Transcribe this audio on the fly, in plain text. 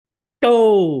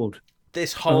Gold.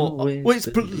 This whole Always always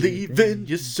believe believe in in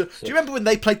you. Do you remember when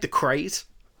they played the Craze?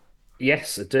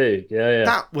 Yes, I do. Yeah, yeah.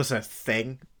 That was a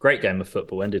thing. Great game of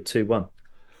football. Ended 2-1.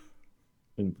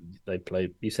 They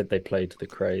played. You said they played the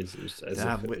Craze. It was as if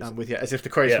I'm it with, was. I'm with you. As if the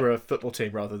Craze Yeah. were a football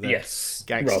team rather than Yes.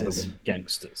 Rather gangsters. than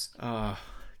gangsters. Oh,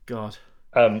 God.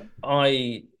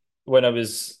 I when I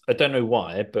was, I don't know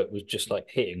why, but was just like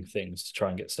hitting things to try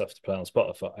and get stuff to play on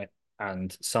Spotify,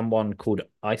 and someone called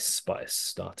Ice Spice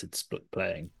started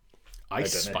playing. I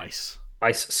Ice don't know. Spice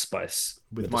Ice Spice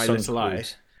with My Little Eye.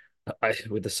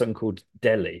 with a song called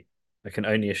Deli. I can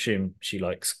only assume she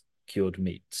likes cured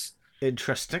meats.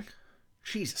 Interesting.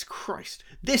 Jesus Christ.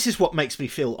 This is what makes me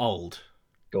feel old.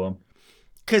 Go on.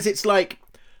 Because it's like,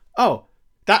 oh,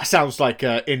 that sounds like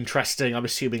interesting, I'm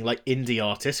assuming, like indie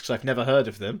artists, because I've never heard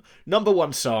of them. Number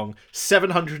one song,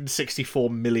 764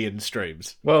 million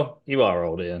streams. Well, you are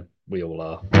old, Ian. We all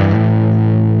are.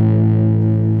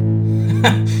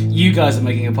 You guys are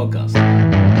making a podcast.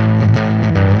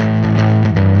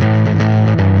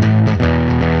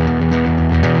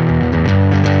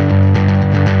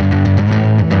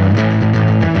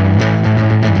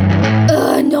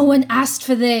 No one asked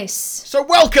for this. So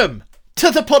welcome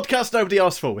to the podcast nobody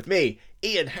asked for with me,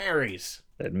 Ian Harries.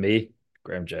 And me,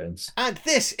 Graham Jones. And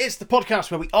this is the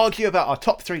podcast where we argue about our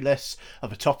top three lists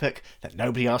of a topic that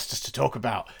nobody asked us to talk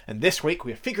about. And this week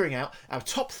we are figuring out our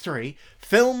top three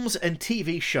films and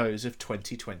TV shows of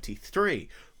 2023,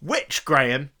 which,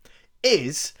 Graham,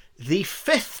 is the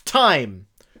fifth time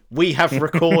we have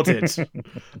recorded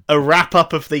a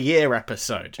wrap-up of the year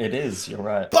episode. It is, you're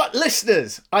right. But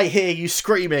listeners, I hear you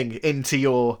screaming into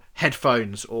your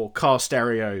headphones or car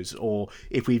stereos, or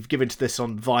if we've given to this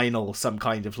on vinyl, some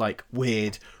kind of like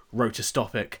weird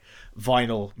rotoscopic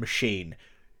vinyl machine.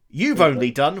 You've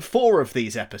only done 4 of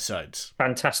these episodes.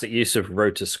 Fantastic use of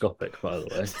rotoscopic, by the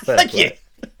way. Thank you.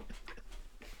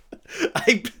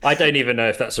 I don't even know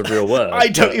if that's a real word. I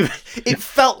don't even. It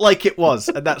felt like it was,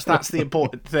 and that's the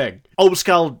important thing. Old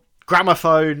school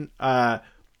gramophone,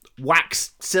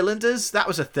 wax cylinders. That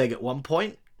was a thing at one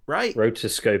point, right?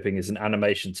 Rotoscoping is an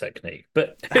animation technique,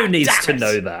 but who needs to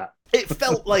know that? It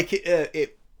felt like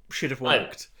it should have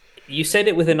worked. You said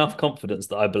it with enough confidence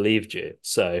that I believed you,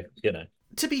 so, you know.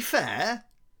 To be fair,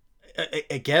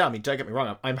 again, I mean, don't get me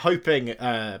wrong, I'm hoping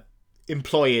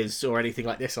employers or anything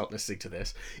like this aren't listening to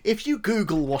this. If you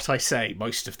Google what I say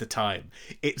most of the time,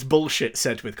 it's bullshit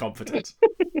said with confidence.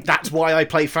 That's why I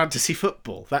play fantasy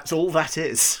football. That's all that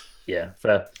is. Yeah,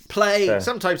 fair. Play,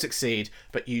 sometimes succeed,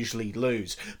 but usually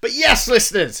lose. But yes,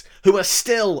 listeners, who are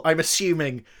still, I'm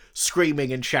assuming,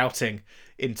 screaming and shouting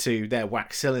into their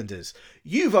wax cylinders,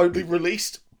 you've only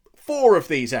released 4 of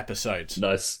these episodes.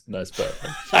 Nice bit.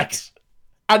 Thanks.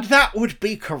 And that would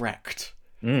be correct.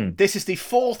 Mm. This is the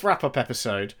 4th wrap-up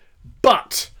episode,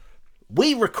 but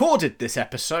we recorded this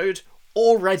episode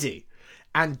already.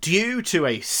 And due to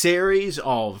a series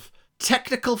of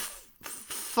technical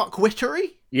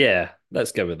fuckwittery, Yeah,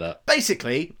 let's go with that.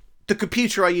 basically, the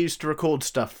computer I used to record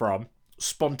stuff from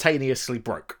spontaneously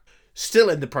broke. Still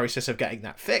in the process of getting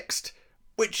that fixed,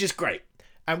 which is great.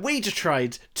 And we just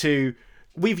tried to...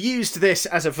 We've used this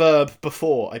as a verb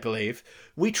before, I believe.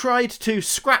 We tried to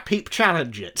scrap heap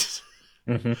challenge it.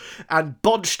 And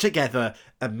bodge together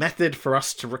a method for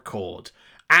us to record.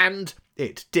 And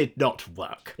it did not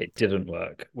work. It didn't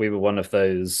work. We were one of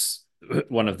those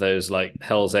like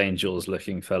Hell's Angels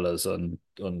looking fellas on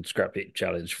Scrap Heap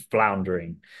Challenge,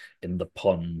 floundering in the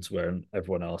pond where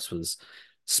everyone else was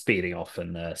speeding off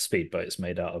in their speedboats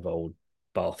made out of old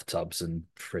bathtubs and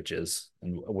fridges,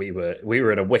 and we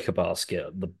were in a wicker basket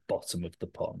at the bottom of the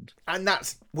pond. And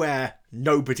that's where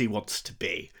nobody wants to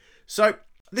be. So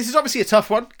this is obviously a tough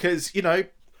one, because, you know,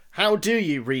 how do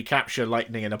you recapture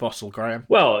lightning in a bottle, Graham?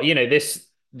 Well, you know, this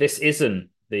isn't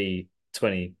the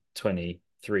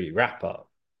 2023 wrap up.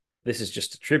 This is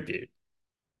just a tribute.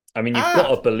 I mean, you've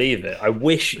got to believe it. I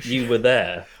wish you were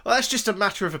there. Well, that's just a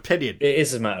matter of opinion. It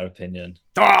is a matter of opinion.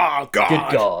 Oh, God.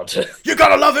 Good God. You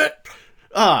gotta love it.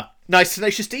 Nice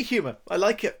Tenacious D humour. I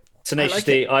like it. Tenacious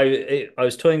D. I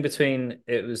was toying between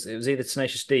it was either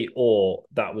Tenacious D or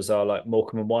that was our like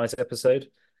Morecambe and Wise episode,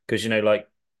 because, you know, like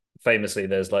famously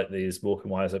there's like these Morecambe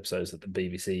and Wise episodes that the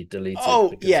BBC deleted.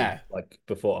 Oh, yeah. Like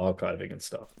before archiving and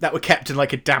stuff. That were kept in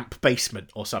like a damp basement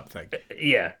or something.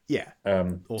 Yeah. Yeah.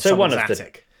 Or So one someone's of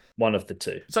attic. one of the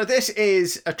two. So this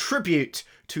is a tribute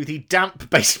to the damp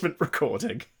basement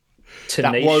recording.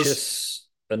 Tenacious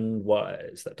and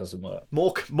Wise. That doesn't work.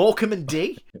 Morecambe and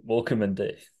D? Morecambe and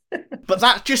D. But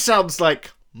that just sounds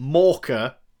like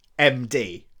Morka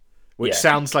MD, which Yeah.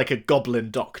 sounds like a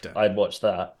goblin doctor. I'd watch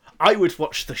that. I would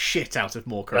watch the shit out of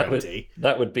Mork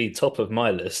that would be top of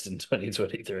my list in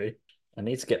 2023. I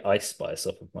need to get Ice Spice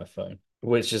off of my phone,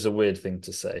 which is a weird thing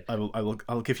to say.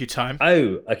 I'll give you time.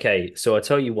 Oh, okay. So I'll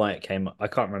tell you why it came. I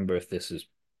can't remember if this is.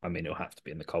 I mean, it'll have to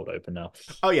be in the cold open now.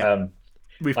 Oh yeah,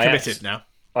 we've committed now.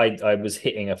 I was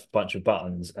hitting a bunch of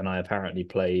buttons, and I apparently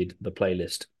played the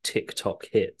playlist TikTok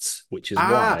Hits, which is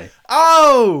why.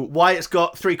 Oh, why it's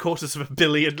got 750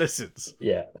 million listens.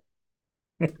 Yeah.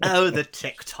 Oh, the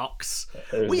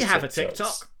TikToks. We have a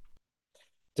TikTok.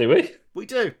 Do we? We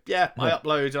do. Yeah, I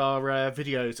upload our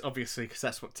videos, obviously, because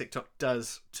that's what TikTok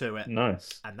does to it.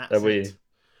 Nice. And that's it.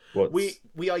 What's...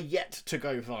 We are yet to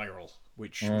go viral,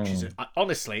 which is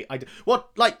honestly,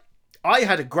 I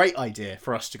had a great idea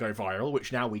for us to go viral,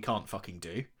 which now we can't fucking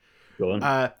do. Go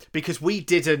on. Because we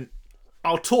didn't.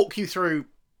 I'll talk you through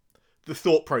the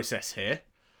thought process here.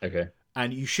 Okay.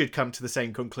 And you should come to the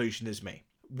same conclusion as me.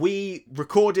 We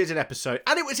recorded an episode,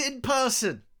 and it was in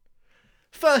person.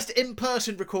 First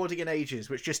in-person recording in ages,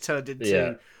 which just turned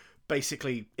into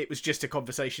basically it was just a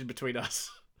conversation between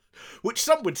us, which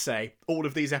some would say all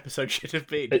of these episodes should have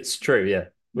been. It's true, yeah,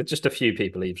 with just a few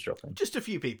people eavesdropping. Just a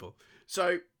few people.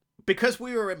 So because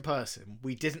we were in person,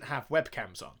 we didn't have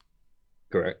webcams on.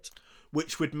 Correct.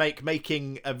 Which would make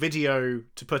making a video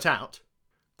to put out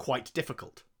quite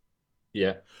difficult.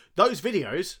 Yeah. Those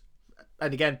videos.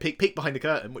 And again, peek behind the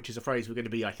curtain, which is a phrase we're going to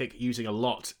be, I think, using a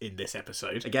lot in this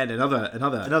episode. Again, another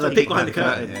peek behind the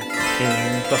curtain.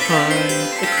 Behind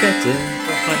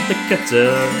the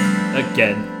curtain.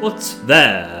 Again, what's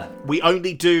there? We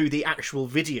only do the actual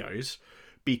videos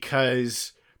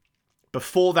because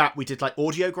before that we did like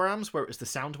audiograms where it was the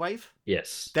sound wave.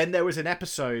 Yes. Then there was an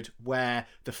episode where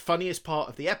the funniest part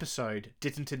of the episode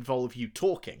didn't involve you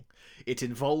talking. It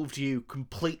involved you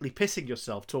completely pissing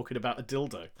yourself talking about a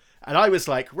dildo. And I was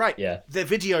like, right, the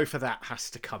video for that has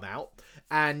to come out.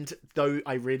 And though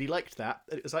I really liked that,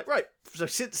 it was like, right. So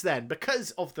since then,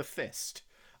 because of the fist,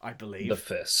 I believe. The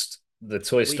fist. The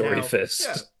Toy Story fist.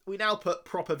 Yeah, we now put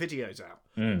proper videos out.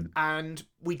 And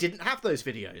we didn't have those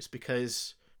videos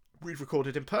because we've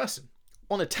recorded in person.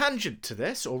 On a tangent to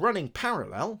this, or running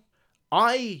parallel,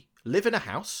 I live in a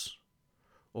house.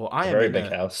 Or I am very in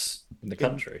big house in the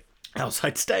country.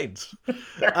 Outside Staines.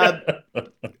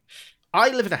 I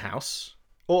live in a house,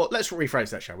 or let's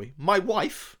rephrase that, shall we? My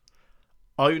wife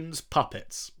owns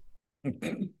puppets.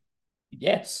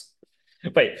 Yes.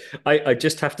 Wait, I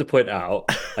just have to point out,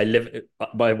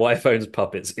 my wife owns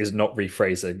puppets is not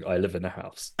rephrasing, I live in a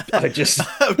house. I just...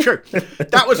 Oh, true.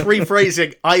 That was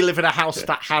rephrasing, I live in a house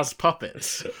that has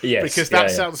puppets. Yes. Because that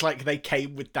sounds like they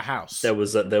came with the house. There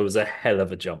was a hell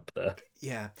of a jump there.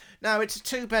 Yeah. Now, it's a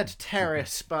 2-bed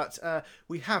terrace, but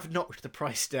we have knocked the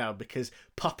price down because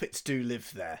puppets do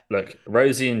live there. Look,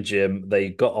 Rosie and Jim, they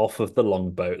got off of the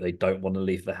longboat. They don't want to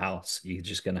leave the house.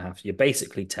 You're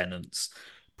basically tenants.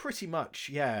 Pretty much,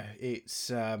 yeah.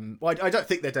 It's well, I don't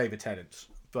think they're David Tennants,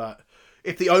 but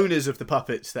if the owners of the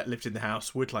puppets that lived in the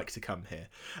house would like to come here.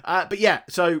 But yeah,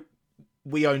 so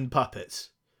we own puppets,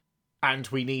 and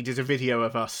we needed a video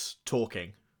of us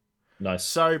talking. Nice.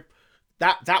 So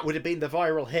that would have been the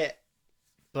viral hit,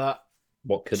 but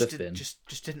what could have been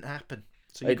just didn't happen.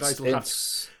 So you guys will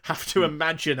have to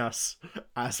imagine us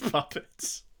as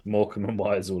puppets. Morecambe and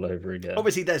Wise all over again.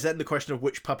 Obviously, there's then the question of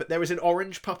which puppet. There is an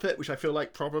orange puppet, which I feel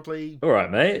like probably... All right,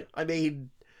 mate. I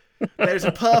mean, there's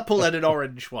a purple and an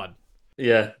orange one.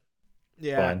 Yeah.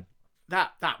 Yeah. Fine.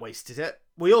 That wasted it.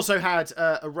 We also had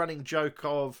a running joke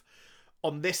of,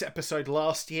 on this episode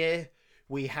last year,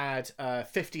 we had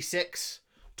 56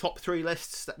 top 3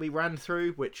 lists that we ran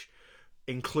through, which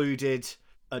included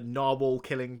a narwhal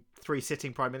killing 3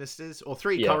 sitting prime ministers, or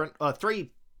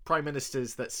 3 prime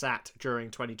ministers that sat during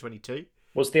 2022.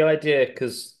 What's the idea?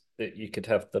 Because you could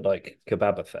have the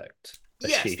kebab effect.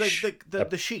 Yes, the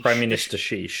sheesh. Prime Minister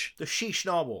sheesh. The sheesh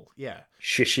narwhal, yeah.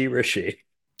 Shishy Rishi.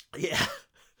 Yeah.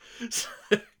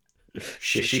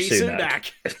 Shishy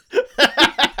Sunak.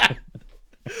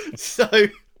 So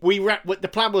the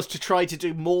plan was to try to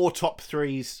do more top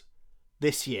 3s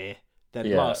this year than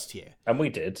last year. And we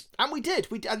did.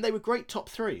 And they were great top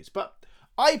 3s, but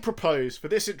I propose for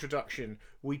this introduction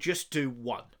we just do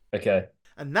one. Okay.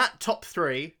 And that top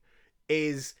 3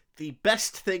 is the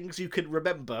best things you can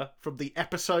remember from the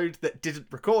episode that didn't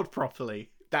record properly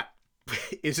that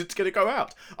isn't going to go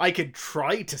out. I can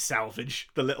try to salvage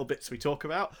the little bits we talk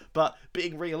about, but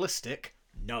being realistic,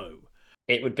 no.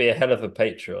 It would be a hell of a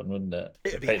Patreon, wouldn't it?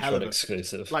 It would be Patreon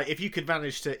exclusive. Like, if you could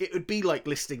manage to... It would be like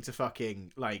listening to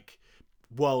fucking, like,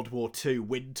 World War II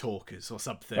Wind Talkers or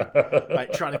something.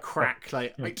 Like, trying to crack...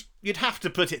 Like, you'd have to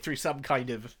put it through some kind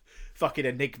of fucking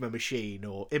Enigma machine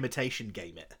or imitation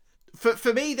game it.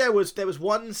 For me, there was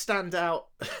one standout.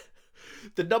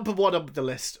 The number one on the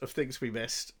list of things we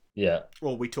missed, Yeah.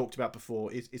 or we talked about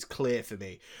before, is clear for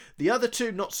me. The other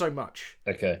two, not so much.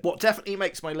 Okay. What definitely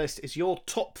makes my list is your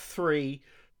top 3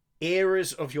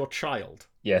 eras of your child.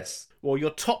 Yes. Well,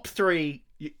 your top 3.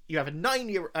 You have a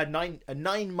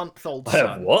 9-month-old I son.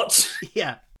 have what?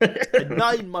 Yeah, a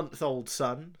 9-month-old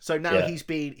son. So now Yeah.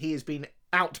 he has been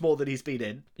out more than he's been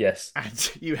in, Yes.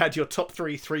 and you had your top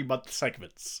 3-month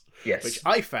segments, Yes. which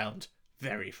I found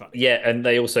very funny. Yeah, and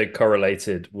they also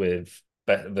correlated with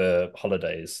the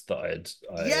holidays that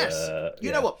Yes.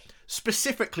 You know what?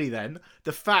 Specifically, then,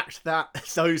 the fact that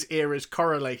those eras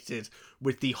correlated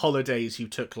with the holidays you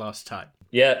took last time.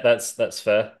 Yeah, that's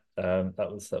fair. That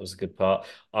was a good part.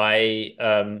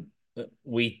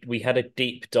 We had a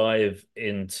deep dive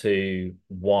into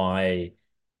why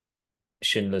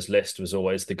Schindler's List was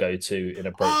always the go-to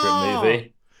inappropriate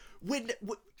movie.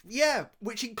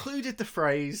 Which included the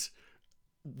phrase,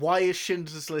 "Why is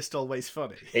Schindler's List always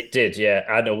funny?" It did, yeah,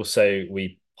 and also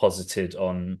we posited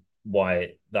on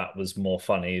why that was more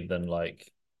funny than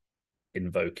like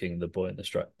invoking the boy in the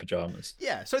striped pajamas.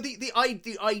 Yeah. So the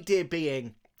idea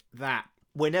being that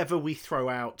whenever we throw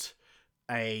out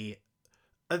a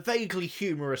vaguely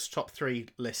humorous top 3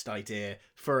 list idea,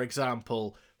 for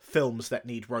example, films that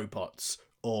need robots,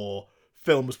 or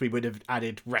films we would have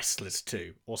added wrestlers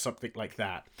to, or something like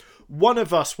that, one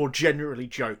of us will generally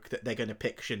joke that they're going to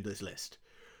pick Schindler's List,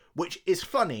 which is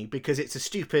funny because it's a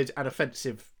stupid and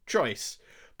offensive choice.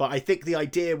 But I think the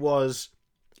idea was,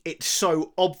 it's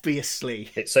so obviously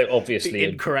the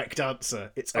incorrect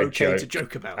answer. It's okay to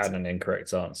joke about and an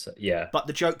incorrect answer. Yeah. But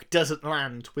the joke doesn't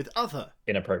land with other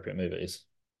inappropriate movies.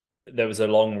 There was a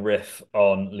long riff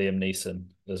on Liam Neeson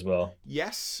as well.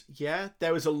 Yes, yeah.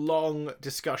 There was a long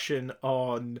discussion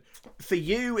on... For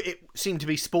you, it seemed to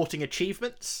be sporting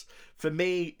achievements. For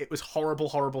me, it was horrible,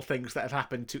 horrible things that have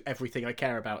happened to everything I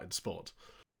care about in sport.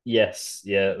 Yes,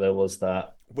 yeah, there was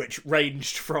that. Which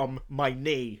ranged from my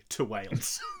knee to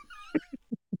Wales.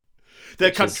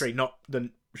 The country, not the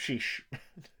sheesh.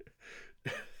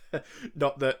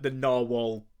 Not the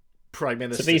narwhal prime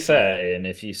minister. To be fair, Ian,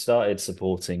 if you started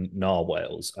supporting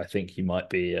narwhals, I think you might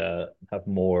be have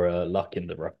more luck in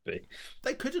the rugby.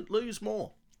 They couldn't lose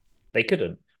more. They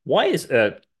couldn't. Why is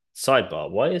sidebar?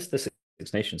 Why is the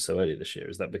Six Nations so early this year?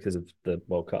 Is that because of the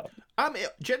World Cup?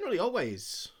 Generally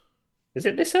always. Is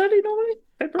it this early normally?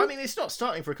 February? I mean, it's not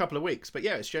starting for a couple of weeks, but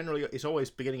yeah, it's always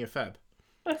beginning of Feb.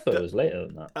 I thought it was later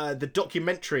than that. The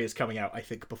documentary is coming out, I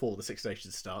think, before the Six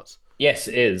Nations starts. Yes,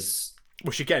 it is.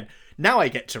 Which again, now I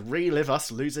get to relive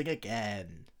us losing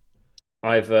again.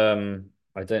 I haven't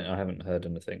heard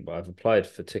anything, but I've applied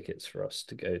for tickets for us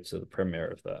to go to the premiere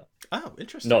of that. Oh,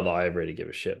 interesting. Not that I really give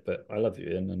a shit, but I love you,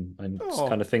 Ian, and it's the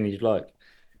kind of thing you'd like.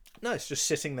 No, it's just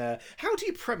sitting there. How do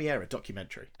you premiere a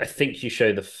documentary? I think you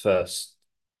show the first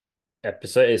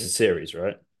episode. It's a series,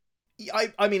 right?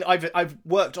 I mean, I've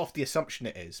worked off the assumption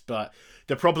it is, but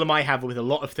the problem I have with a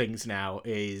lot of things now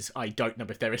is I don't know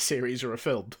if they're a series or a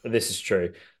film. This is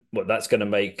true. Well, that's going to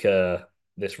make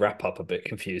this wrap up a bit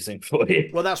confusing for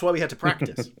you. Well, that's why we had to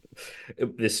practice.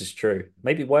 This is true.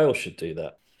 Maybe Wales should do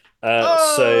that.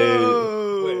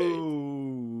 So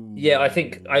yeah, I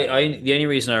think I the only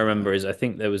reason I remember is I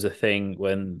think there was a thing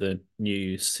when the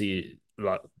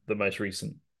like the most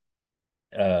recent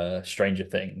Stranger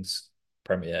Things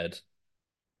premiered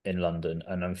in London,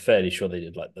 and I'm fairly sure they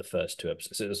did like the first 2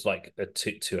 episodes. So it was like a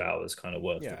 2 hours kind of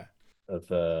worth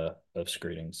of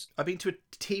screenings. I've been to a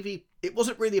TV. It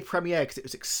wasn't really a premiere because it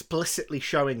was explicitly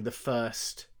showing the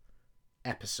first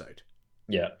episode.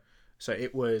 Yeah. So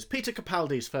it was Peter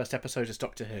Capaldi's first episode as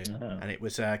Doctor Who, and it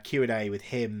was a Q&A with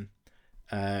him,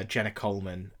 Jenna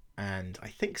Coleman, and I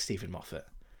think Stephen Moffat.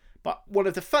 But one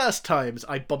of the first times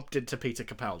I bumped into Peter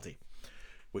Capaldi,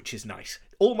 which is nice.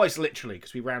 Almost literally,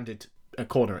 because we rounded a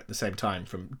corner at the same time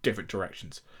from different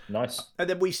directions. Nice. And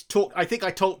then we talked. I think I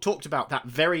talked about that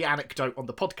very anecdote on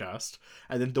the podcast,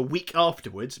 and then the week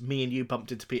afterwards, me and you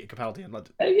bumped into Peter Capaldi in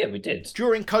London. Oh yeah, we did.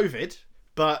 During COVID,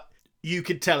 but you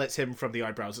could tell it's him from the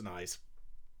eyebrows and eyes.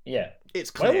 Yeah. It's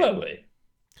clear. Where were we?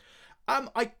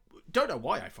 I don't know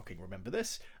why I fucking remember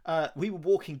this. We were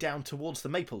walking down towards the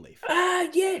Maple Leaf. Ah,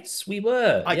 yes, we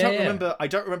were. I don't remember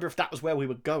if that was where we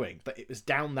were going, but it was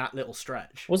down that little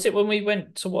stretch. Was it when we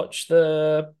went to watch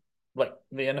the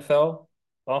NFL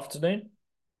afternoon?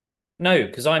 No,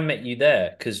 because I met you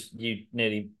there because you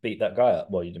nearly beat that guy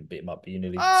up. Well, you didn't beat him up, but you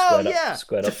nearly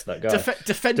squared up to that guy.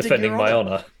 Defending my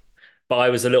honour. But I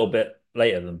was a little bit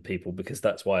later than people because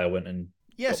that's why I went and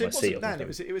got so my it seat. wasn't then. It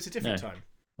was a different time.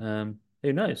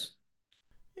 Who knows?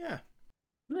 Yeah.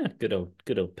 Yeah, good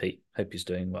old Pete. Hope he's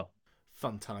doing well.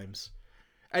 Fun times.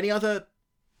 Any other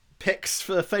picks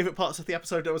for favourite parts of the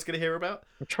episode I was going to hear about?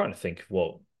 I'm trying to think of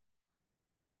what.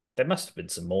 There must have been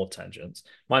some more tangents.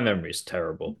 My memory is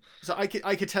terrible. So I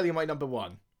could tell you my number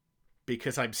one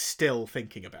because I'm still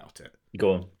thinking about it.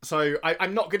 Go on. So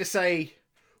I'm not going to say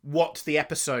what the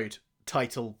episode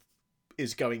title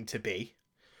is going to be.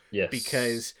 Yes.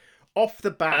 Because off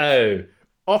the back... Oh,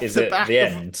 off is the it back the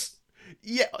of, end?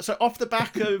 Yeah, so off the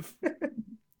back of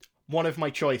one of my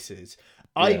choices,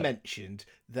 I mentioned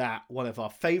that one of our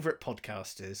favourite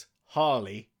podcasters,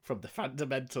 Harley from the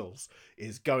Fundamentals,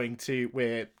 is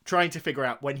we're trying to figure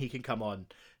out when he can come on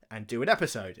and do an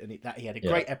episode, and that he had a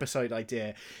great episode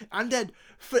idea. And then,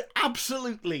 for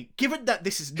absolutely, given that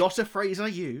this is not a phrase I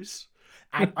use,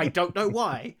 and I don't know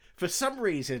why, for some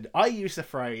reason, I use the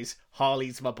phrase,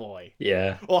 Harley's my boy.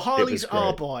 Yeah. Or Harley's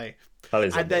our boy.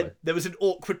 Harley's our And then boy. there was an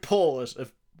awkward pause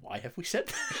of, why have we said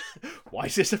that? Why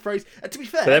is this a phrase? And to be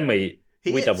fair... But then we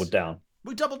is. doubled down.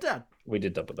 We doubled down. We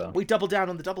did double down. We doubled down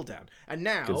on the double down. And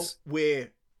now we're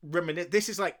this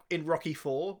is like in Rocky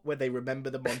 4 where they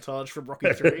remember the montage from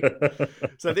Rocky 3.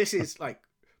 So this is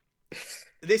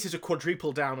a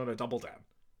quadruple down on a double down.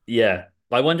 Yeah.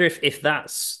 I wonder if that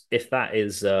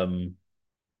is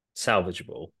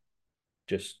salvageable.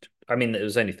 Just I mean it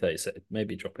was only 30 seconds.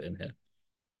 Maybe drop it in here.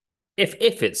 If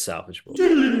it's salvageable.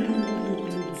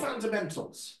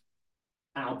 Fundamentals.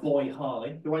 Our boy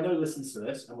Harley, who I know listens to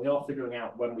this, and we are figuring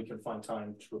out when we can find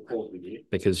time to record with you.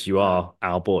 Because you are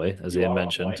our boy, as Ian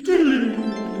mentioned.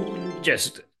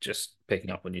 Just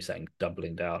picking up when you're saying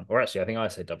doubling down. Or actually, I think I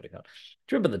say doubling down.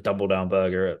 Do you remember the double down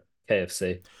burger at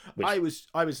KFC? I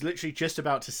was literally just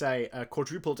about to say a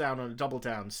quadruple down on a double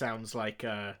down sounds like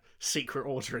a secret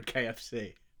order at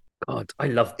KFC. God, I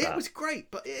love that. It was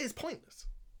great, but it is pointless.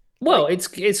 Well, it's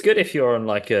good if you're on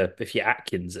if you're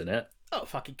Atkins in it. Oh,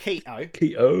 fucking keto.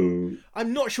 Keto.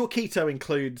 I'm not sure keto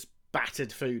includes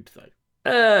battered food,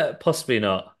 though. Possibly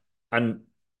not. And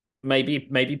maybe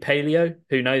paleo.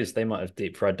 Who knows? They might have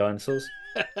deep fried dinosaurs.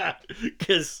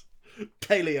 Because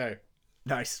paleo.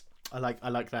 Nice. I like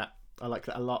that. I like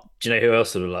that a lot. Do you know who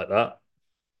else would have liked that?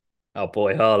 Our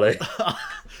boy Harley.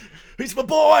 He's my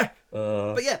boy!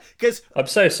 But yeah, because... I'm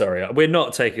so sorry. We're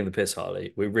not taking the piss,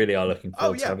 Harley. We really are looking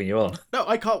forward to having you on. No,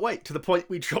 I can't wait, to the point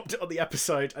we dropped it on the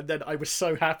episode, and then I was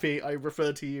so happy I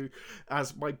referred to you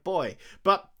as my boy.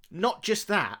 But not just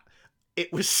that.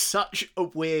 It was such a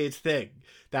weird thing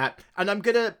that... And I'm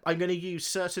gonna use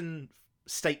certain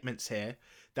statements here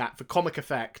that, for comic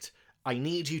effect, I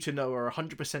need you to know are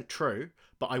 100% true,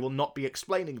 but I will not be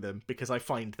explaining them because I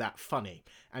find that funny.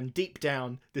 And deep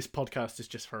down, this podcast is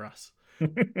just for us.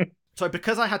 So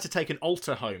because I had to take an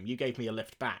altar home, you gave me a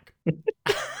lift back.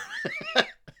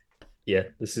 Yeah,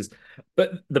 this is...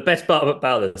 But the best part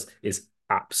about this is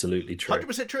absolutely true.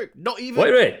 100% true. Not even...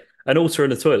 Wait. An altar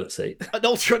and a toilet seat. An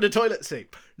altar and a toilet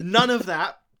seat. None of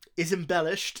that is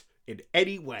embellished in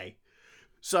any way.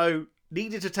 So,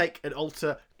 needed to take an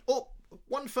altar... Or,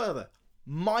 one further.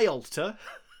 My altar...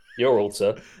 Your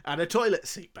altar. And a toilet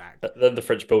seat bag. Then the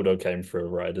French Bulldog came for a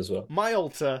ride as well. My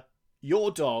altar,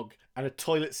 your dog, and a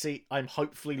toilet seat I'm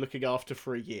hopefully looking after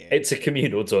for a year. It's a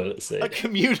communal toilet seat. A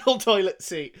communal toilet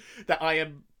seat that I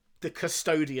am the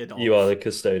custodian of. You are the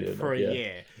custodian for a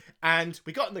year. And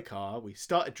we got in the car, we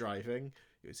started driving,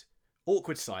 it was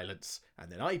awkward silence, and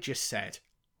then I just said,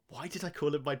 why did I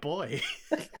call him my boy?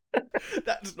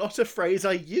 That's not a phrase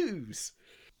I use.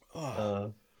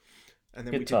 And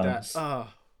then we did times. that.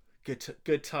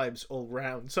 Good times all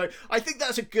round. So I think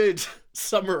that's a good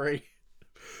summary.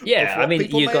 Yeah, I mean,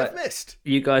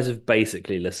 you guys have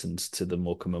basically listened to the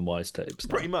Morecambe and Wise tapes.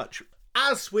 Pretty much.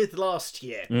 As with last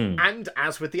year, and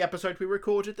as with the episode we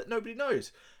recorded that nobody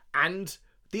knows, and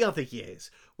the other years,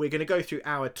 we're going to go through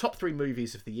our top 3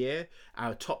 movies of the year,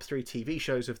 our top 3 TV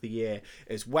shows of the year,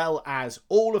 as well as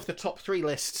all of the top 3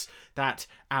 lists that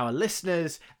our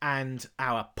listeners and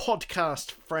our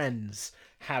podcast friends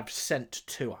have sent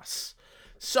to us.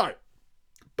 So,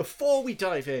 before we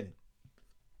dive in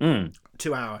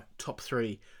to our top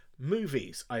 3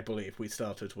 movies, I believe we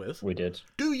started with. We did.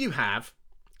 Do you have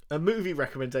a movie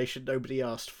recommendation nobody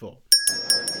asked for?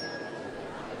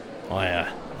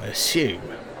 I assume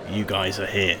you guys are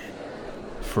here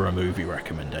for a movie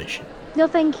recommendation. No,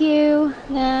 thank you.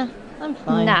 Nah, I'm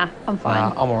fine. Nah, I'm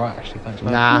fine. I'm alright actually, thanks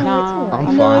mate. No,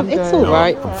 I'm fine. It's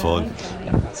alright. I'm fine.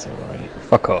 Yeah, that's alright.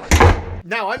 Fuck off.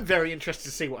 Now, I'm very interested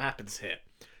to see what happens here.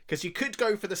 Because you could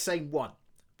go for the same one.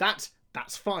 That's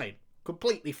fine.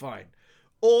 Completely fine.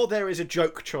 Or there is a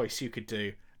joke choice you could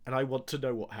do, and I want to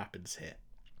know what happens here.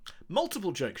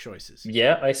 Multiple joke choices.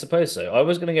 Yeah, I suppose so. I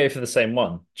was going to go for the same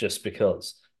one, just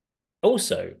because.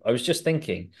 Also, I was just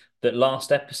thinking that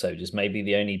last episode is maybe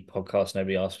the only podcast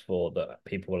nobody asked for that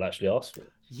people will actually ask for.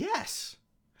 Yes.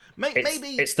 It's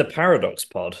Maybe. it's the Paradox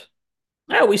Pod.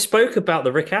 Yeah, we spoke about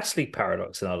the Rick Astley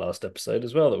paradox in our last episode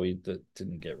as well that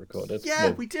didn't get recorded. Yeah,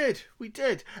 Well, we did. We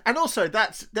did. And also,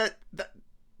 that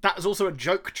was also a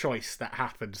joke choice that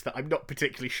happened that I'm not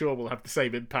particularly sure will have the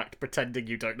same impact. Pretending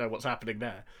you don't know what's happening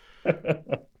there.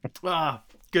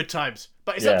 Good times.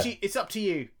 But it's up to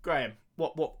you, Graham.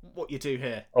 What you do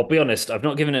here? I'll be honest, I've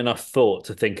not given enough thought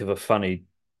to think of a funny.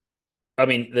 I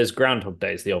mean, there's Groundhog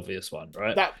Day is the obvious one,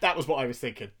 right? That was what I was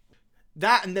thinking.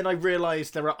 That, and then I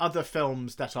realised there are other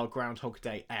films that are Groundhog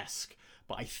Day-esque,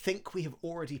 but I think we have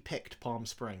already picked Palm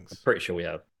Springs. I'm pretty sure we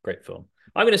have. Great film.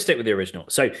 I'm going to stick with the original.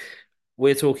 So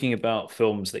we're talking about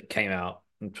films that came out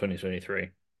in 2023.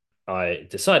 I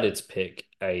decided to pick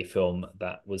a film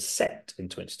that was set in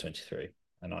 2023,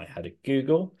 and I had a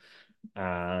Google,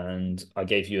 and I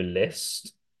gave you a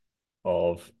list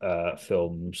of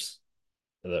films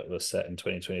that were set in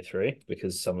 2023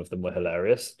 because some of them were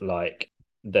hilarious. Like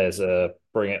there's a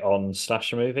Bring It On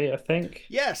slasher movie, I think.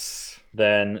 Yes.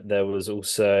 Then there was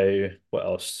also what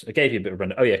else? I gave you a bit of a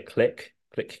rundown. Oh yeah, Click.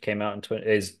 Click came out in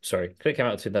Click came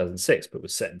out in 2006, but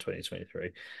was set in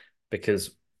 2023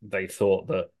 because they thought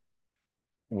that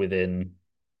within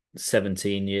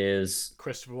 17 years,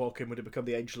 Christopher Walken would have become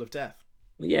the Angel of Death.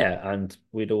 yeah, and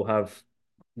we'd all have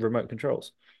remote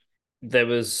controls. There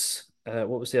was what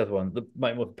was the other one? The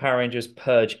Power Rangers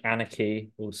Purge Anarchy,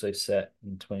 also set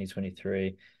in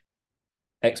 2023.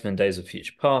 X-Men Days of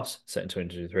Future Past, set in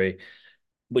 2023,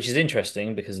 which is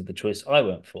interesting because of the choice I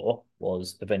went for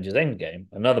was Avengers Endgame,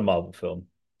 another Marvel film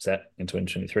set in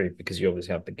 2023, because you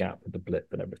obviously have the gap with the blip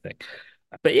and everything.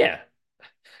 But yeah,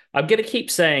 I'm going to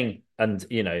keep saying, and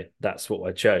that's what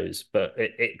I chose, but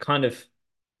it kind of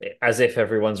as if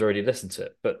everyone's already listened to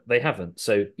it, but they haven't.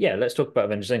 So yeah, let's talk about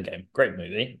Avengers Endgame. Great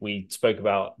movie. We spoke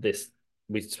about it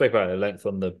at length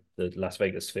on the Las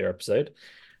Vegas Sphere episode.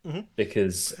 Mm-hmm.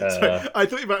 Because I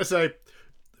thought you might say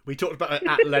we talked about it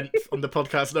at length on the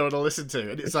podcast no one will listen to,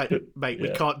 and it's like, mate,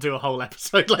 we can't do a whole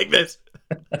episode like this.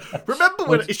 Remember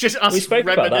when it's just us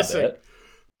reminiscing?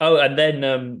 Oh, and then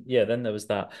then there was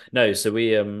that. No, so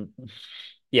we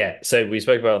so we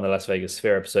spoke about it on the Las Vegas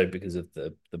Sphere episode because of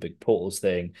the big portals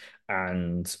thing,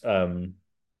 and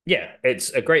it's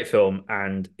a great film,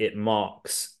 and it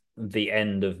marks the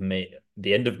end of me.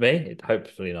 The end of me. It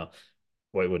hopefully not.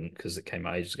 Well, it wouldn't because it came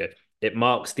out ages ago. It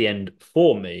marks the end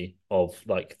for me of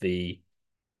like the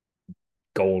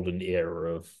golden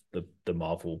era of the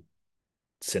Marvel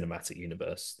Cinematic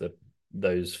Universe.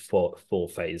 Those four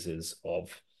phases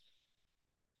of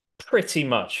pretty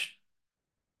much,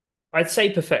 I'd say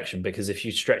perfection, because if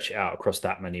you stretch it out across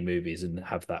that many movies and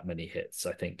have that many hits,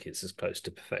 I think it's as close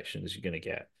to perfection as you're going to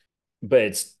get. But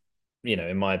it's,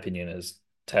 in my opinion, has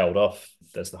tailed off.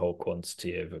 There's the whole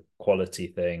quantity over quality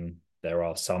thing. There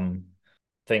are some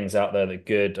things out there that are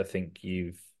good. I think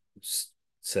you've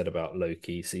said about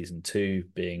Loki season 2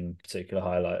 being a particular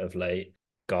highlight of late.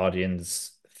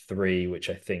 Guardians 3,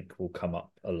 which I think will come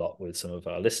up a lot with some of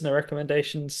our listener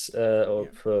recommendations for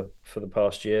the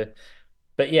past year.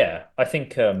 But yeah, I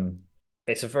think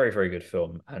it's a very, very good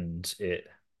film, and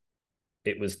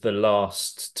it was the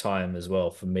last time as well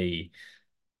for me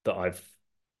that I've,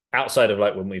 outside of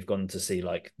like when we've gone to see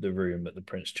like The Room at the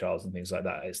Prince Charles and things like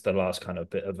that, it's the last kind of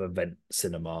bit of event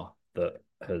cinema that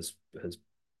has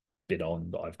been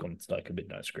on, that I've gone to like a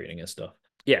midnight screening and stuff.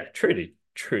 Yeah, truly,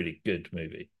 truly good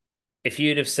movie. If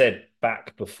you'd have said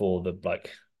back before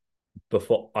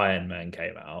Iron Man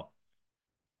came out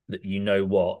that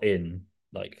in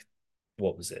like,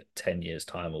 what was it, 10 years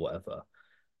time or whatever,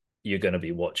 you're going to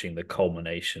be watching the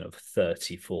culmination of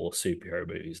 34 superhero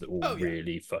movies that were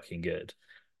really fucking good,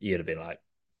 you'd have been like,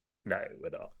 no,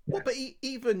 we're not. Well, but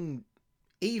even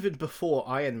before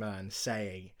Iron Man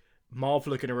saying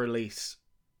Marvel are going to release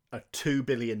a $2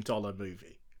 billion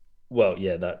movie. Well,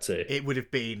 yeah, that too. It would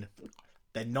have been,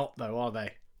 they're not though, are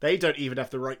they? They don't even have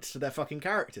the rights to their fucking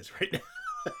characters right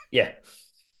now. Yeah.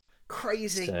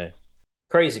 Crazy. So,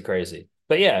 crazy.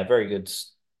 But yeah, very good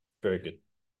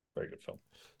film.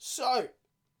 So,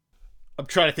 I'm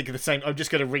trying to think of the same, I'm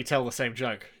just going to retell the same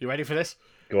joke. You ready for this?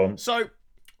 Go on. So, it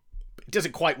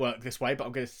doesn't quite work this way, but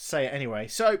I'm going to say it anyway.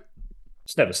 So,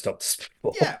 it's never stopped us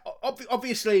before. Yeah,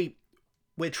 obviously,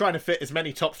 we're trying to fit as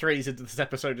many top threes into this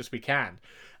episode as we can,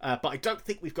 but I don't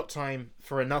think we've got time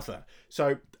for another.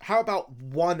 So, how about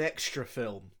one extra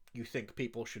film you think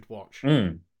people should watch?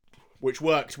 Which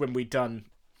worked when we'd done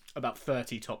about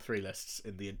 30 top 3 lists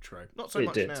in the intro. Not so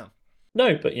much now.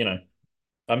 No, but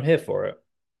I'm here for it.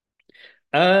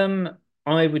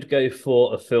 I would go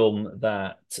for a film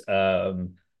that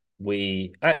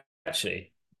we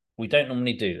actually we don't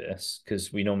normally do this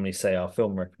because we normally say our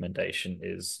film recommendation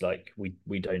is like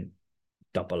we don't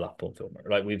double up on film.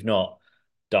 Like we've not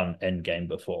done Endgame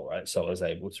before, right? So I was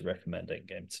able to recommend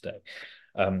Endgame today.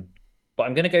 But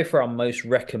I'm going to go for our most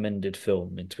recommended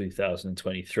film in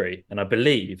 2023. And I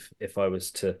believe, if I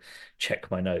was to check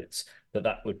my notes,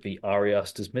 that would be Ari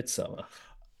Aster's Midsommar.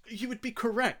 You would be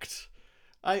correct.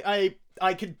 I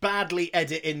could badly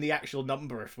edit in the actual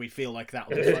number if we feel like that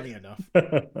would be funny enough.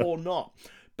 Or not.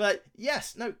 But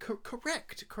yes, no,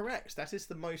 correct. That is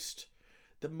the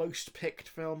most picked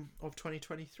film of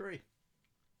 2023.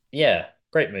 Yeah,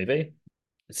 great movie.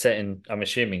 It's set in, I'm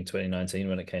assuming, 2019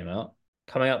 when it came out.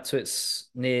 Coming up to its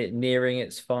nearing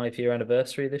its 5-year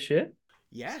anniversary this year.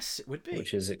 Yes, it would be.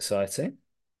 Which is exciting.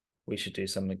 We should do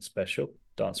something special.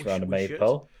 Dance around a we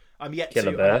maypole. Kill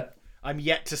a bear. I'm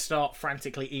yet to start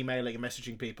frantically emailing and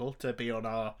messaging people to be on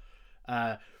our,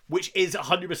 which is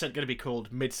 100% going to be called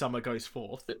Midsummer Goes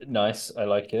Forth. Nice, I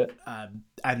like it.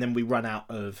 And then we run out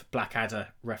of Blackadder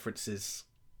references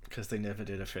because they never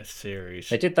did a 5th series.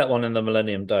 They did that one in the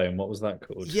Millennium Dome. What was that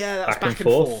called? Yeah, that's back and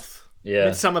forth. Yeah,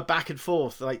 Midsummer Back and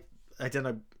Forth. Like, I don't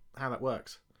know how that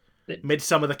works.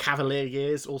 Midsummer the Cavalier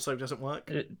Years also doesn't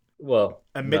work.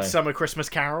 And Midsummer Christmas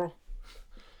Carol.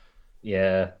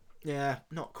 Yeah. Yeah,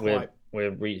 not quite.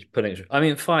 We're putting. I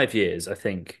mean, 5 years. I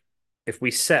think if we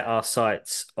set our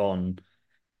sights on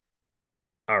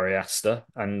Ari Aster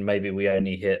and maybe we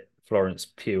only hit Florence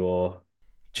Pugh or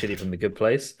Chitty from the Good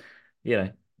Place,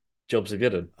 jobs are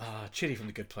good. Chitty from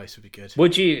the Good Place would be good.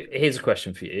 Here's a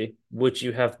question for you. Would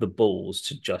you have the balls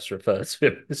to just refer to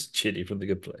him as Chitty from the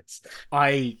Good Place?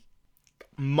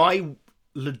 My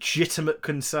legitimate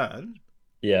concern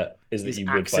is that you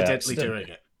would accidentally doing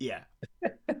it. Yeah.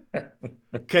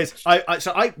 Because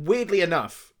I weirdly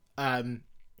enough,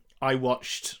 I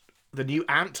watched the new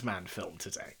Ant-Man film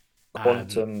today.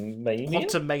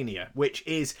 Quantumania, which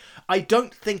is, I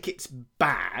don't think it's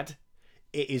bad.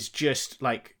 It is just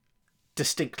like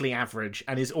distinctly average,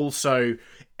 and is also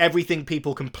everything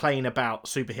people complain about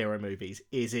superhero movies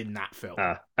is in that film.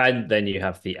 And then you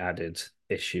have the added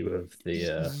issue of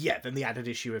then the added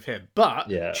issue of him. But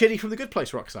Chitty from the Good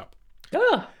Place rocks up.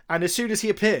 And as soon as he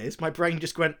appears, my brain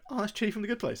just went, "Oh, that's Chitty from the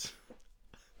Good Place."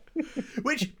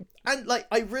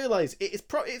 I realise it's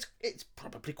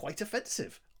probably quite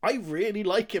offensive. I really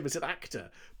like him as an actor,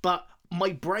 but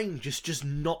my brain just does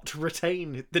not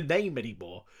retain the name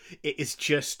anymore. It is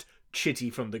just Chitty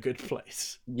from the Good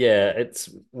Place. Yeah, it's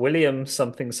William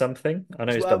something. I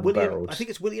know he's double-barreled. I think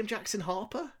it's William Jackson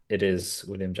Harper. It is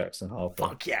William Jackson Harper.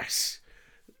 Fuck yes.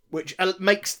 Which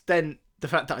makes then the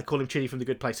fact that I call him Chitty from the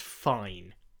Good Place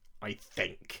fine, I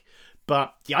think.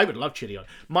 But yeah, I would love Chitty on.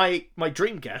 My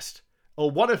dream guest,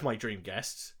 or one of my dream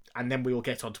guests, and then we will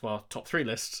get onto our top 3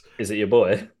 lists. Is it your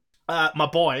boy? My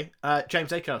boy,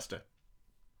 James Acaster.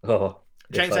 Oh,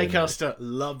 James Acaster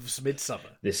loves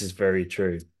Midsommar. This is very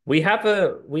true. We have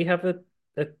a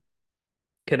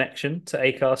connection to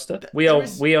Acaster. We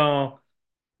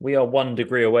are 1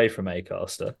 degree away from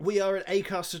Acaster. We are an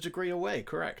Acaster degree away,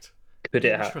 correct? Could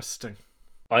it happen? Interesting.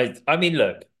 I mean,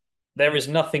 look, there is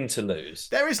nothing to lose.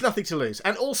 There is nothing to lose.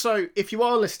 And also, if you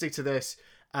are listening to this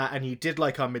and you did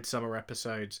like our Midsommar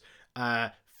episodes,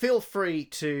 feel free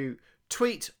to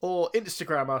tweet or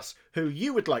Instagram us who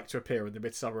you would like to appear in the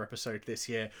Midsommar episode this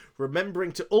year,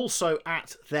 remembering to also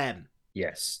 @ them.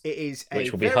 Yes. It is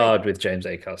which will be hard with James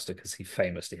Acaster because he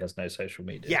famously has no social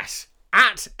media. Yes.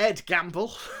 @ Ed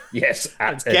Gamble. Yes, @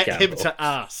 Ed Get Gamble. him to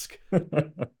ask.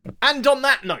 And on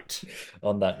that note,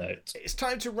 it's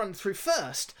time to run through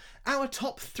first our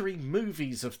top 3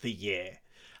 movies of the year.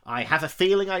 I have a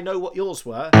feeling I know what yours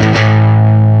were.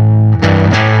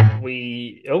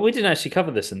 We didn't actually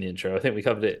cover this in the intro. I think we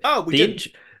covered it. Oh, we didn't.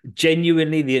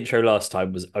 Genuinely, the intro last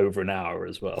time was over an hour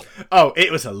as well. Oh,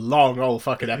 it was a long old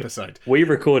fucking episode. We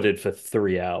recorded for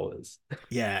 3 hours.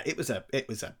 Yeah, it was a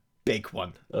big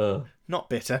one. Not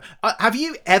bitter. Have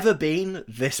you ever been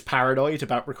this paranoid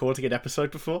about recording an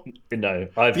episode before? No,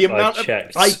 I've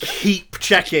checked. I keep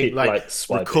checking,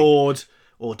 swiping. Record,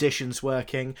 auditions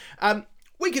working.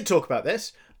 We can talk about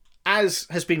this, as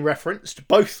has been referenced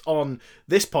both on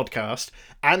this podcast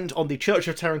and on the Church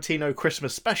of Tarantino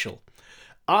Christmas special.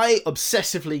 I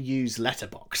obsessively use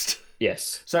Letterboxd.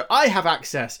 Yes. So I have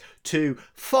access to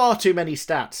far too many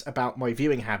stats about my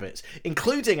viewing habits,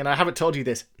 including, and I haven't told you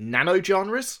this,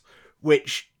 nanogenres,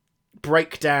 which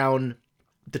break down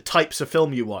the types of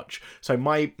film you watch. So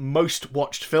my most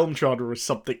watched film genre is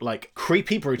something like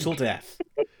creepy, brutal death.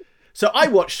 So I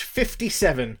watched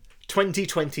 57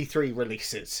 2023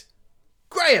 releases.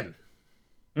 Graham,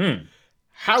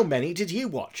 How many did you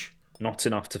watch? Not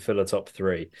enough to fill a top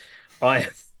three. I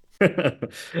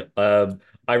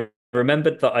I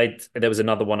remembered that there was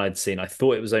another one I'd seen. I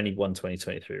thought it was only one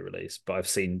 2023 release, but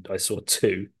I saw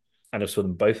two, and I saw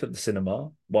them both at the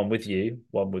cinema. One with you,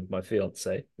 one with my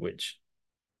fiance, which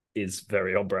is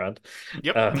very on brand.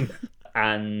 Yep.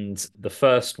 And the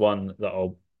first one that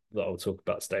I'll talk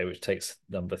about today, which takes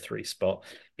number 3 spot,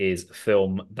 is a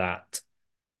film that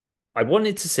I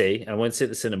wanted to see, and I wanted to see at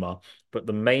the cinema, but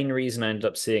the main reason I ended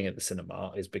up seeing it at the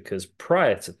cinema is because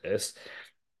prior to this,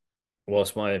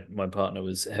 whilst my partner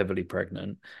was heavily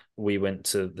pregnant, we went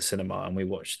to the cinema and we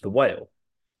watched The Whale.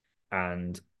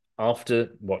 And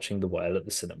after watching The Whale at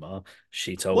the cinema,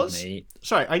 she told me...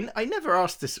 Sorry, I never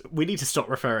asked this. We need to stop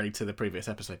referring to the previous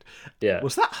episode. Yeah.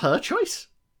 Was that her choice?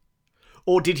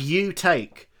 Or did you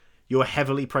take your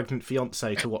heavily pregnant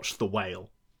fiancée to watch The Whale?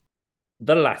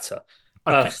 The latter.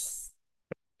 Okay.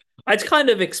 I'd kind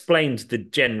of explained the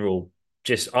general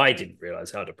gist. I didn't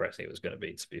realize how depressing it was going to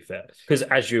be fair. Because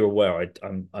as you're aware,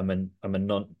 I'm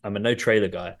a no trailer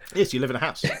guy. Yes, you live in a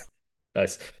house.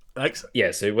 Nice. Thanks.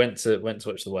 Yeah, so we went to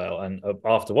watch The Whale, and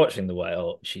after watching The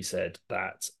Whale, she said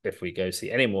that if we go see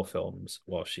any more films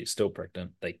while she's still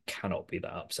pregnant, they cannot be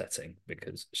that upsetting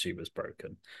because she was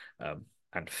broken.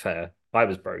 And fair, I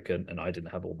was broken and I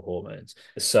didn't have all the hormones.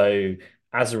 So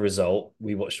as a result,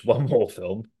 we watched one more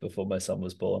film before my son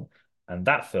was born, and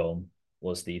that film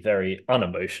was the very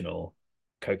unemotional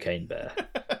Cocaine Bear.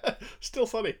 Still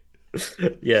funny.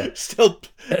 Yeah. Still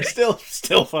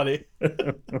funny.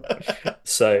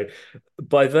 So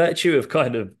by virtue of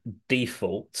kind of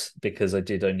default, because I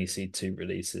did only see 2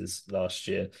 releases last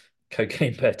year,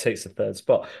 Cocaine Bear takes the 3rd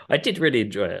spot. I did really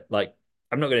enjoy it. Like,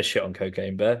 I'm not going to shit on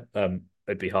Cocaine Bear.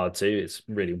 It'd be hard to. It's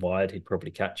really wide. He'd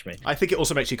probably catch me. I think it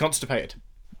also makes you constipated.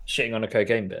 Shitting on a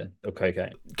cocaine bear or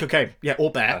cocaine. Cocaine, yeah,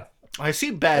 or bear. I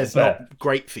assume bear's not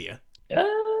great for you.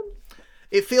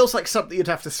 It feels like something you'd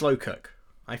have to slow cook.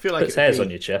 I feel like puts hairs on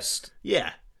your chest.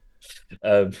 Yeah.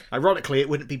 Ironically, it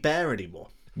wouldn't be bear anymore.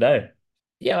 No.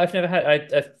 Yeah, I've never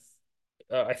had.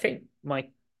 I think my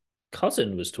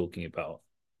cousin was talking about,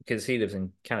 because he lives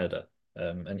in Canada,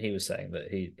 and he was saying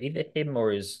that either him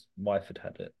or his wife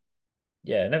had it.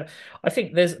 Yeah, no. I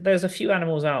think there's a few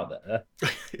animals out there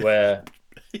where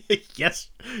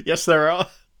yes, there are.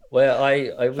 Where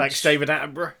I would, thanks, David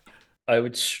Attenborough. I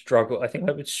would struggle. I think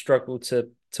I would struggle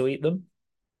to eat them,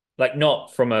 like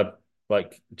not from a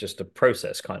just a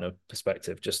process kind of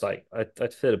perspective. Just like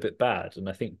I'd feel a bit bad, and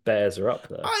I think bears are up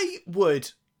there. I would,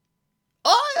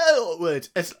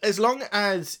 as long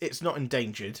as it's not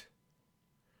endangered,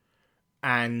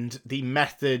 and the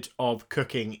method of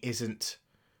cooking isn't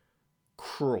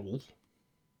cruel.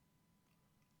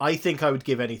 I think I would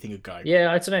give anything a go.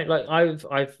 Yeah, I don't know. Like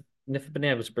I've never been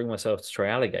able to bring myself to try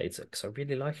alligator because I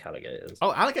really like alligators.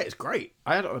 Oh, alligator's great.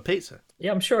 I had it on a pizza.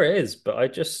 Yeah, I'm sure it is,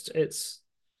 but it's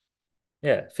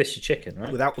fishy chicken,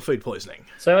 right? Without the food poisoning.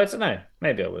 So I don't know.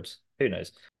 Maybe I would. Who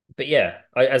knows? But yeah,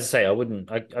 as I say, I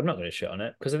wouldn't. I'm not going to shit on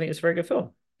it because I think it's a very good film.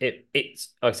 It's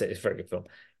like I said, it's a very good film.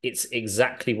 It's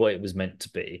exactly what it was meant to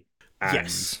be. And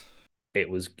yes, it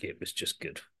was just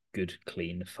good,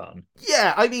 clean fun.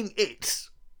 Yeah, I mean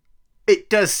it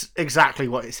does exactly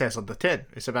what it says on the tin.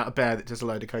 It's about a bear that does a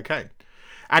load of cocaine,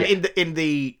 and in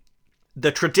the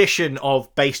tradition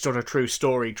of based on a true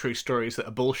stories that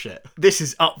are bullshit, this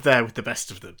is up there with the best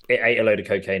of them. It ate a load of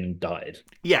cocaine and died.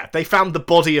 Yeah, they found the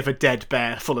body of a dead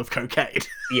bear full of cocaine.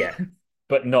 Yeah,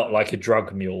 but not like a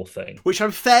drug mule thing. Which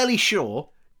I'm fairly sure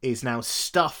is now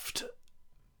stuffed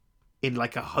in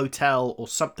like a hotel or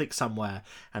something somewhere,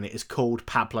 and it is called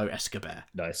Pablo Escobar.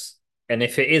 Nice. And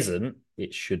if it isn't,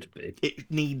 it should be. It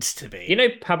needs to be. You know,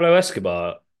 Pablo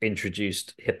Escobar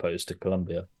introduced hippos to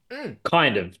Colombia.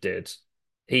 Kind of did.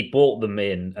 He brought them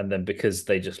in, and then because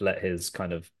they just let his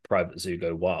kind of private zoo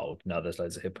go wild, now there's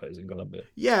loads of hippos in Colombia.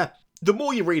 Yeah, the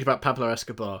more you read about Pablo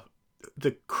Escobar,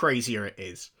 the crazier it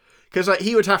is. Because like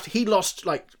he lost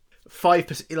like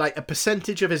 5%, like a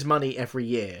percentage of his money every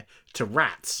year to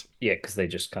rats. Yeah, because they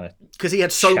just kind of because he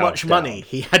had so much money,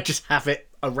 he had just have it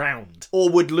around, or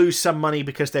would lose some money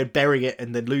because they'd bury it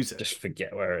and then lose it. Just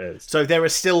forget where it is. So there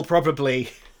is still probably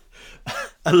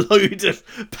a load of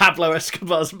Pablo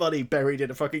Escobar's money buried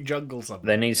in a fucking jungle somewhere.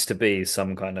 There needs to be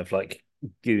some kind of like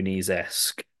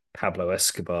Goonies-esque Pablo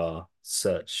Escobar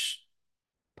search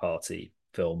party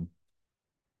film.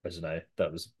 I don't know.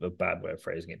 That was a bad way of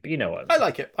phrasing it, but you know what? I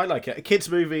like it. A kids'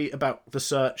 movie about the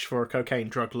search for cocaine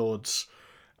drug lords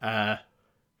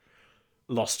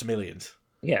lost millions.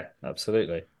 Yeah,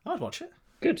 absolutely. I'd watch it.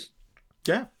 Good.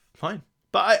 Yeah, fine.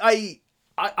 But I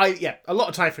a lot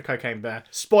of time for Cocaine Bear.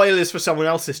 Spoilers for someone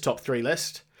else's top 3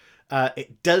 list.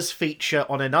 It does feature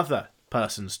on another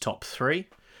person's top 3,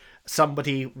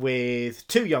 somebody with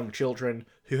 2 young children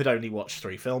who had only watched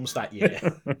 3 films that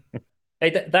year. Hey,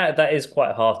 that is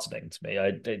quite heartening to me.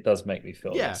 It does make me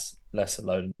feel Yeah. less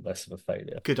alone, less of a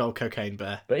failure. Good old Cocaine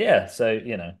Bear. But yeah, so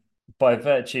by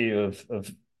virtue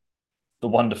of the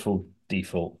wonderful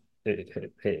default,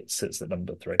 it sits at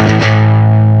number 3.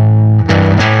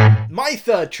 My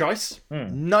third choice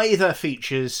neither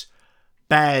features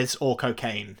bears or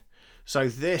cocaine. So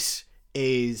this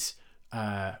is,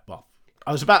 I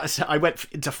was about to say, I went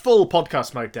into full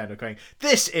podcast mode then of going,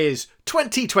 this is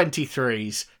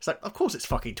 2023's. It's like, of course it's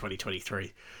fucking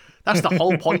 2023. That's the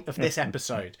whole point of this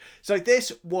episode. So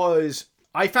this was,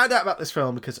 I found out about this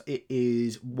film because it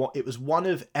was one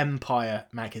of Empire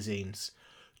magazine's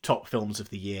top films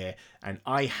of the year, and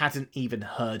I hadn't even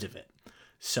heard of it.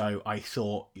 So I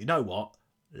thought, you know what?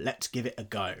 Let's give it a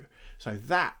go. So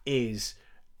that is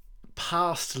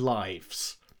Past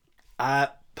Lives.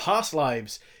 Past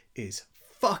Lives is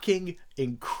fucking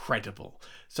incredible.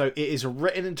 So it is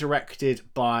written and directed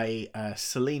by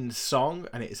Celine Song,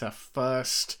 and it is her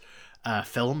first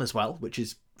film as well, which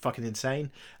is fucking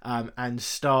insane. And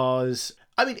stars...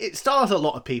 I mean, it stars a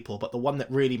lot of people, but the one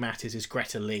that really matters is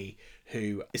Greta Lee,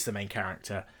 who is the main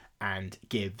character and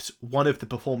gives one of the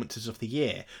performances of the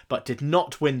year, but did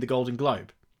not win the Golden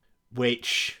Globe,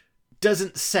 which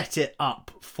doesn't set it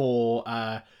up for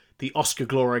the Oscar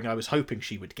glorying I was hoping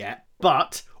she would get.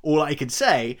 But all I can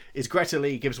say is Greta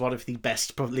Lee gives one of the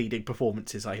best leading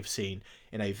performances I have seen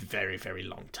in a very, very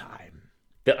long time.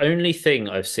 The only thing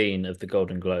I've seen of the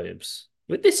Golden Globes,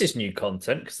 but this is new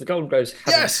content because the Golden Globes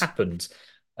haven't happened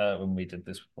when we did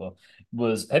this before,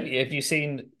 was have you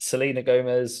seen Selena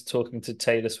Gomez talking to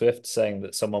Taylor Swift saying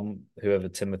that someone, whoever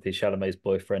Timothée Chalamet's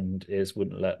boyfriend is,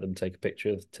 wouldn't let them take a picture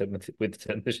of Timothée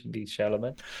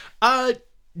Chalamet?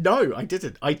 No, I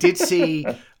didn't. I did see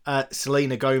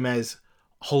Selena Gomez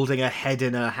holding her head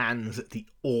in her hands at the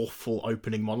awful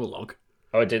opening monologue.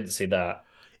 Oh, I didn't see that.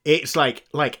 It's like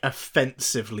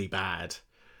offensively bad.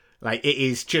 Like, it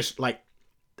is just like,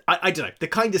 I don't know, the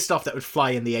kind of stuff that would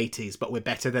fly in the 80s, but we're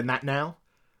better than that now.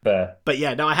 Fair. But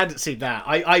yeah, no, I hadn't seen that.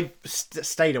 I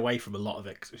stayed away from a lot of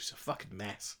it because it was a fucking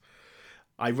mess.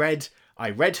 I read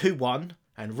who won,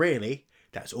 and really,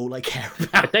 that's all I care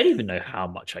about. I don't even know how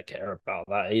much I care about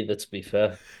that either, to be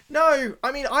fair. No,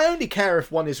 I mean, I only care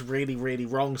if one is really, really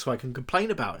wrong so I can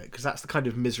complain about it, because that's the kind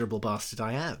of miserable bastard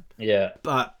I am. Yeah.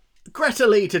 But Greta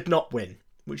Lee did not win,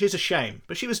 which is a shame,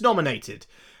 but she was nominated.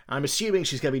 I'm assuming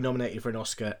she's going to be nominated for an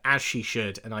Oscar, as she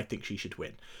should, and I think she should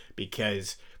win.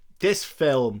 Because this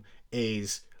film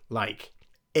is, like,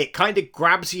 it kind of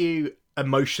grabs you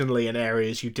emotionally in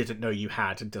areas you didn't know you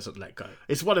had and doesn't let go.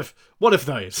 It's one of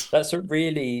those. That's a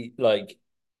really, like,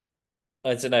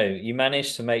 I don't know, you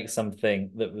managed to make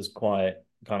something that was quite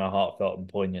kind of heartfelt and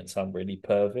poignant sound really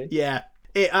pervy. Yeah.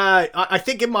 I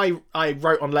think I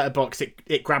wrote on Letterboxd,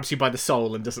 it grabs you by the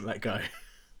soul and doesn't let go.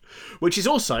 Which is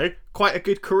also quite a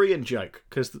good Korean joke,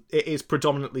 because it is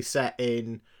predominantly set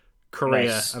in Korea,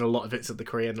 Nice. and a lot of it's in the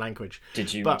Korean language.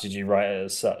 Did you But- write it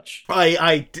as such?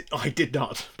 I did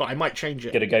not, but I might change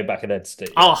it. Gonna go back and edit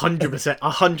it. Oh,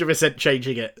 100%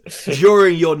 changing it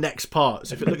during your next part.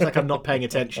 So if it looks like I'm not paying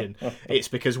attention, it's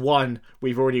because 1,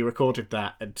 we've already recorded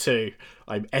that, and 2,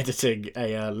 I'm editing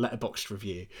a Letterboxd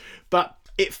review. But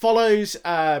it follows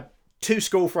 2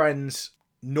 school friends.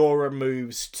 Nora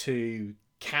moves to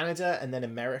Canada and then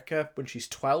America when she's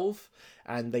 12,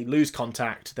 and they lose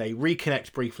contact. They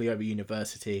reconnect briefly over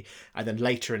university, and then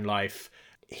later in life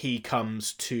he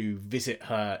comes to visit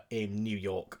her in New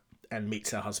York and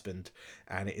meets her husband,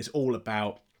 and it is all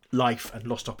about life and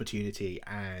lost opportunity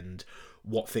and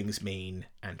what things mean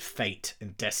and fate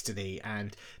and destiny.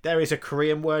 And there is a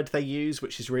Korean word they use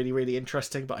which is really, really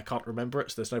interesting, but I can't remember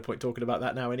it, so there's no point talking about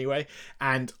that now anyway.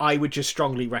 And I would just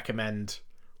strongly recommend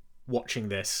watching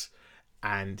this.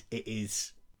 And it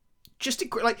is just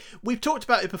like we've talked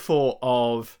about it before,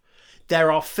 of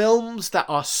there are films that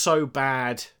are so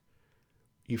bad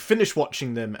you finish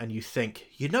watching them and you think,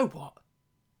 you know what,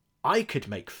 I could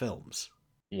make films.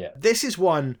 Yeah. This is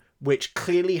one which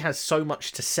clearly has so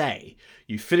much to say.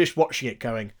 You finish watching it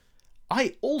going,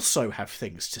 I also have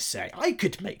things to say. I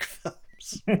could make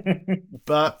films.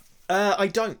 But I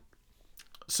don't.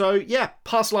 So yeah,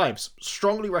 Past Lives.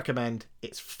 Strongly recommend.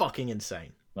 It's fucking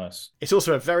insane. Nice. It's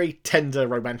also a very tender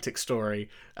romantic story,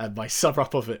 and my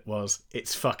sum-up of it was,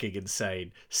 it's fucking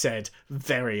insane, said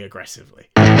very aggressively.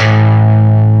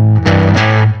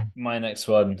 My next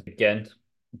one, again,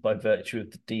 by virtue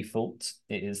of the default,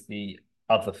 it is the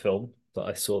other film that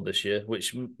I saw this year,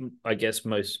 which I guess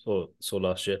or saw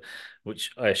last year,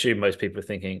 which I assume most people are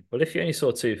thinking, well, if you only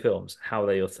saw two films, how are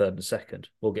they your third and second?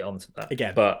 We'll get onto that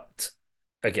Again. But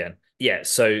again, yeah.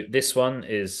 So this one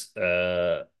is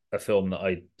a film that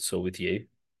I saw with you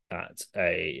at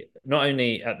not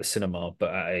only at the cinema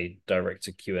but at a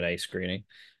director Q&A screening,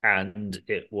 and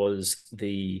it was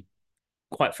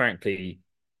quite frankly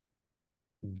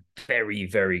very,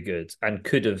 very good, and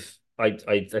could have I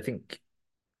think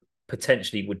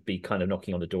potentially would be kind of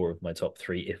knocking on the door of my top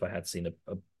three if I had seen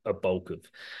a bulk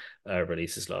of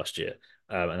releases last year,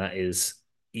 and that is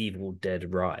Evil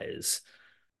Dead Rise.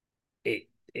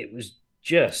 It was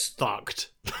just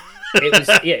fucked.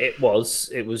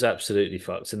 It was absolutely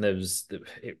fucked, and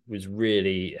it was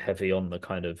really heavy on the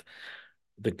kind of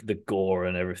the gore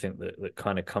and everything that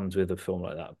kind of comes with a film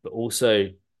like that, but also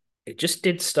it just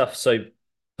did stuff so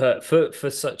for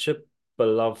such a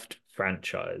beloved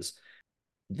franchise.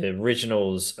 The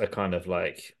originals are kind of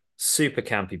like super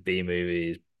campy B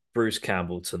movies, Bruce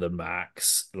Campbell to the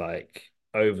max, like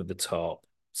over the top,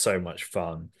 so much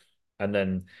fun. And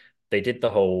then they did the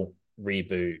whole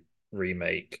reboot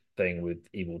remake thing with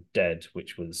Evil Dead,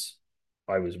 which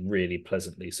I was really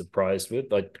pleasantly surprised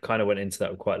with. I kind of went into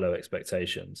that with quite low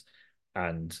expectations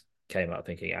and came out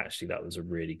thinking actually that was a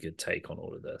really good take on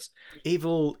all of this.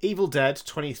 Evil Dead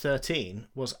 2013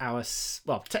 was our,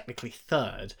 well, technically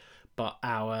third, but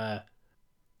our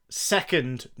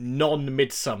second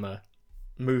non-Midsummer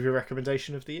movie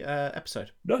recommendation of the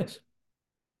episode. Nice.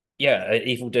 Yeah,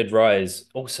 Evil Dead Rise.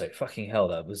 Also, fucking hell,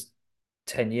 that was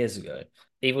 10 years ago.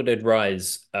 Evil Dead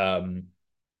Rise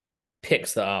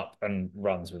picks that up and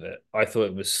runs with it. I thought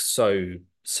it was so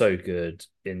good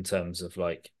in terms of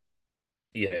like,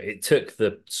 it took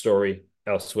the story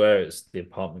elsewhere. It's the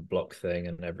apartment block thing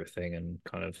and everything, and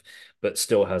kind of, but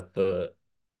still has the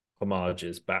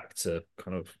homages back to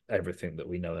kind of everything that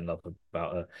we know and love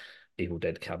about a Evil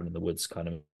Dead Cabin in the Woods kind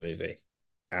of movie.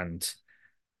 And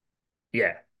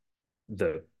yeah,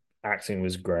 the acting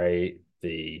was great.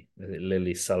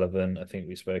 Lily Sullivan, I think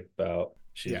we spoke about,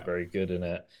 she's very good in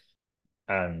it.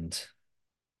 And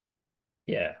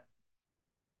yeah,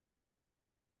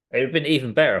 it would have been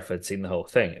even better if I'd seen the whole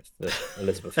thing, if the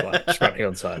Elizabeth Flight running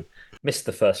on time. Missed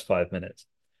the first 5 minutes.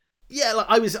 Yeah, like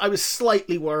I was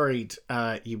slightly worried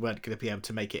you weren't going to be able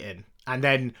to make it in. And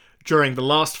then during the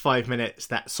last 5 minutes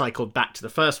that cycled back to the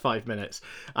first 5 minutes,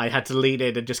 I had to lean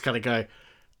in and just kind of go,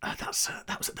 that was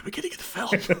at the beginning of the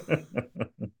film.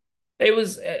 It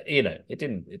was, it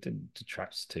didn't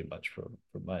detract too much from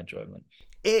my enjoyment.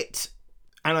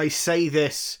 And I say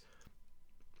this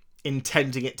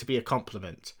intending it to be a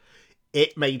compliment,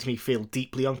 it made me feel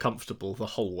deeply uncomfortable the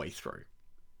whole way through.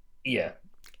 Yeah.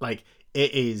 Like,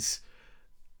 it is...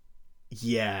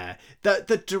 Yeah.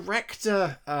 The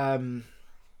director...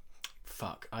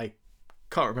 Fuck, I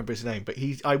can't remember his name, but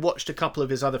I watched a couple of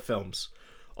his other films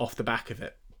off the back of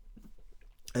it.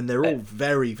 And they're all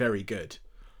very, very good.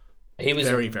 He was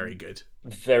very, very good.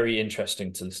 Very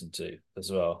interesting to listen to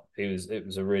as well. It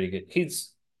was a really good...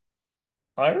 He's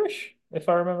Irish, if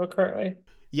I remember correctly.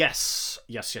 Yes.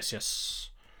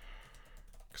 Because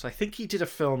I think he did a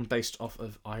film based off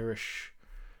of Irish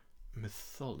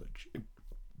mythology.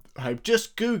 I'm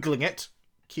just Googling it.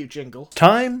 Cue jingle.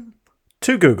 Time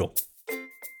to Google. We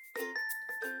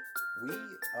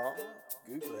are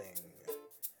Googling.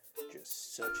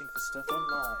 Just searching for stuff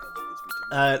online because we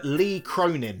didn't... Lee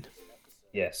Cronin.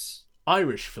 Yes.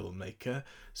 Irish filmmaker.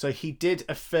 So he did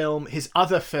a film. His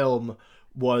other film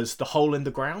was The Hole in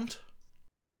the Ground.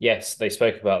 Yes, they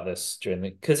spoke about this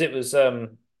because it was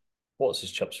what's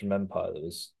his chops from Empire that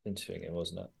was interviewing him,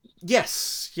 wasn't it?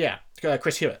 Yes, yeah,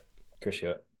 Chris Hewitt.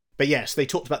 But yes, they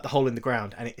talked about The Hole in the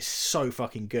Ground, and it is so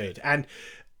fucking good. And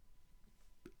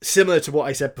similar to what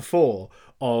I said before,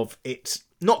 of it's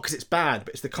not because it's bad,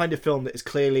 but it's the kind of film that is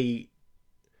clearly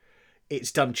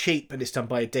it's done cheap and it's done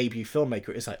by a debut filmmaker.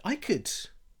 It's like I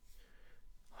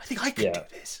think I could do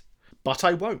this, but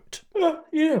I won't. Well,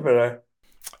 you never know.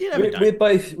 We're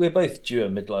both due a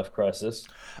midlife crisis.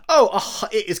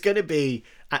 It is going to be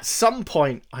at some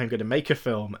point. I'm going to make a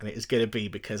film, and it is going to be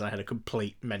because I had a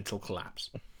complete mental collapse.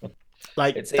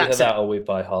 Like it's either that or we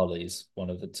buy Harleys, one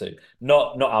of the two.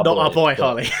 Not our boy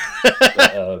Harley.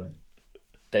 But,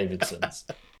 Davidson's.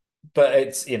 But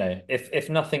it's if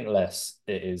nothing less,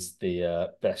 it is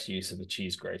the best use of a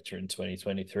cheese grater in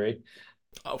 2023.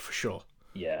 Oh, for sure.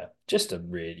 Yeah, just a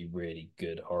really, really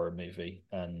good horror movie.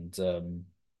 And,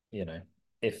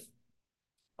 if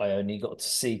I only got to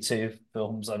see two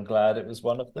films, I'm glad it was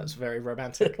one of them. That's very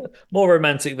romantic. More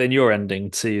romantic than your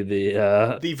ending to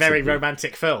the very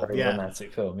romantic film.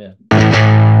 Romantic film, yeah.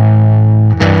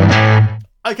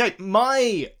 Okay,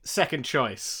 my second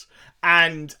choice.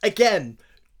 And again,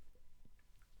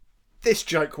 this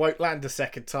joke won't land a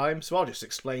second time, so I'll just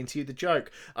explain to you the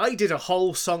joke. I did a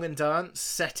whole song and dance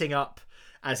setting up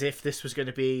as if this was going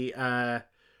to be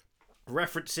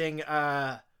referencing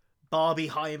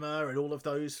Barbieheimer and all of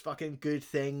those fucking good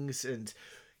things and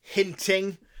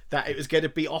hinting that it was going to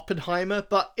be Oppenheimer.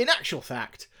 But in actual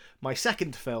fact, my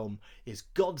second film is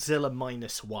Godzilla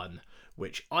Minus One,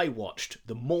 which I watched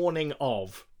the morning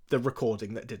of the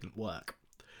recording that didn't work.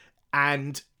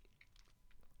 And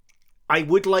I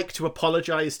would like to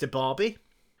apologise to Barbie.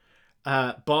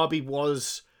 Barbie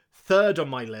was third on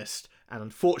my list and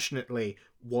unfortunately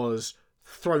was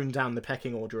thrown down the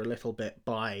pecking order a little bit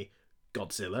by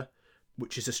Godzilla,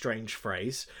 which is a strange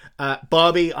phrase.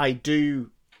 Barbie, I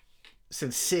do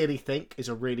sincerely think is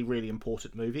a really, really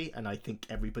important movie, and I think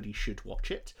everybody should watch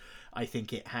it. I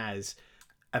think it has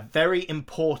a very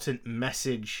important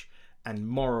message and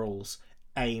morals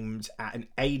aimed at an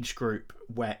age group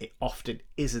where it often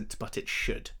isn't, but it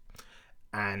should.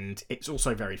 And it's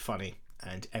also very funny,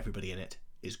 and everybody in it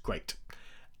is great.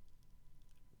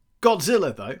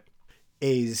 Godzilla, though,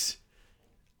 is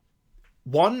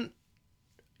one.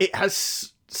 It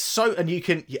has so, and you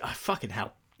can, fucking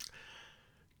hell.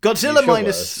 Godzilla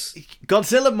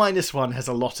minus one has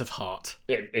a lot of heart.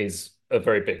 It is a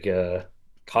very big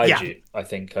kaiju, I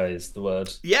think is the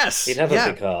word. Yes. He'd have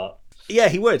a big heart. Yeah,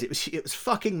 he would. It was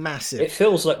fucking massive. It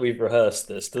feels like we've rehearsed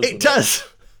this, doesn't it? It does.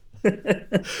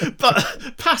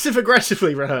 But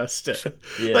passive-aggressively rehearsed it.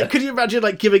 Yeah. Like, could you imagine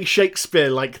like giving Shakespeare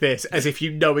like this as if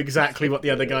you know exactly what the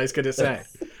other guy's going to say?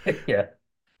 Yeah.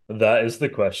 That is the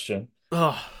question.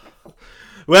 Oh.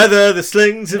 Whether the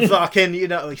slings and fucking,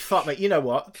 fuck, mate, you know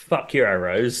what? Fuck your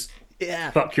arrows.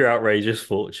 Yeah. Fuck your outrageous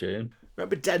fortune.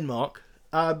 Remember Denmark?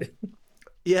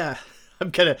 Yeah.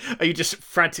 Are you just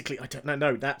frantically, I don't know,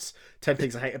 no, that's 10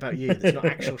 Things I Hate About You. That's not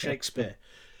actual Shakespeare.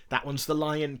 That one's The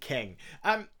Lion King.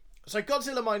 So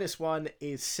Godzilla Minus One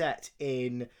is starts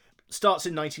in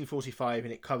 1945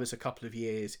 and it covers a couple of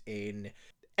years in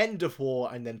end of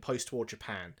war and then post-war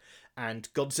Japan. And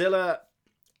Godzilla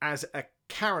as a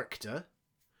character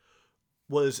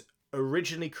was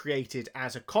originally created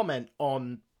as a comment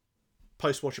on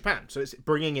post-war Japan. So it's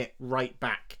bringing it right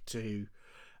back to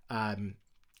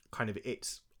kind of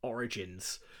its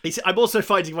origins. I'm also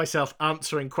finding myself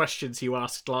answering questions you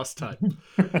asked last time.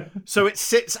 So it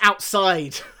sits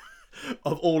outside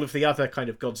of all of the other kind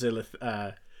of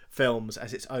Godzilla films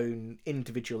as its own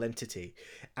individual entity.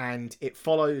 And it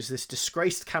follows this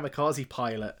disgraced kamikaze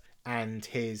pilot and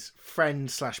his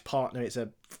friend / partner. It's a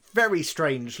very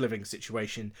strange living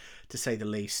situation, to say the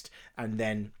least. And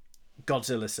then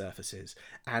Godzilla surfaces.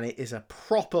 And it is a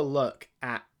proper look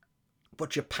at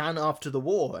Japan after the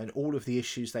war and all of the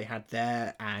issues they had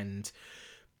there. And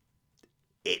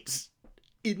it's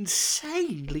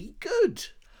insanely good.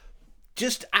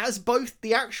 Just as both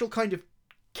the actual kind of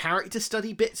character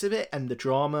study bits of it and the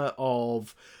drama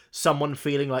of someone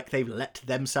feeling like they've let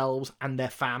themselves and their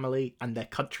family and their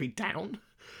country down.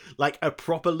 Like a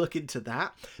proper look into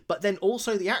that. But then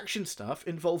also the action stuff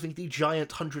involving the giant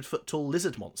 100-foot tall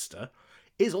lizard monster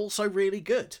is also really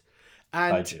good.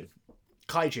 And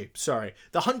Kaiju, sorry.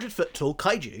 The 100-foot tall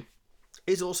kaiju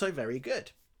is also very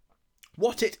good.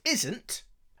 What it isn't,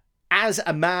 as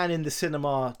a man in the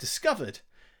cinema discovered,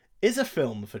 is a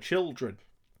film for children.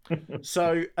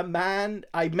 So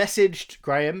I messaged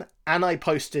Graham and I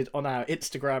posted on our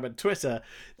Instagram and Twitter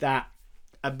that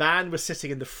a man was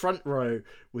sitting in the front row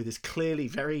with his clearly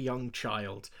very young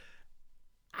child.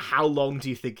 How long do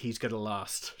you think he's going to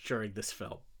last during this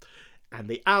film? And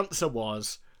the answer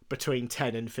was between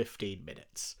 10 and 15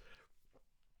 minutes.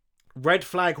 Red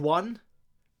flag 1,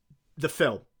 the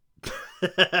film.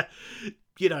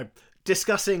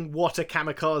 Discussing what a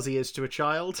kamikaze is to a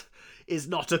child is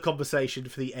not a conversation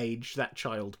for the age that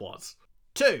child was.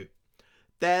 2,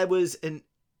 there was a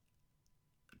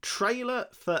trailer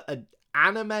for an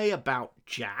anime about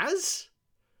jazz,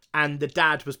 and the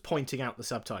dad was pointing out the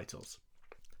subtitles.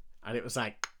 And it was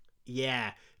like,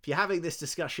 yeah, if you're having this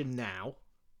discussion now,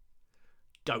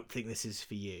 don't think this is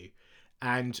for you.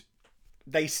 And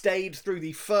they stayed through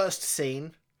the first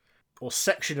scene or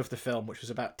section of the film, which was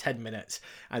about 10 minutes.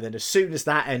 And then as soon as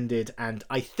that ended, and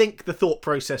I think the thought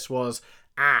process was,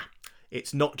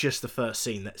 it's not just the first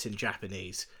scene that's in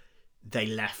Japanese, they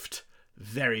left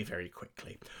very, very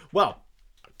quickly. Well,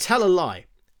 tell a lie.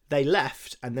 They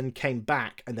left and then came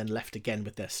back and then left again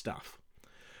with their stuff.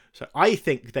 So I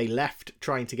think they left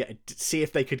trying to see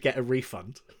if they could get a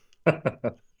refund.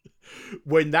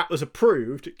 When that was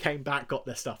approved, came back, got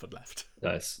their stuff and left.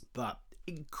 Nice. But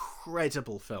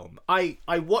incredible film. I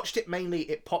watched it mainly,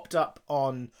 it popped up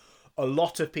on a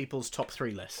lot of people's top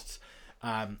 3 lists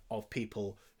of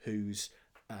people whose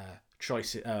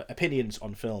opinions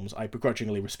on films I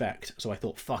begrudgingly respect. So I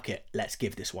thought, fuck it, let's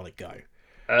give this one a go.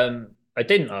 I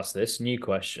didn't ask this, new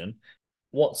question.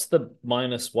 What's the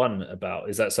 -1 about?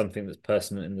 Is that something that's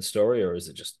pertinent in the story, or is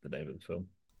it just the name of the film?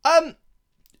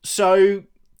 So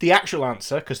the actual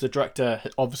answer, because the director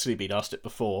had obviously been asked it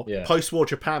before, Yeah. post-war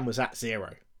Japan was at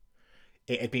 0.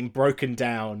 It had been broken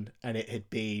down, and it had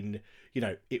been,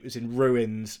 it was in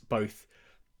ruins, both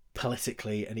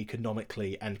politically and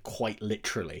economically, and quite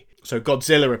literally. So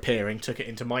Godzilla appearing took it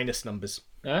into minus numbers.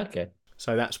 Okay.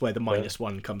 So that's where the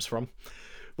 -1 comes from,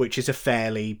 which is a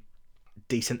fairly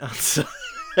decent answer.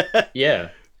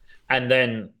 Yeah. And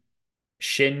then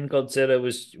Shin Godzilla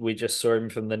we just saw him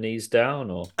from the knees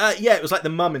down, or? Yeah, it was like the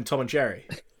mum in Tom and Jerry.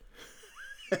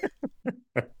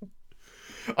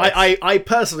 I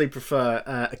personally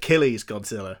prefer Achilles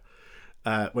Godzilla,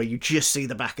 where you just see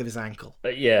the back of his ankle.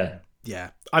 Yeah.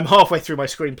 Yeah. I'm halfway through my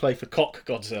screenplay for Cock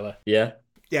Godzilla. Yeah.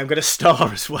 Yeah, I'm going to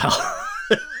star as well.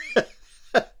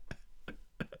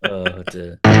 Oh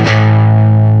dear.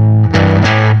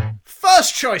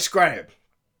 First choice, Graham.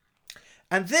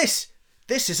 And this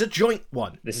is a joint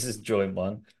one. This is a joint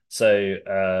one. So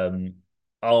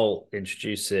I'll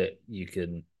introduce it. You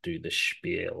can do the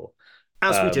spiel.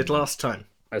 As we did last time.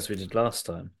 As we did last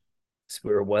time. So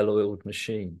we're a well-oiled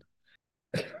machine.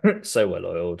 So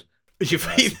well-oiled.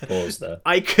 Pause there.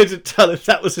 I couldn't tell if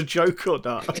that was a joke or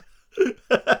not.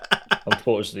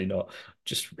 Unfortunately not.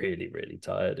 Just really, really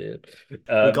tired, Ian.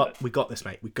 We got this,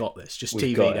 mate. We got this. Just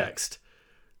TV next.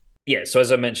 Yeah, so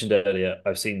as I mentioned earlier,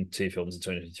 I've seen 2 films in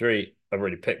 2023. I've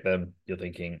already picked them. You're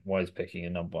thinking, why is he picking a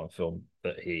number 1 film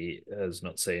that he has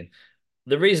not seen?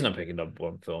 The reason I'm picking number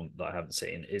 1 film that I haven't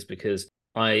seen is because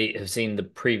I have seen the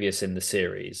previous in the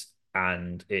series,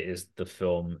 and it is the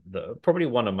film that probably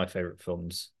one of my favorite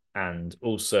films, and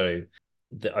also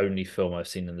the only film I've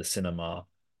seen in the cinema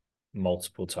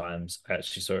multiple times. I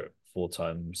actually saw it 4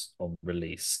 times on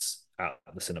release at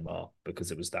the cinema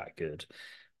because it was that good.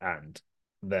 And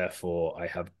therefore, I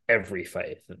have every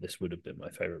faith that this would have been my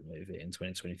favorite movie in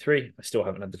 2023. I still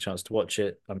haven't had the chance to watch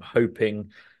it. I'm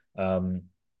hoping. I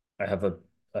have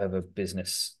a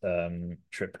business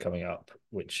trip coming up,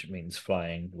 which means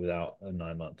flying without a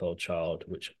 9-month-old child,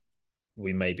 which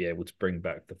we may be able to bring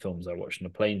back the films I watched in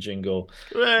a plane jingle.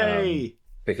 Hooray!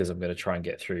 Because I'm going to try and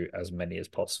get through as many as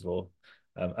possible.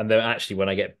 And then actually, when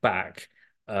I get back,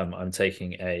 I'm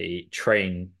taking a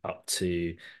train up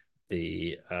to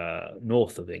the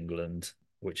north of England,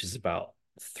 which is about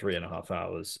 3.5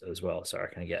 hours as well. So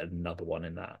I can get another one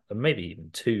in that, and maybe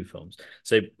even 2 films.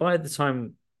 So by the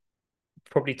time,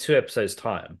 probably 2 episodes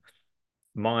time,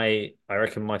 I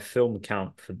reckon my film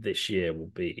count for this year will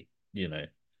be,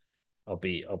 I'll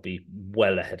be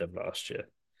well ahead of last year.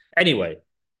 Anyway,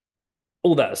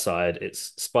 all that aside,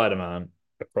 it's Spider-Man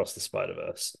Across the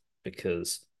Spider-Verse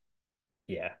because,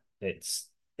 yeah, it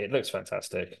looks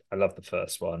fantastic. I love the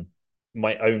first one.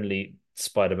 My only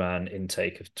Spider-Man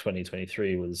intake of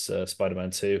 2023 was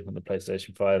Spider-Man 2 on the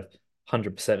PlayStation 5.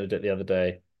 100%ed it the other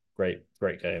day. Great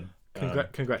game.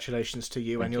 Congratulations to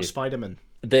you and your Spider-Man.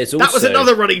 That was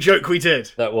another running joke we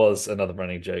did. That was another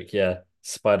running joke, yeah.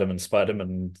 Spider-Man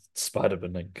and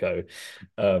Co.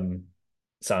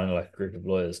 Sounding like a group of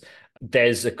lawyers.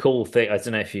 There's a cool thing. I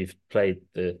don't know if you've played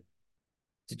Did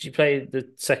you play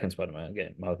the second Spider-Man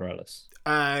game, Miles Morales?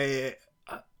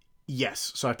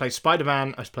 Yes. So I played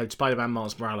Spider-Man. I played Spider-Man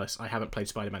Miles Morales. I haven't played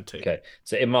Spider-Man 2. Okay.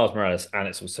 So in Miles Morales, and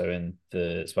it's also in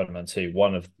the Spider-Man 2,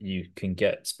 you can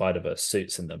get Spider-Verse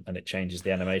suits in them, and it changes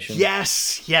the animation.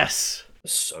 Yes.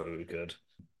 So good.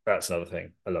 That's another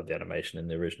thing. I love the animation in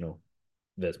the original.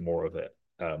 There's more of it.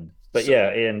 But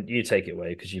yeah, Ian, you take it away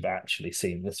because you've actually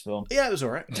seen this film. Yeah, it was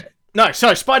all right. No,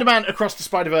 so Spider-Man Across the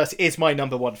Spider-Verse is my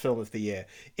number 1 film of the year.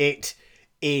 It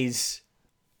is,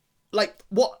 like,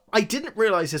 what I didn't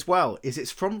realise as well is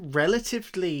it's from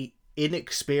relatively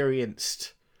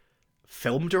inexperienced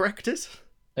film directors.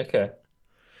 Okay.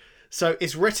 So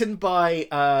it's written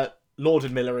by Lord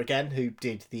and Miller again, who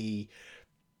did the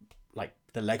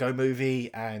Lego Movie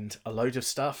and a load of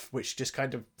stuff, which just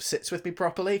kind of sits with me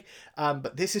properly.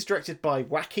 But this is directed by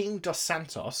Joaquin Dos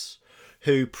Santos,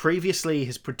 who previously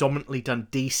has predominantly done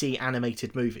DC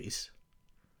animated movies.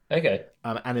 Okay.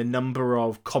 And a number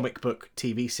of comic book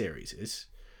TV series.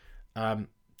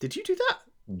 Did you do that?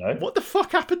 No. What the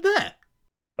fuck happened there?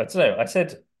 I don't know. I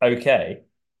said okay.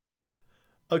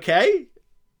 Okay?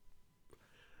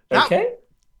 Okay?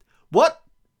 What?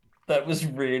 That was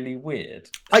really weird.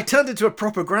 I turned into a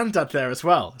proper granddad there as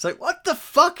well. It's like, what the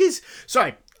fuck is...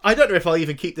 Sorry, I don't know if I'll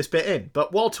even keep this bit in,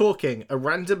 but while talking, a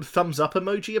random thumbs up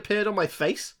emoji appeared on my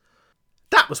face.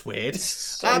 That was weird. It's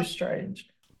so strange.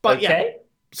 But okay. yeah,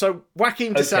 so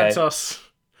Joaquin de Santos.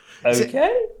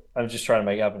 Okay. I'm just trying to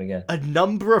make it happen again. A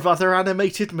number of other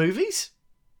animated movies?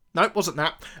 No, it wasn't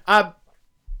that.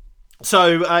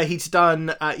 So he's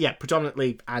done,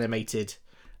 predominantly animated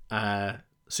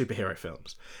superhero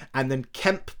films. And then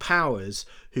Kemp Powers,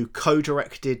 who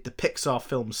co-directed the Pixar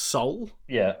film Soul.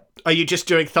 Yeah. Are you just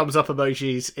doing thumbs up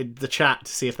emojis in the chat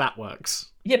to see if that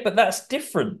works? Yeah, but that's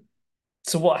different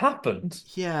to what happened.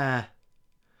 Yeah.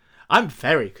 I'm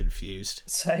very confused.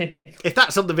 Say. If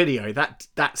that's on the video,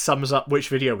 that sums up which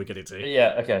video we're going to do.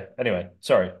 Yeah, okay. Anyway,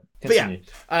 sorry. Continue.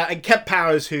 But yeah, and Kemp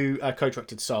Powers, who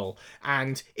co-directed Soul.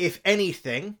 And if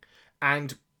anything,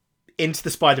 and Into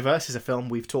the Spider-Verse is a film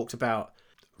we've talked about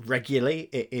regularly.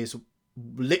 It is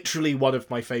literally one of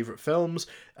my favourite films.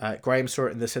 Graham saw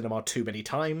it in the cinema too many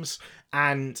times.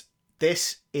 And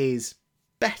this is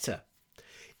better.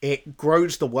 It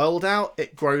grows the world out.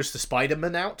 It grows the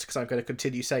Spider-Man out, because I'm going to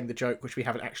continue saying the joke, which we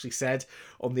haven't actually said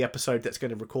on the episode that's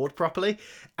going to record properly.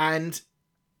 And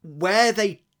where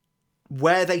they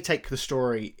take the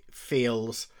story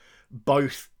feels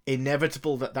both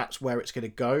inevitable that that's where it's going to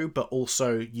go, but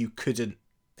also you couldn't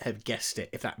have guessed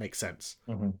it, if that makes sense.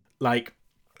 Mm-hmm. Like,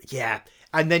 yeah.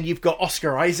 And then you've got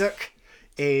Oscar Isaac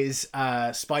is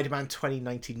Spider-Man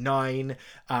 2099,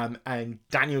 and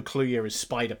Daniel Kaluuya is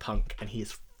Spider-Punk, and he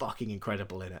is fucking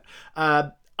incredible in it.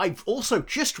 I've also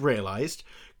just realised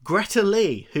Greta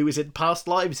Lee, who is in Past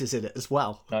Lives, is in it as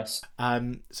well. Nice.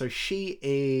 So she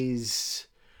is...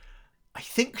 I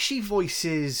think she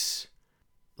voices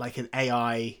like an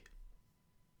AI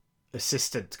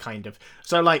assistant, kind of.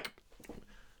 So, like,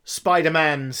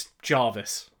 Spider-Man's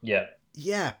Jarvis. Yeah.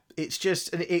 Yeah, it's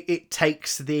just... It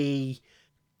takes the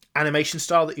animation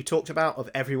style that you talked about of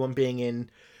everyone being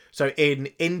in... So in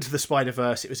Into the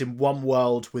Spider-Verse, it was in one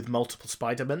world with multiple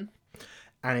Spider-Men.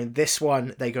 And in this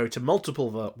one, they go to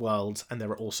multiple worlds, and there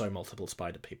are also multiple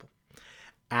Spider-People.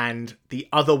 And the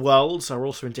other worlds are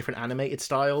also in different animated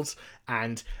styles,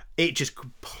 and it just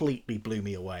completely blew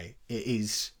me away.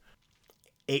 It's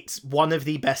one of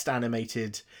the best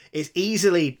animated... It's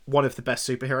easily one of the best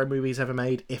superhero movies ever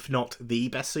made, if not the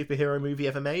best superhero movie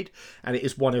ever made, and it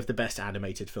is one of the best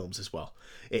animated films as well.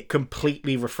 It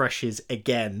completely refreshes,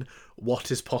 again,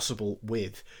 what is possible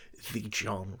with the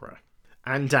genre.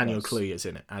 And Daniel Kaluuya is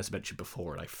in it, as mentioned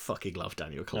before, and I fucking love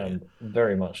Daniel Kaluuya. I'm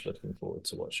very much looking forward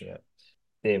to watching it.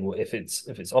 It will, if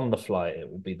it's on the fly, it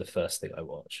will be the first thing I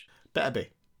watch. Better be.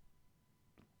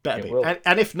 Better It be. will.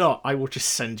 And if not, I will just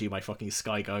send you my fucking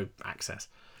Sky Go access.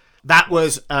 That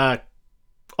was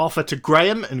offer to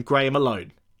Graham and Graham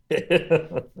alone.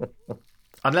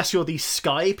 Unless you're the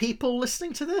Sky people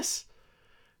listening to this.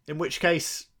 In which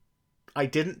case, I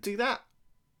didn't do that.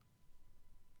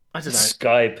 I don't know.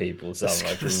 Sky people sound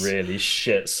like a really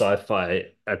shit sci-fi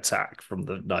attack from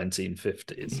the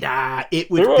 1950s. Nah, it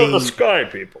would They're all be... the Sky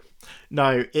people.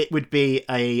 No, it would be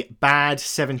a bad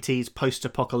 70s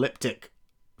post-apocalyptic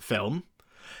film.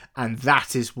 And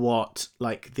that is what,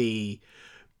 like, the...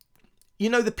 You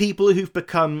know the people who've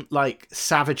become, like,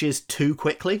 savages too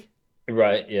quickly?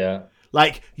 Right, yeah.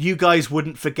 Like, you guys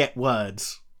wouldn't forget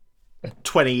words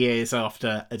 20 years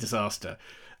after a disaster.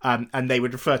 And they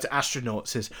would refer to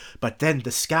astronauts as, but then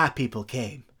the Sky people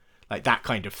came. Like, that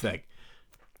kind of thing.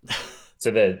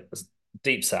 So they're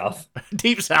deep south.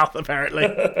 Deep south, apparently.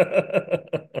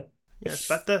 Yes,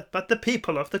 but the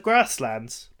people of the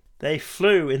grasslands, they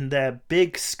flew in their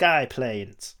big sky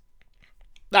planes.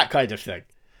 That kind of thing.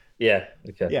 Yeah,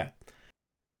 okay. Yeah.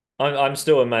 I'm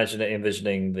still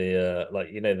envisioning the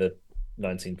the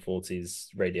 1940s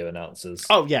radio announcers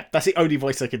Oh, yeah, that's the only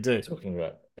voice I could do. talking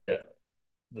about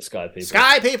the Sky people.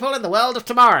 Sky people in the world of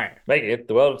tomorrow. Making it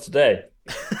the world of today.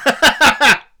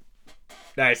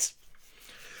 Nice.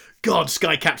 God,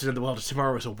 Sky Captain in the World of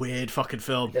Tomorrow is a weird fucking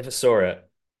film. Never saw it.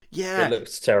 Yeah. It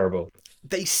looks terrible.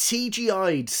 They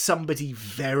CGI'd somebody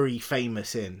very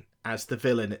famous in as the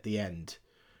villain at the end,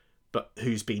 but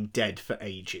who's been dead for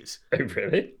ages. Oh,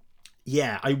 really?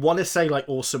 Yeah, I want to say like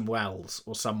Orson Welles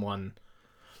or someone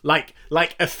like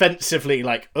offensively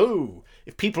like, oh,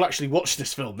 if people actually watch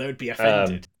this film, they would be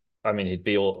offended. I mean, he'd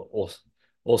be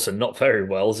also not very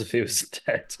well if he was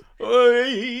dead.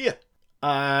 Oy!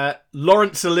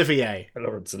 Laurence Olivier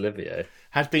Laurence Olivier.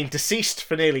 had been deceased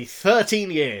for nearly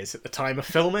 13 years at the time of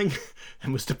filming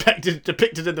and was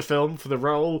depicted in the film for the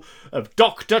role of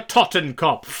Dr.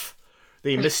 Tottenkopf,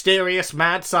 the mysterious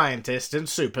mad scientist and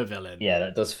supervillain. Yeah,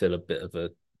 that does feel a bit of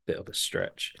a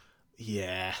stretch.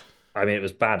 Yeah. I mean, it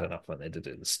was bad enough when they did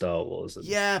it in Star Wars. And...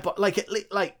 Yeah, but like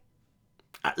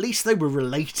at least they were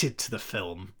related to the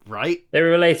film, right? They were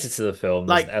related to the film.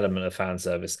 There's Like- an element of fan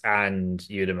service, and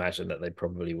you'd imagine that they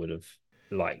probably would have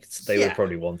liked. They would Yeah.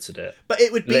 probably wanted it. But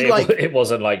it would be It, like it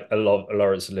wasn't like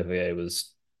Laurence Olivier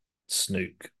was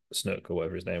Snook or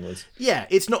whatever his name was. yeah,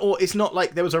 it's not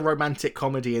like there was a romantic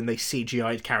comedy and they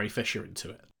CGI'd Carrie Fisher into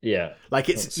it. Yeah, Like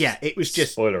it was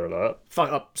just spoiler alert.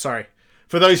 fuck up. Sorry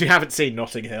for those who haven't seen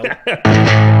Notting Hill.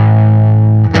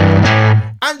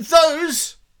 And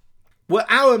those were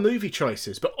our movie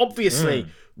choices, but obviously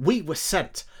we were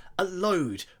sent a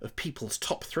load of people's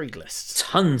top 3 lists.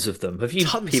 Tons of them. Have you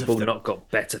Tons of people them. not got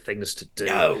better things to do?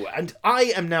 No, and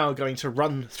I am now going to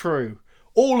run through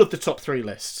all of the top 3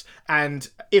 lists. And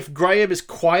if Graham is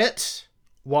quiet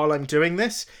while I'm doing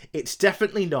this, it's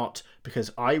definitely not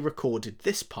because I recorded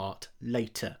this part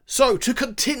later. So, to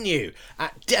continue,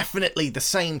 at definitely the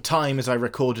same time as I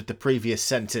recorded the previous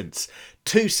sentence,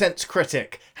 2 Cents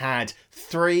Critic had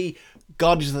 3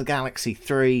 Guardians of the Galaxy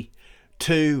 3,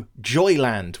 2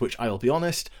 Joyland, which I will be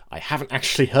honest, I haven't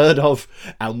actually heard of,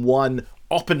 and 1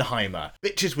 Oppenheimer.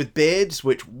 Bitches with Beards,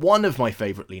 which one of my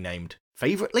favouritely named.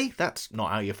 Favouritely? That's not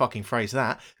how you fucking phrase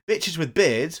that. Bitches with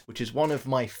Beards, which is one of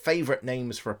my favourite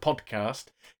names for a podcast.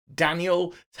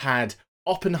 Daniel had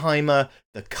Oppenheimer,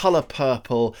 The Colour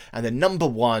Purple, and the number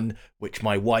 1, which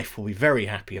my wife will be very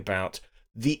happy about,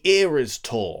 The Eras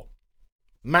Tour.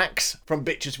 Max from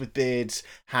Bitches with Beards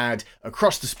had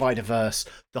Across the Spider-Verse,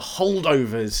 The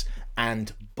Holdovers,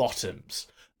 and Bottoms.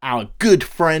 Our good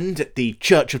friend at the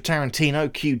Church of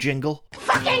Tarantino, cue jingle. It's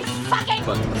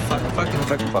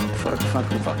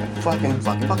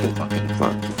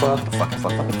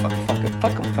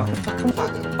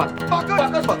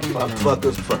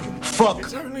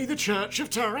only the Church of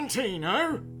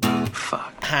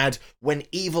Tarantino. Had When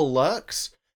Evil Lurks,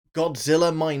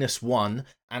 Godzilla -1,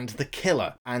 and The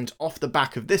Killer. And off the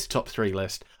back of this top 3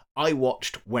 list, I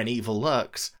watched When Evil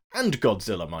Lurks and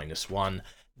Godzilla -1.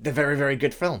 They're very, very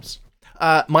good films.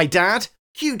 My dad,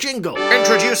 cue jingle.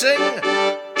 Introducing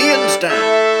Ian's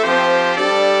dad.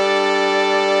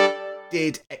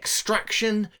 Did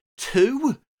Extraction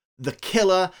 2, The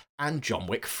Killer, and John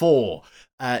Wick 4.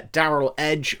 Daryl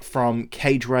Edge from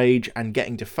Cage Rage and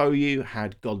Getting to Know You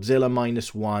had Godzilla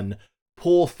 -1,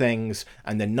 Poor Things,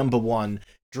 and the number 1,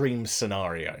 Dream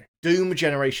Scenario. Doom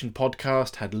Generation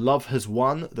Podcast had Love Has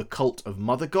Won, The Cult of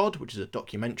Mother God, which is a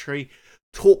documentary.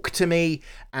 Talk to Me,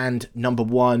 and number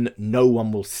 1, No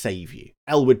One Will Save You.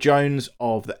 Elwood Jones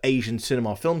of the Asian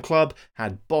Cinema Film Club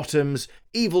had Bottoms,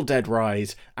 Evil Dead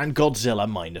Rise, and Godzilla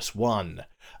 -1.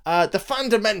 The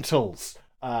Fundamentals,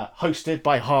 hosted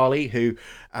by Harley, who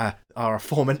our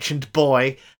aforementioned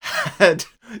boy, had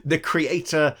The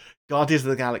Creator, Guardians of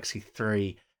the Galaxy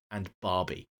 3, and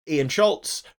Barbie. Ian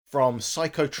Schultz from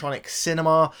Psychotronic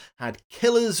Cinema had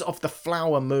Killers of the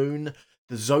Flower Moon,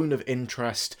 The Zone of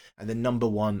Interest, and the number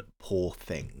 1, Poor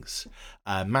Things.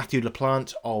 Matthew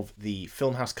LaPlante of the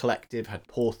Filmhouse Collective had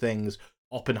Poor Things,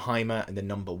 Oppenheimer, and the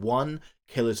number 1,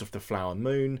 Killers of the Flower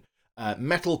Moon.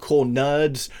 Metalcore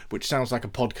Nerds, which sounds like a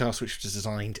podcast which was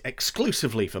designed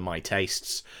exclusively for my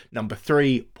tastes. Number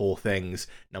 3, Poor Things.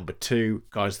 Number 2,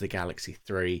 Guardians of the Galaxy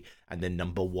 3. And then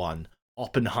number 1,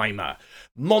 Oppenheimer.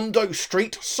 Mondo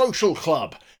Street Social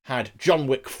Club had John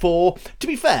Wick 4. To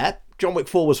be fair, John Wick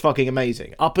 4 was fucking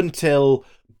amazing. Up until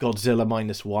Godzilla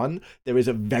 -1, there is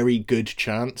a very good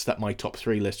chance that my top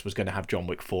 3 list was going to have John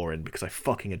Wick 4 in because I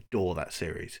fucking adore that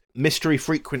series. Mystery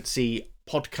Frequency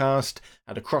Podcast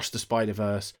had Across the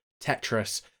Spider-Verse,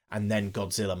 Tetris, and then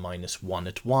Godzilla -1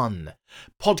 at 1.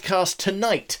 Podcast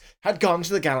Tonight had Guardians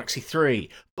of the Galaxy 3,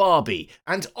 Barbie,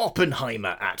 and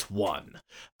Oppenheimer at 1.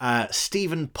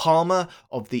 Stephen Palmer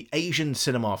of the Asian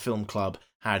Cinema Film Club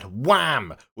had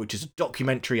Wham, which is a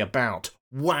documentary about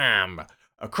Wham,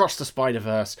 Across the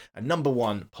Spider-Verse, and number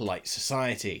 1, Polite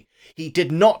Society. He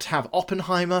did not have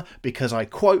Oppenheimer because, I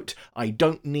quote, I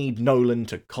don't need Nolan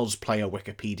to cosplay a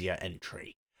Wikipedia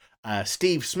entry.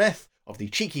 Steve Smith of the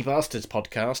Cheeky Bastards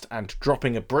podcast and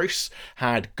Dropping a Bruce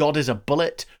had God is a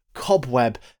Bullet,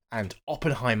 Cobweb, and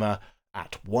Oppenheimer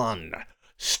at 1.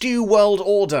 Stu World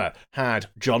Order had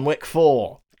John Wick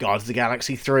 4, Guardians of the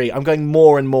Galaxy 3. I'm going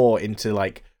more and more into,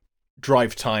 like,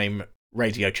 drive time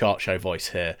radio chart show voice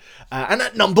here. And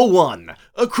at number 1,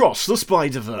 Across the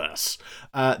Spider-Verse.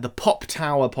 The Pop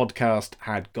Tower podcast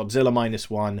had Godzilla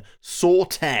 -1, Saw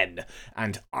 10,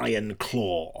 and Iron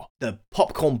Claw. The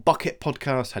Popcorn Bucket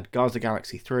podcast had Guardians of the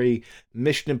Galaxy 3,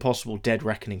 Mission Impossible Dead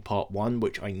Reckoning Part 1,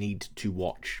 which I need to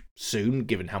watch soon,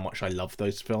 given how much I love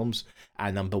those films.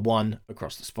 And number 1,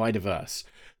 Across the Spider-Verse.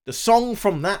 The song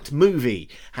from that movie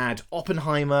had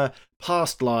Oppenheimer,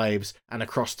 Past Lives, and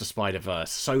Across the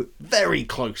Spider-Verse. So very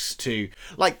close to...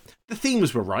 Like, the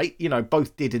themes were right. You know,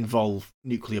 both did involve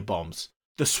nuclear bombs.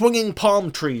 The Swinging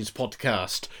Palm Trees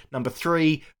podcast. Number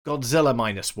 3, Godzilla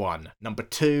 -1. Number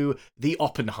 2, The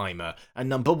Oppenheimer. And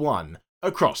number 1,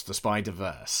 Across the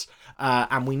Spider-Verse.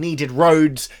 And we needed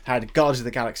roads, had Guardians of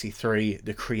the Galaxy 3,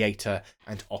 The Creator,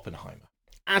 and Oppenheimer.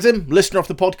 Adam, listener of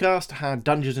the podcast, had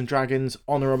Dungeons & Dragons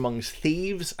Honor Amongst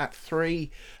Thieves at 3,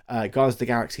 Guardians of the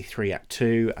Galaxy 3 at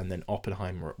 2, and then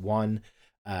Oppenheimer at 1.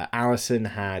 Alison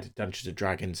had Dungeons &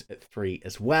 Dragons at 3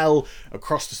 as well,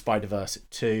 Across the Spider-Verse at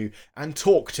 2, and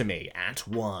Talk to Me at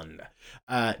 1.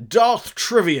 Darth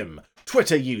Trivium,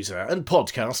 Twitter user and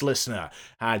podcast listener,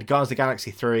 had Guardians of the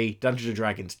Galaxy 3, Dungeons &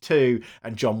 Dragons 2,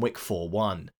 and John Wick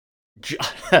 4-1.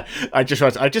 I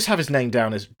just have his name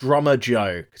down as Drummer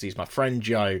Joe, because he's my friend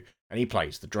Joe, and he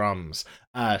plays the drums.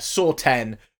 Saw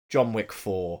 10, John Wick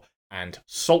 4, and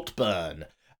Saltburn.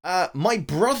 My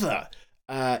brother,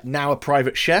 now a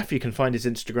private chef, you can find his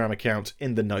Instagram account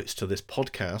in the notes to this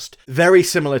podcast. Very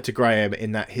similar to Graham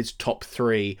in that his top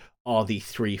 3 are the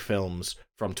 3 films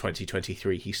from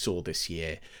 2023 he saw this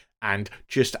year. And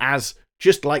just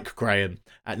like Graham,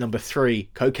 at number 3,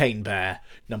 Cocaine Bear,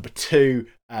 number 2,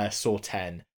 Saw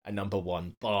 10, and number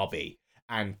 1, Barbie.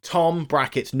 And Tom,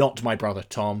 brackets, not my brother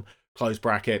Tom, close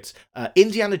brackets,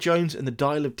 Indiana Jones and the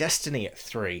Dial of Destiny at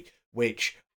 3,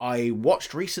 which I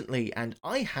watched recently, and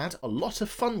I had a lot of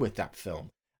fun with that film.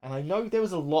 And I know there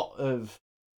was a lot of,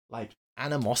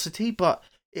 animosity, but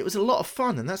it was a lot of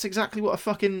fun, and that's exactly what a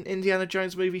fucking Indiana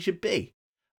Jones movie should be.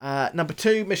 Number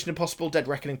 2, Mission Impossible Dead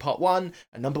Reckoning Part 1,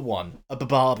 and number 1, a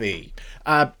Barbie.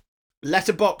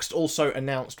 Letterboxd also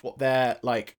announced what their,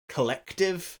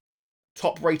 collective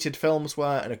top-rated films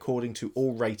were, and according to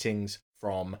all ratings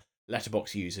from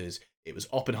Letterboxd users, it was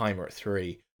Oppenheimer at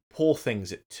 3, Poor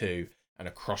Things at 2, and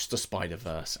Across the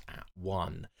Spider-Verse at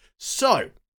 1. So,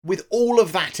 with all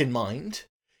of that in mind,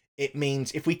 it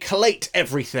means if we collate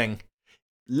everything,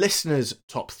 listeners'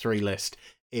 top 3 list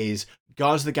is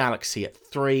Guardians of the Galaxy at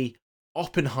 3,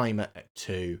 Oppenheimer at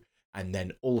 2, and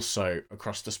then also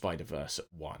Across the Spider-Verse at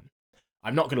 1.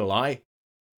 I'm not going to lie,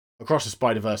 Across the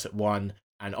Spider-Verse at 1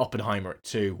 and Oppenheimer at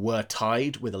 2 were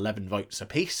tied with 11 votes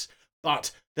apiece,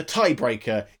 but the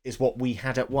tiebreaker is what we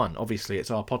had at 1. Obviously, it's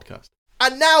our podcast.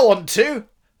 And now on to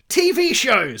TV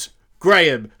shows.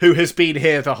 Graham, who has been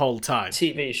here the whole time.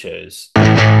 TV shows.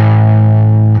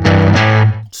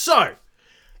 So,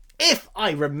 if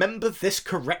I remember this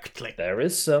correctly, There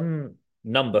is some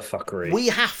number fuckery. we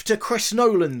have to Chris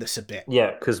Nolan this a bit.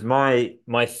 Yeah, because my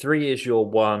 3 is your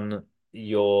 1,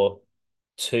 your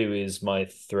 2 is my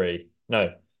 3.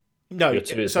 No, No, your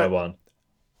 2 is my 1.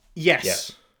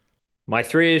 Yes. My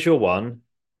 3 is your 1.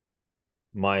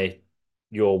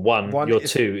 Your 1, your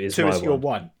 2 is my 1. your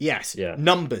 1. Yes. Yeah.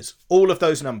 Numbers. All of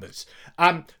those numbers.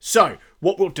 So,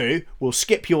 what we'll do, we'll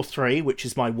skip your 3, which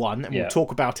is my 1, and we'll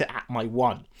talk about it at my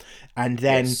 1. And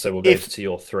then... Yes, so we'll go to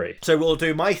your 3. So we'll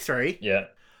do my 3, Yeah.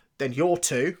 then your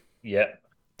 2, Yeah.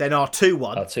 then our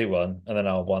 2-1. Our 2-1, and then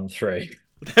our 1-3,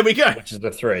 There we go. which is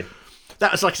the 3.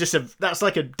 That's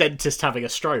like a dentist having a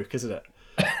stroke, isn't it?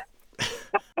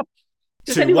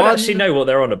 Does anyone actually know what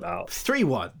they're on about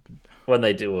 3-1. when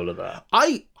they do all of that?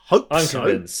 I hope I'm so.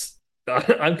 convinced.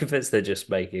 I'm convinced they're just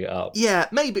making it up. Yeah,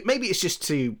 maybe it's just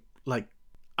to,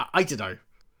 I don't know.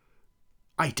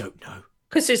 I don't know.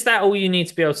 Because is that all you need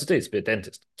to be able to do to be a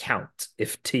dentist? Count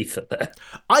if teeth are there.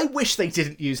 I wish they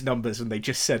didn't use numbers and they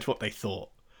just said what they thought.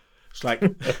 It's like,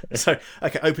 so,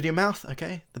 okay, open your mouth,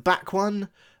 okay. The back one,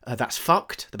 that's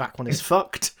fucked. The back one is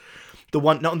fucked. The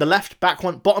one not on the left, back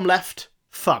one, bottom left,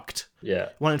 fucked. Yeah.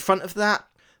 One in front of that,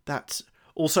 that's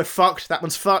also fucked. That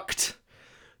one's fucked.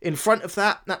 In front of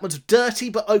that one's dirty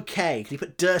but okay. Can you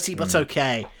put dirty but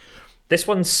okay? This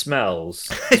one smells.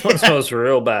 This one smells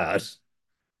real bad.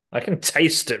 I can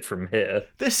taste it from here.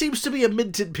 There seems to be a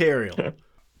mint imperial.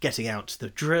 Getting out the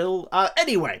drill.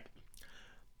 Anyway,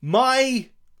 my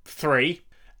 3,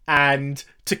 and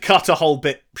to cut a whole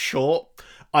bit short,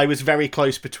 I was very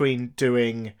close between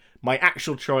doing my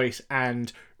actual choice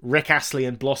and Rick Astley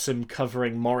and Blossom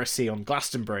covering Morrissey on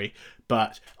Glastonbury,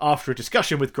 but after a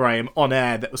discussion with Graham on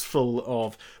air that was full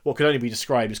of what could only be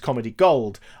described as comedy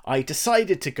gold, I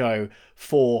decided to go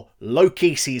for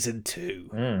Loki Season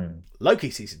 2. Loki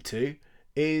Season 2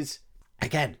 is,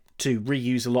 again, to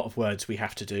reuse a lot of words we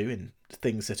have to do in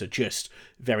things that are just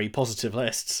very positive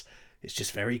lists, it's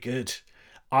just very good.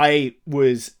 I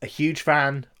was a huge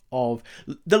fan of...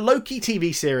 The Loki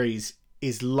TV series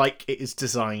is like it is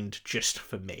designed just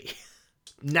for me.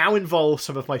 Now involves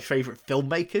some of my favourite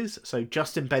filmmakers. So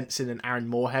Justin Benson and Aaron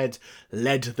Moorhead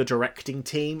led the directing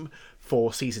team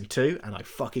for Season 2, and I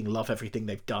fucking love everything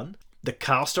they've done. The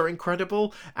cast are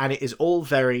incredible, and it is all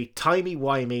very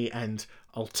timey-wimey and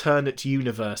alternate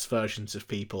universe versions of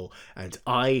people, and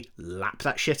I lap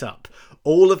that shit up.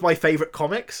 All of my favourite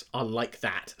comics are like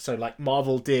that. So, like,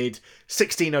 Marvel did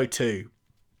 1602,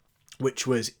 which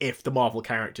was if the Marvel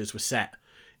characters were set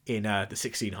in the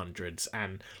 1600s,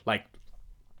 and, like,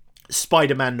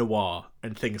 Spider-Man Noir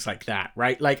and things like that,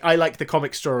 right? Like, I like the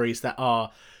comic stories that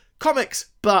are comics,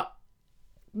 but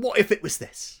what if it was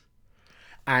this?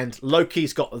 And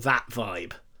Loki's got that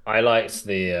vibe. I liked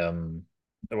the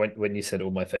when you said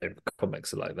all my favorite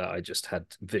comics are like that, I just had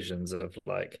visions of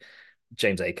like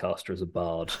James Acaster as a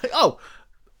bard. Oh,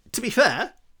 to be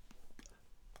fair,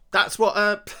 that's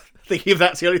what thinking of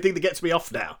that's the only thing that gets me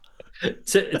off now.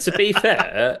 To be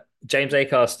fair, James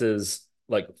Acaster's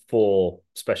like 4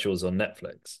 specials on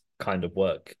Netflix kind of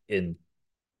work in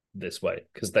this way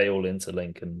because they all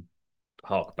interlink and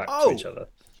hark back to each other.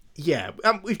 Yeah,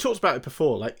 we've talked about it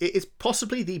before. Like, it is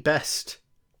possibly the best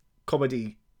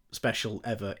comedy special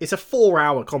ever. It's a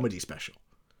 4-hour comedy special.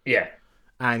 Yeah.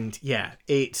 And yeah,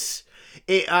 it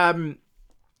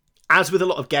as with a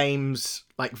lot of games,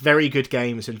 like very good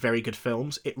games and very good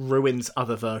films, it ruins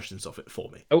other versions of it for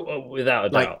me. Oh, without a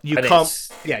doubt. Like, you and can't.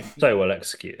 It's Yeah. so well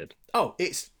executed. Oh,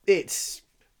 it's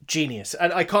genius.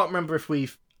 And I can't remember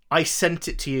if I sent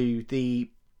it to you,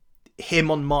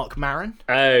 him on Mark Maron.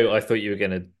 Oh, I thought you were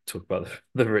going to talk about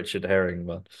the Richard Herring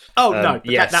one. Oh no, but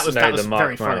yes, that was the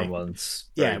Mark very Maron funny. one's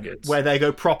Yeah, good. where they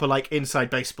go proper like inside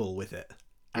baseball with it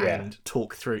and Yeah.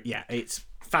 talk through. Yeah, it's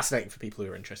fascinating for people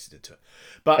who are interested into it.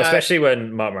 But especially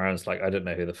when Mark Maron's like, I don't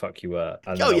know who the fuck you were,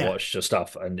 and then I watched your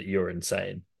stuff, and you're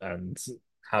insane. And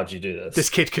how'd you do this? This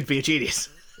kid could be a genius.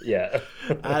 Yeah.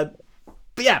 But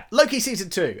yeah, Loki season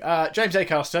 2. James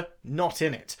Acaster not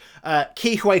in it.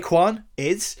 Ke Huy Quan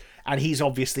is, and he's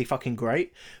obviously fucking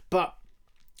great. But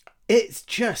it's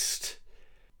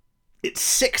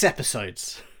 6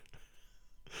 episodes,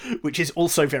 which is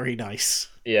also very nice.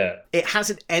 Yeah. It has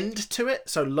an end to it,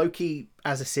 so Loki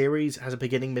as a series has a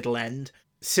beginning, middle, end.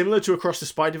 Similar to Across the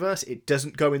Spider-Verse, it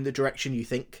doesn't go in the direction you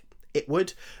think it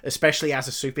would, especially as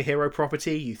a superhero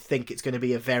property. You think it's going to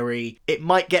be it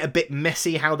might get a bit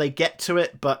messy how they get to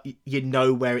it, but you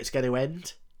know where it's going to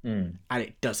end. And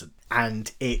it doesn't.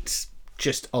 And it's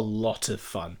just a lot of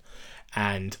fun.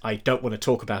 And I don't want to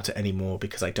talk about it anymore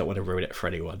because I don't want to ruin it for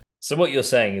anyone. So what you're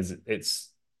saying is it's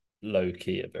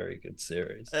low-key a very good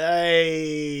series.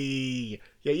 Hey,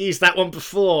 you used that one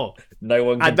before. No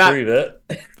one can prove it.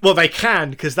 Well, they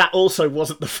can, because that also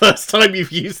wasn't the first time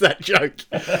you've used that joke.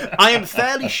 I am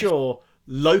fairly sure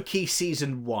Loki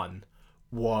season 1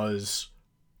 was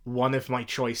one of my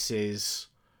choices.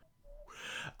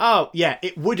 Oh, yeah,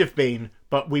 it would have been,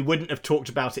 but we wouldn't have talked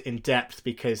about it in depth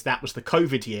because that was the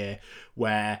COVID year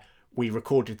where we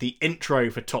recorded the intro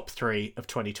for Top 3 of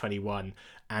 2021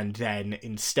 and then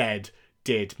instead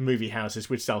did movie houses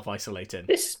with self-isolate in.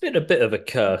 This has been a bit of a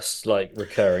cursed, like,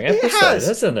 recurring episode,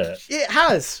 hasn't it? It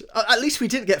has. At least we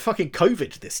didn't get fucking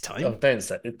COVID this time. Oh,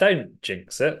 don't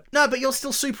jinx it. No, but you're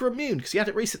still super immune because you had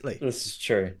it recently. This is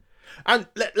true. And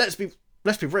let's be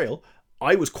real.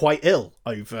 I was quite ill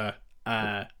over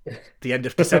the end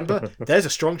of December. There's a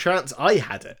strong chance I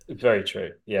had it. Very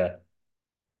true. Yeah.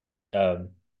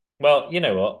 Well, you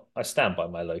know what? I stand by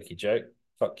my Loki joke.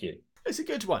 Fuck you. It's a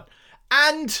good one.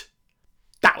 And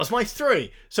that was my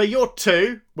 3. So your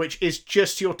 2, which is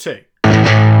just your 2.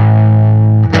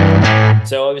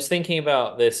 So I was thinking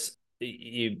about this.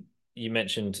 You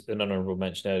mentioned an honourable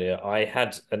mention earlier. I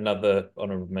had another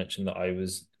honourable mention that I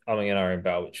was umming and ahhing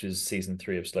about, which was season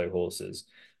 3 of Slow Horses,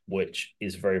 which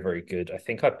is very, very good. I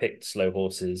think I picked Slow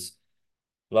Horses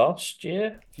last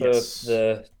year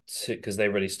for because they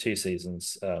released 2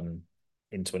 seasons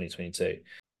in 2022.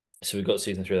 So we got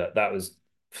season 3 of that. That was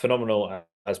phenomenal.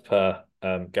 As per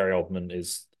Gary Oldman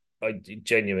is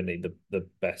genuinely the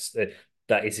best.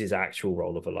 That is his actual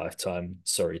role of a lifetime.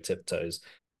 Sorry, Tiptoes.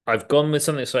 I've gone with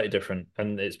something slightly different,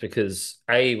 and it's because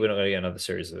A, we're not going to get another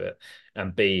series of it,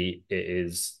 and B, it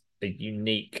is a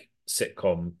unique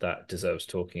sitcom that deserves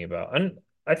talking about. And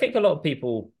I think a lot of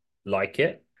people like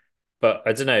it, but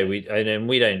I don't know. We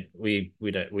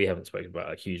haven't spoken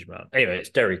about a huge amount. Anyway, it's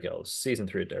Derry Girls, season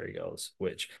 3 of Derry Girls,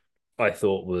 which I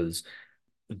thought was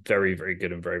very, very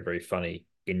good and very, very funny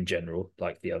in general,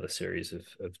 like the other series of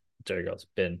Derry Girls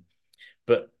have been,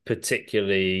 but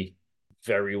particularly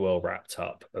very well wrapped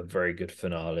up, a very good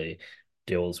finale,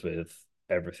 deals with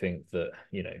everything that,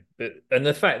 and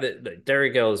the fact that Derry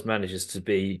Girls manages to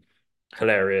be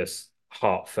hilarious,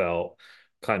 heartfelt,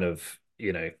 kind of,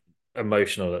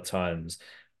 emotional at times,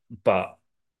 but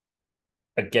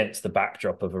against the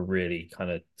backdrop of a really kind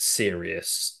of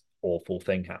serious awful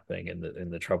thing happening in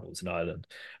the Troubles in Ireland,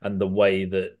 and the way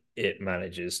that it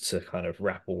manages to kind of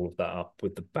wrap all of that up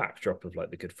with the backdrop of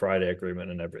like the Good Friday Agreement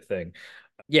and everything.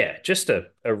 Yeah, just a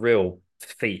real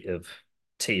feat of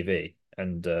TV.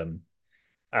 And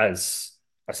as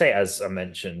I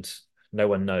mentioned, no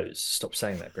one knows. Stop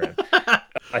saying that, Graham.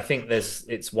 I think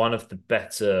it's one of the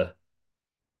better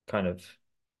kind of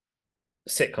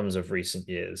sitcoms of recent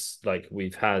years. Like,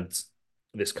 we've had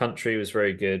This Country was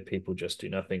very good. People Just Do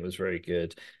Nothing was very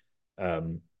good.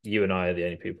 You and I are the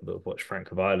only people that have watched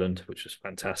Frank of Ireland, which was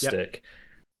fantastic. Yep.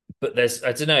 But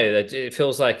I don't know, it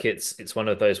feels like it's one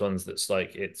of those ones that's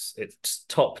like it's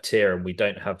top tier, and we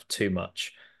don't have too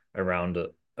much around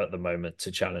it at the moment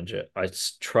to challenge it. I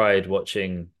tried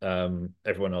watching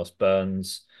Everyone Else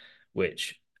Burns,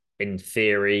 which in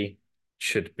theory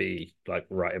should be like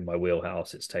right in my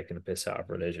wheelhouse. It's taken a piss out of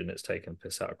religion. It's taken a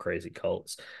piss out of crazy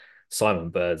cults. Simon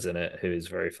Bird's in it, who is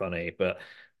very funny, but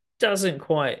doesn't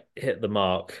quite hit the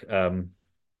mark.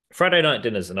 Friday Night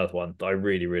Dinner is another one that I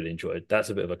really, really enjoyed. That's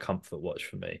a bit of a comfort watch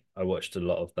for me. I watched a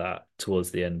lot of that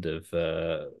towards the end of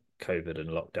COVID and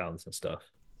lockdowns and stuff.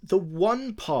 The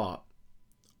one part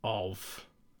of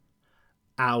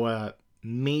our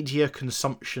media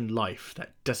consumption life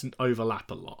that doesn't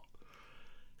overlap a lot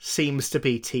seems to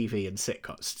be TV and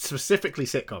sitcoms, specifically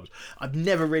sitcoms. I've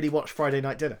never really watched Friday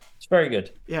Night Dinner. It's very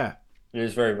good. Yeah. It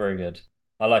is very, very good.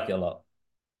 I like it a lot.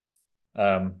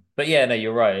 But yeah, no,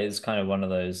 you're right. It's kind of one of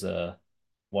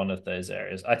those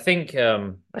areas. I think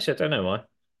actually I don't know why.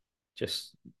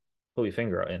 Just pull your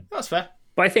finger out in. That's fair.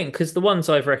 But I think because the ones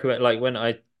I've recommended, like when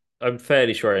I'm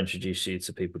fairly sure I introduced you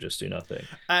to People Just Do Nothing.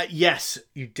 Yes,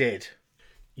 you did.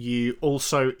 You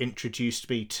also introduced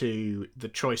me to The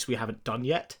Choice We Haven't Done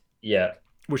Yet. Yeah.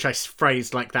 Which I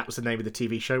phrased like that was the name of the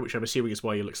TV show, which I'm assuming is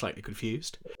why you look slightly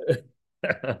confused.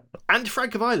 And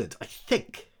Frank of Ireland, I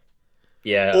think.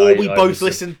 Yeah. Or we both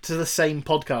listened to the same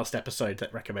podcast episode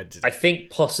that recommended it. I think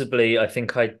possibly. I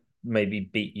think I maybe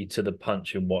beat you to the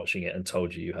punch in watching it and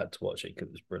told you had to watch it because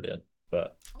it was brilliant.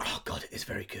 But oh god, it is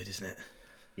very good, isn't it?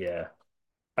 Yeah.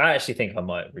 I actually think I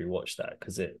might rewatch that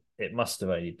because it must have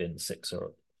only been 4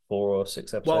 or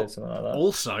 6 episodes, something like that.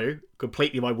 Also,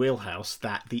 completely my wheelhouse,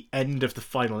 that the end of the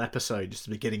final episode is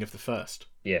the beginning of the first.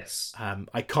 Yes.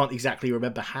 I can't exactly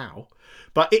remember how,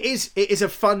 but it is a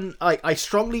fun. I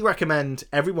strongly recommend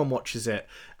everyone watches it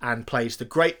and plays the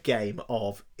great game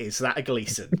of Is That a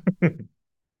Gleason?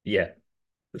 Yeah,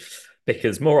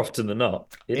 because more often than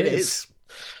not, it is.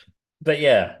 But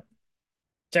yeah,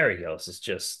 Derry Girls is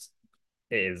just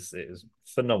it is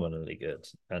phenomenally good,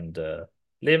 and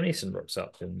Liam Neeson rocks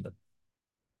up in the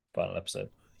final episode.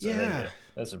 So yeah,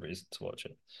 there's a reason to watch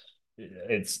it.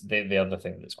 It's the other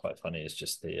thing that's quite funny is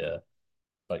just the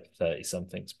like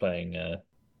 30-somethings playing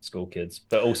school kids,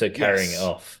 but also carrying it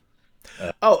off.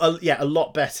 A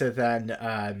lot better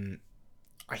than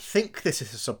I think this is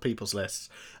some people's lists.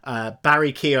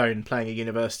 Barry Keoghan playing a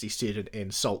university student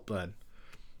in Saltburn.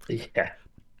 Yeah.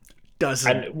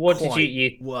 Doesn't. And what did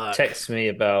you work. Text me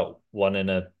about one in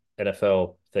a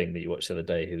NFL thing that you watched the other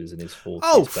day who was in his 40s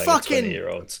playing fucking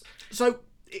 20-year-olds? So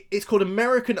it's called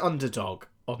American Underdog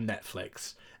on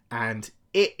Netflix, and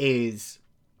it is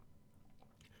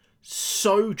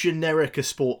so generic a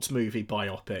sports movie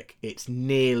biopic. It's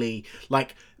nearly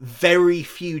like very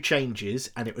few changes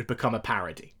and it would become a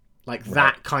parody. Like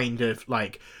that kind of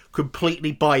like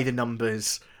completely by the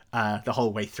numbers the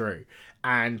whole way through.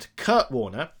 And Kurt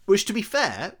Warner, which to be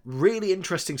fair, really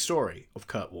interesting story of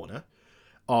Kurt Warner,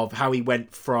 of how he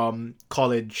went from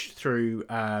college through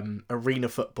arena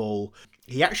football.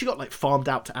 He actually got like farmed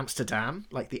out to Amsterdam,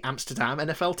 like the Amsterdam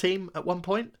NFL team at one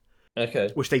point.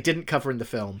 Okay. Which they didn't cover in the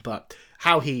film, but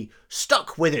how he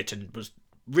stuck with it and was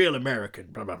real American,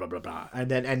 blah, blah, blah, blah, blah,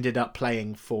 and then ended up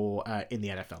playing for in the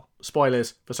NFL.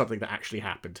 Spoilers for something that actually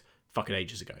happened fucking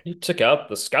ages ago. You took out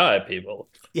the sky, people.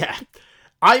 Yeah.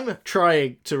 I'm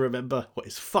trying to remember what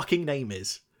his fucking name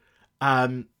is.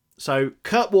 So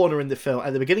Kurt Warner in the film,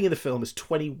 at the beginning of the film, is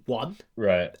 21.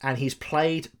 Right. And he's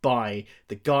played by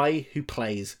the guy who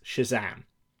plays Shazam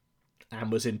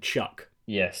and was in Chuck.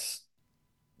 Yes.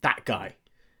 That guy.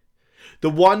 The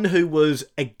one who was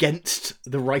against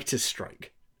the writer's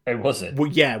strike. Oh, was it? Well,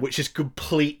 yeah, which has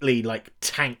completely, like,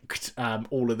 tanked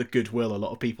all of the goodwill a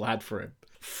lot of people had for him.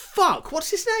 Fuck, what's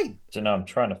his name? So now I'm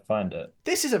trying to find it.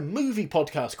 This is a movie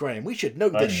podcast, Graham. We should know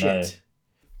this shit.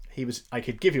 I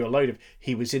could give you a load of...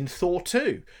 He was in Thor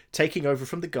 2, taking over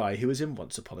from the guy who was in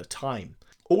Once Upon a Time.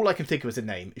 All I can think of as a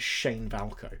name is Shane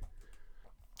Valco.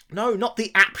 No, not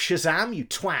the app Shazam, you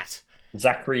twat.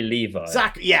 Zachary Levi.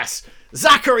 Yes,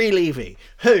 Zachary Levi,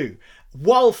 who,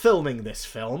 while filming this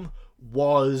film,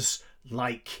 was,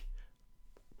 like,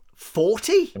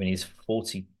 40? I mean, he's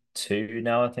 42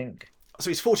 now, I think. So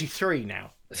he's 43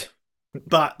 now.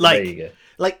 But There you go.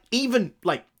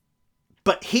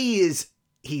 but he's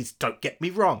don't get me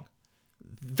wrong,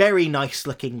 very nice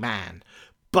looking man,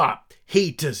 but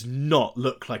he does not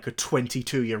look like a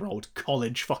 22-year-old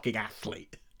college fucking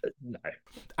athlete. No.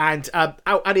 And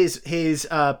out is his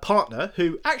partner,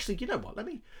 who actually, you know what? Let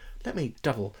me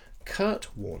double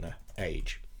Kurt Warner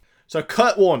age. So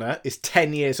Kurt Warner is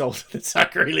 10 years older than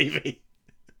Zachary Levi.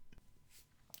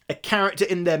 A character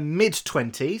in their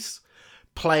mid-20s,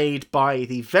 played by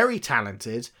the very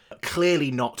talented,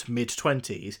 clearly not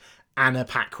mid-20s, Anna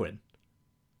Paquin.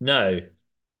 No.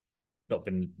 Not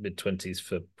been mid-20s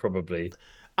for probably...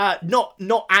 Not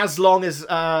as long as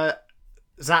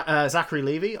Zachary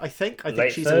Levi, I think. I think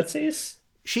late she's 30s?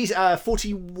 She's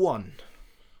 41.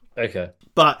 Okay.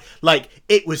 But,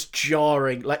 it was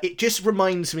jarring. It just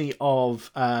reminds me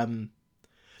of... do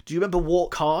you remember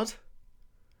Walk Hard?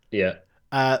 Yeah.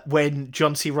 When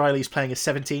John C. Reilly's playing a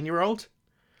 17-year-old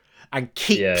and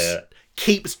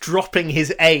keeps dropping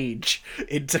his age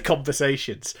into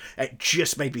conversations. It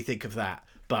just made me think of that.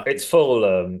 But it's full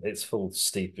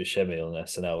Steve Buscemi on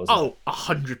SNL, isn't it?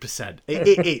 100%.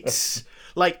 It's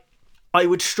I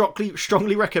would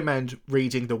strongly recommend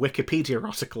reading the Wikipedia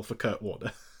article for Kurt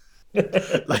Warner.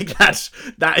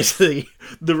 that is the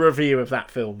review of that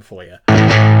film for you.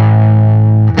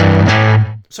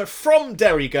 So from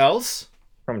Derry Girls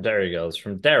From Derry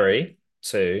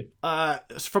to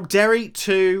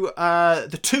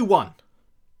the 2-1.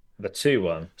 the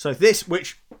 2-1. So this,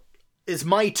 which is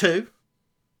my 2,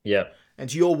 Yep.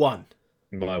 and your 1.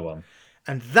 My 1.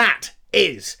 And that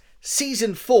is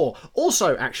Season 4.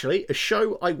 Also, actually, a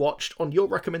show I watched on your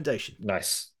recommendation.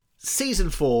 Nice. Season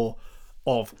 4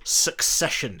 of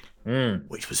Succession. Mm.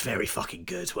 Which was very fucking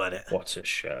good, wasn't it? What a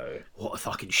show. What a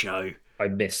fucking show. I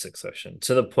miss Succession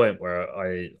to the point where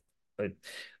I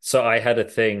had a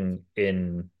thing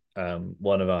in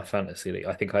one of our fantasy leagues.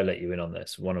 I think I let you in on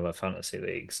this. One of our fantasy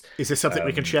leagues. Is this something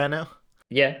we can share now?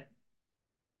 Yeah.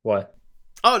 Why?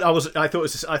 Oh, I thought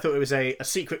it was a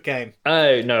secret game.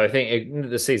 Oh no, I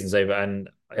think the season's over, and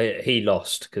he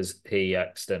lost because he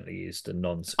accidentally used a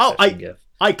non-succession gift.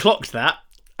 I clocked that,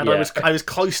 and Yeah. I was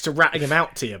close to ratting him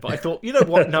out to you, but I thought, you know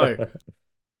what? No.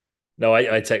 No,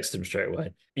 I texted him straight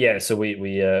away. Yeah, so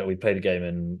we played a game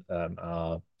in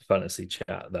our fantasy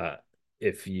chat that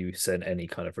if you sent any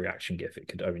kind of reaction GIF, it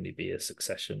could only be a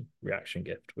Succession reaction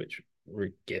GIF, which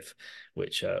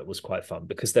was quite fun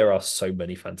because there are so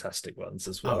many fantastic ones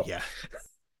as well. Oh yeah.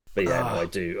 But yeah, no,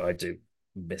 I do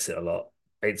miss it a lot.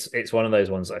 It's one of those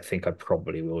ones I think I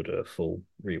probably will do a full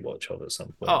rewatch of at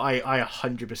some point. Oh, I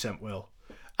 100% will.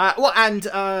 And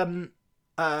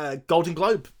Golden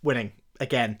Globe winning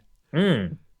again.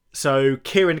 Mm. So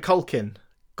Kieran Culkin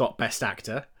got Best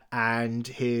Actor, and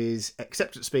his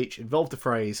acceptance speech involved the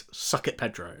phrase "suck it,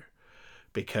 Pedro,"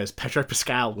 because Pedro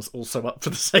Pascal was also up for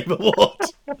the same award.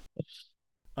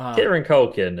 Kieran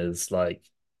Culkin is I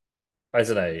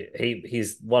don't know,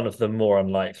 he's one of the more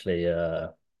unlikely.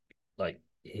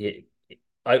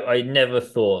 I never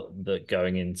thought that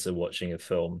going into watching a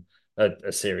film,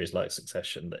 a series like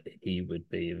Succession, that he would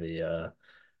be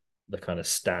the kind of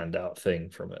standout thing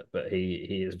from it, but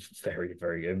he is very,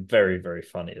 very good, very, very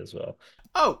funny as well.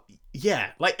 Oh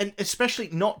yeah, and especially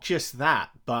not just that,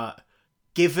 but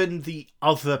given the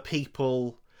other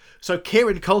people. So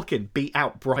Kieran Culkin beat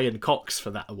out Brian Cox for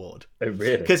that award. Oh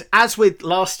really? Because as with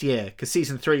last year, because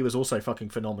season 3 was also fucking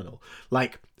phenomenal.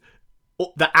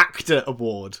 The actor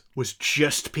award was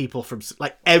just people from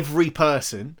every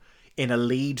person in a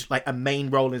lead, a main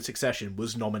role in Succession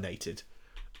was nominated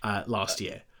last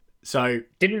year. So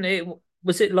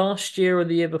was it last year or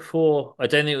the year before? I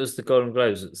don't think it was the Golden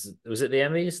Globes. Was it the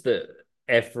Emmys that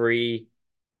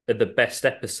the best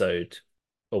episode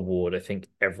award? I think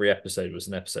every episode was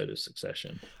an episode of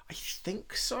Succession. I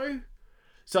think so.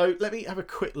 So let me have a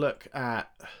quick look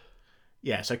at.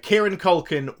 Yeah, so Kieran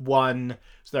Culkin won.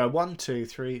 So there are 1, 2,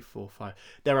 3, 4, 5.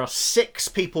 There are 6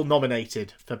 people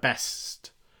nominated for Best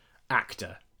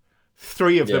Actor.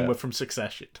 3 of them were from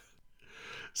Succession.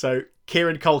 So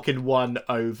Kieran Culkin won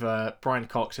over Brian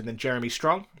Cox and then Jeremy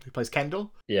Strong, who plays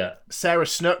Kendall. Yeah. Sarah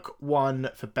Snook won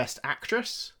for Best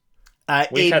Actress.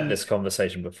 We've had this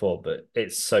conversation before, but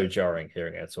it's so jarring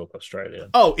hearing her talk Australian.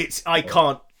 Oh, I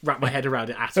can't wrap my head around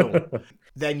it at all.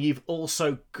 Then you've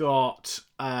also got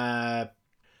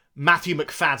Matthew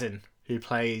McFadden, who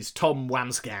plays Tom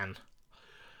Wansgan.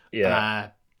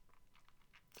 Yeah.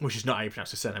 Which is not how you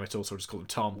pronounce his surname at all, so I'll just call him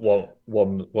Tom.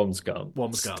 Wamsgans.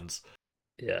 Wamsgans.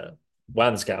 Yeah.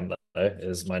 Wansgan, though,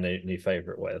 is my new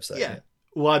favourite way of saying it.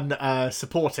 one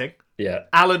supporting. Yeah.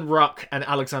 Alan Ruck and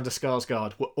Alexander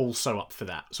Skarsgård were also up for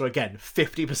that. So again,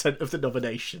 50% of the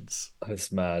nominations.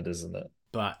 It's mad, isn't it?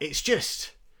 But it's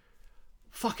just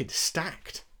fucking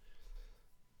stacked.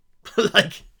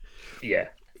 Like, Yeah.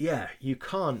 yeah, you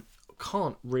can't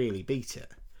really beat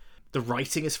it. The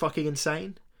writing is fucking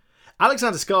insane.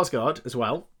 Alexander Skarsgård as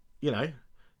well, you know,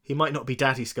 he might not be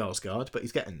Daddy Skarsgård, but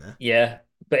he's getting there. Yeah,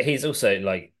 but he's also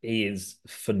like he is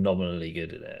phenomenally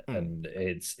good at it, and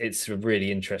it's a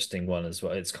really interesting one as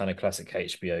well. It's kind of classic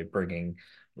HBO bringing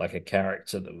like a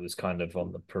character that was kind of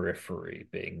on the periphery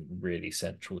being really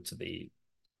central to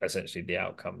essentially the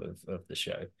outcome of the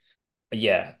show.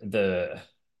 Yeah, as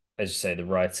you say, the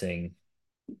writing.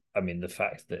 I mean, the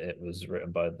fact that it was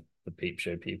written by the Peep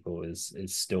Show people is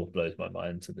still blows my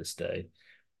mind to this day.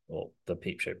 Or the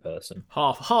Peep Show person.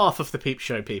 Half of the Peep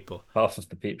Show people. Half of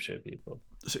the Peep Show people.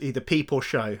 So either Peep or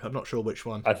Show. I'm not sure which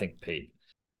one. I think Peep.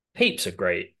 Peeps are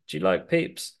great. Do you like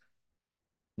Peeps?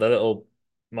 The little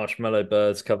marshmallow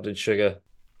birds covered in sugar.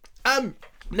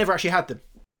 Never actually had them.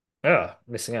 Yeah,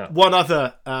 missing out. One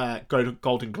other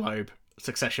Golden Globe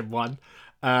Succession one.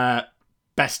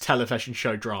 Best television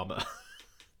show drama.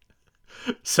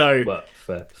 So Well,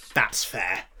 fair. That's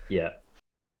fair. Yeah.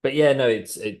 But yeah, no,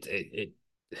 it's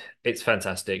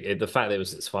fantastic. The fact that it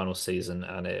was its final season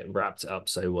and it wrapped it up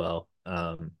so well.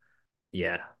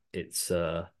 Yeah, it's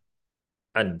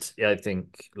and yeah, I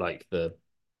think like the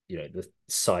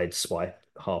side swipe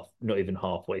not even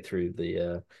halfway through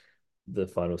the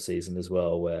final season as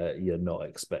well, where you're not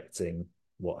expecting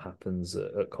what happens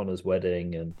at Connor's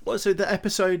wedding. And well, so the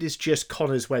episode is just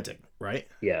Connor's wedding, right?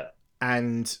 Yeah.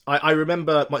 And I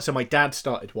remember my dad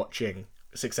started watching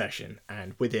Succession,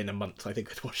 and within a month I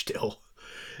think I'd watched it all.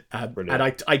 And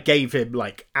I gave him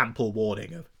like ample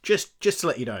warning of just to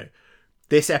let you know,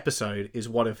 this episode is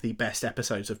one of the best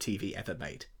episodes of TV ever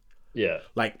made. Yeah.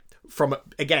 Like from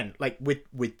again, like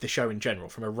with the show in general,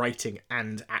 from a writing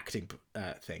and acting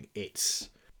thing, it's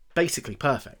basically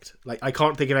perfect. Like I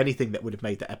can't think of anything that would have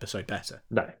made that episode better.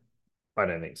 No, I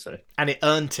don't think so. And it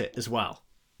earned it as well,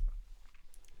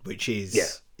 which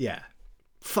is yeah.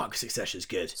 Fuck, Succession's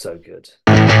good. So good.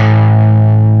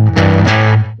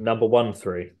 Number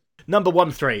 1-3. Number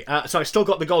 1-3. So I still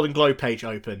got the Golden Globe page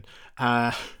open.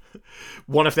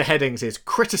 One of the headings is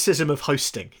criticism of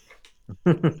hosting.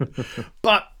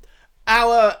 But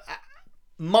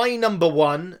my number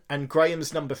 1 and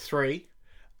Graham's number 3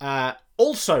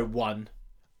 also won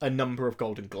a number of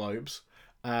Golden Globes.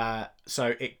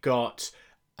 So it got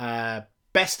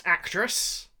Best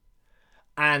Actress,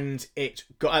 and it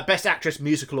got Best Actress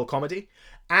Musical or Comedy,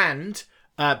 and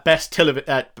Best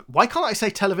Television. Why can't I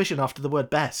say television after the word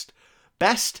best?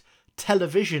 Best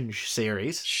Television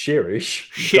Series.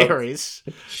 Series.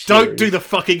 Don't do the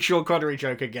fucking Sean Connery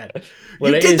joke again.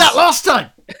 Well, you did that last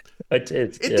time. I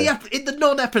did. In the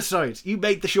non-episode, you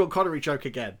made the Sean Connery joke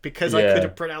again because I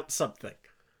couldn't pronounce something.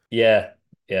 Yeah.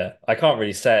 I can't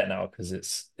really say it now because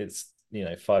it's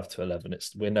 5 to 11.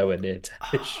 We're nowhere near 10.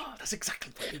 Oh, that's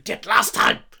exactly what you did last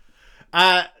time.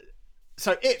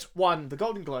 So it won the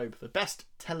Golden Globe for Best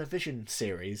Television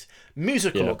Series,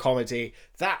 Musical or Comedy.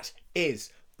 That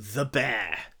is The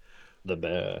Bear. The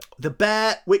Bear. The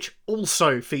Bear, which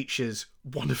also features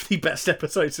one of the best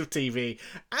episodes of TV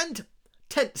and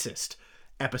tensest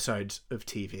episodes of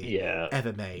TV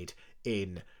ever made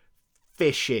in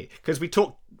Fishy. Because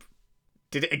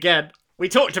did it again. We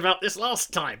talked about this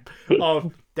last time.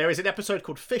 There is an episode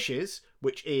called Fishes,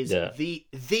 which is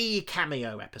the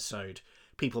cameo episode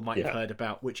people might have heard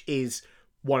about, which is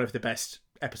one of the best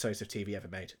episodes of TV ever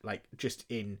made. Like, just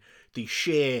in the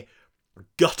sheer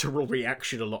guttural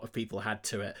reaction a lot of people had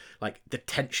to it, like the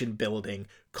tension building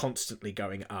constantly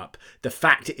going up. The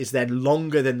fact it is then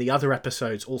longer than the other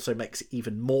episodes also makes it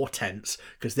even more tense,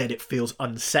 because then it feels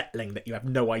unsettling that you have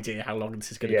no idea how long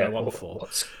this is going to go on for.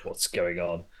 What's going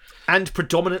on? And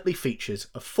predominantly features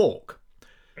a fork.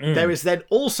 There is then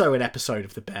also an episode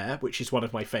of The Bear, which is one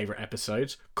of my favourite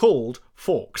episodes, called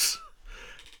Forks.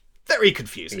 Very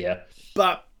confusing. Yeah.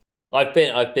 But I've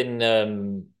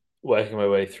been working my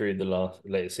way through the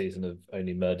latest season of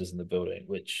Only Murders in the Building,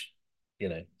 which,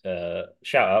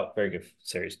 shout out, very good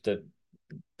series.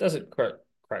 Doesn't crack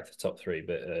the top 3,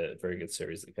 but a very good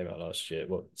series that came out last year.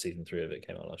 Well, season 3 of it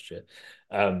came out last year.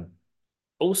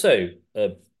 Also,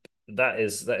 that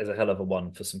is a hell of a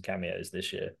one for some cameos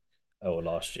this year or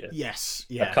last year. Yes,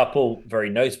 yeah. A couple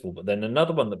very notable, but then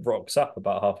another one that rocks up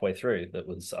about halfway through I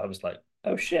was like,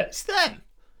 oh shit.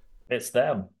 It's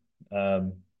them.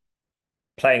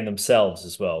 Playing themselves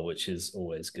as well, which is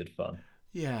always good fun.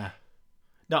 Yeah.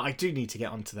 No, I do need to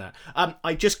get onto that.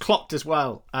 I just clocked as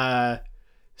well.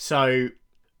 So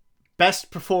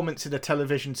best performance in a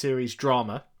television series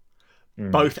drama.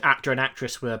 Both actor and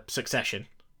actress were Succession.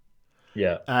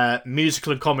 Yeah.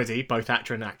 Musical and comedy, both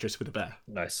actor and actress were The Bear.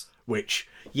 Nice. Which,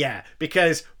 yeah,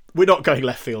 because we're not going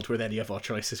left field with any of our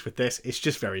choices with this. It's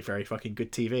just very, very fucking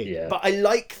good TV. Yeah. But I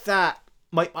like that.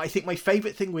 I think my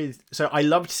favourite thing with... So I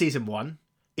loved season 1.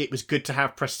 It was good to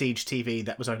have prestige TV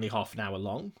that was only half an hour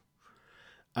long.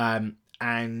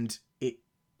 And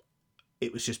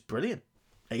it was just brilliant.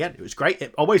 Again, it was great.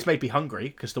 It always made me hungry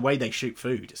because the way they shoot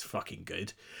food is fucking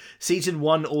good. Season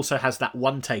 1 also has that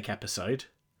one-take episode.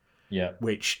 Yeah.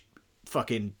 Which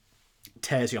fucking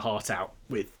tears your heart out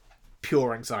with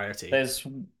pure anxiety. There's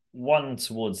one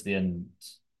towards the end,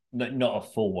 not a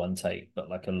full one take, but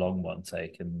like a long one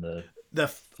take in the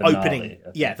finale, opening,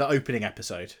 the opening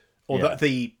episode, or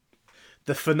the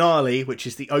finale, which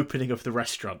is the opening of the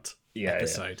restaurant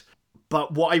episode. Yeah.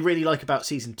 But what I really like about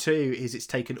season 2 is it's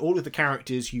taken all of the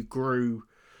characters you grew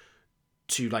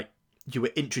to, like, you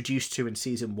were introduced to in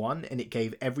season 1, and it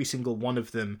gave every single one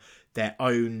of them their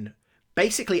own,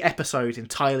 basically, episode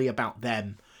entirely about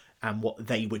them and what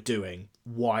they were doing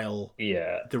while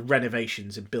the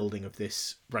renovations and building of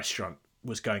this restaurant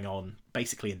was going on,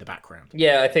 basically in the background.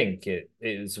 Yeah, I think it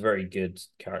was a very good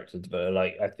character development.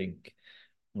 Like, I think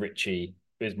Richie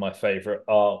is my favourite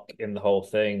arc in the whole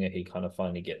thing. He kind of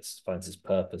finally finds his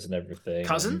purpose and everything.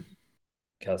 Cousin,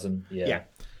 yeah.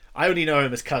 I only know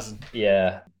him as Cousin.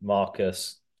 Yeah,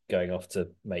 Marcus going off to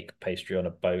make pastry on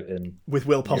a boat with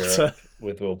Will Poulter.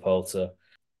 With Will Poulter,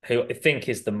 who I think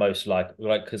is the most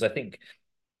because I think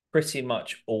pretty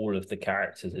much all of the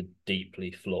characters are deeply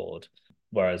flawed,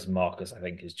 whereas Marcus, I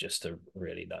think, is just a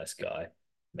really nice guy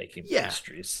making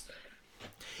pastries.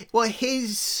 Well,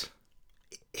 his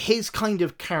kind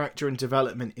of character and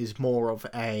development is more of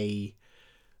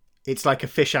it's like a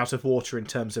fish out of water in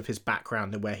terms of his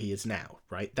background and where he is now,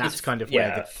 right? That's kind of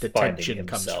where the tension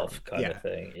comes from. Kind of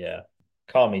thing, yeah.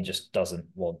 Carmy just doesn't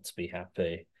want to be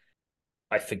happy.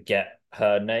 I forget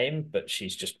her name, but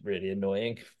she's just really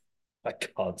annoying. I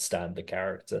can't stand the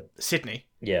character. Sydney?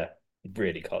 Yeah,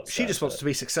 really can't stand She just wants to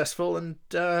be successful and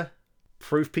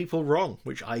prove people wrong,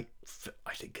 which I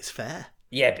think is fair.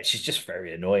 Yeah, but she's just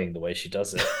very annoying the way she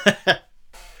does it.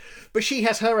 But she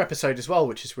has her episode as well,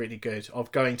 which is really good,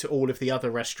 of going to all of the other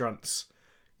restaurants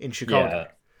in Chicago.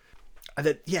 And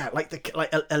then,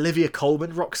 Olivia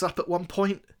Colman rocks up at one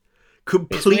point,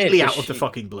 completely out of the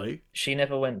fucking blue. She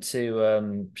never went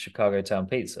to Chicago Town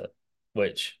Pizza,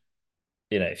 which,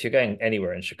 if you're going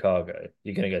anywhere in Chicago,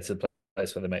 you're going to go to the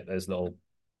place where they make those little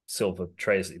silver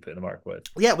trays that you put in the microwave.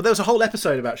 Yeah, well, there was a whole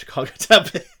episode about Chicago Town.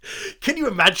 Can you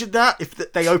imagine that?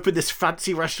 If they opened this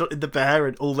fancy restaurant in the Bear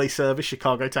and all they serve is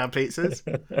Chicago Town pizzas?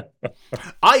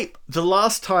 The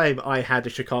last time I had a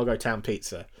Chicago Town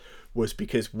pizza was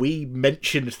because we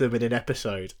mentioned them in an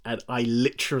episode, and I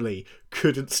literally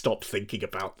couldn't stop thinking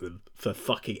about them for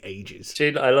fucking ages.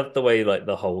 Dude, I love the way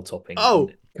the whole topping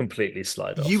completely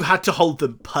slide off. You had to hold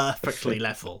them perfectly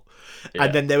level. Yeah.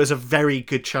 And then there was a very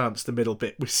good chance the middle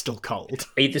bit was still cold.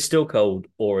 Either still cold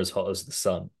or as hot as the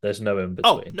sun. There's no in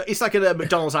between. Oh, no, it's like a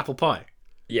McDonald's apple pie.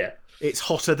 Yeah. It's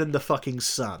hotter than the fucking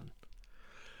sun.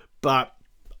 But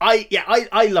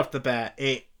I loved the Bear.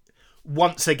 It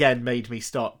once again made me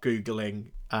start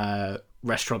Googling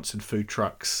restaurants and food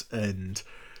trucks and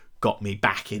got me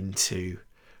back into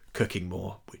cooking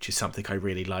more, which is something I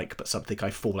really like, but something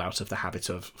I fall out of the habit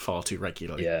of far too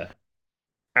regularly. Yeah.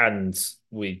 And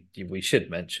we should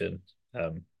mention,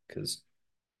 because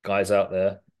guys out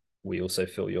there, we also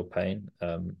feel your pain.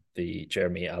 The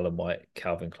Jeremy Allen White,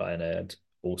 Calvin Klein ad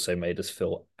also made us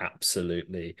feel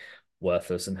absolutely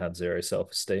worthless and had zero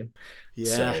self-esteem.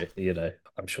 Yeah. So,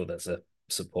 I'm sure there's a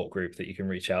support group that you can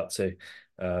reach out to.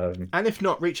 And if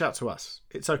not, reach out to us.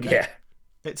 It's okay. Yeah.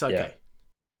 It's okay.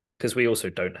 Because we also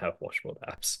don't have washboard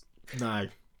apps. No.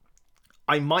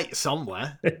 I might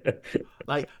somewhere.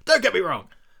 Don't get me wrong.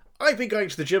 I've been going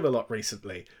to the gym a lot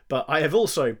recently, but I have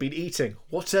also been eating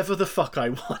whatever the fuck I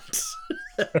want.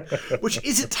 Which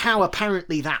isn't how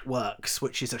apparently that works,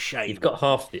 which is a shame. You've got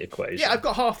half the equation. Yeah, I've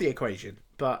got half the equation,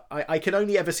 but I can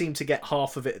only ever seem to get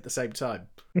half of it at the same time.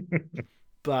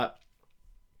 But,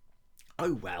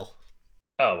 oh well.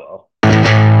 Oh well.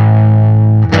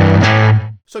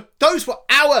 So those were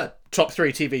our top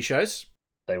 3 TV shows.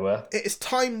 They were. It is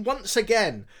time once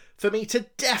again for me to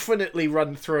definitely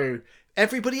run through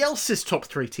everybody else's top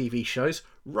 3 TV shows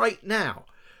right now.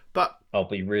 But I'll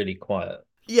be really quiet.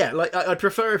 Yeah, I'd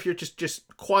prefer if you're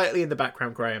just quietly in the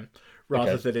background, Graham,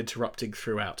 rather than interrupting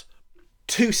throughout.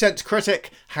 2 Cents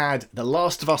Critic had The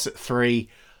Last of Us at 3,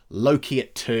 Loki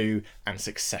at 2, and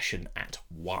Succession at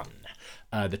 1.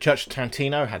 The Church of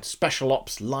Tarantino had Special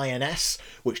Ops Lioness,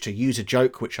 which, to use a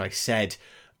joke, which I said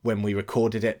when we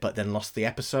recorded it, but then lost the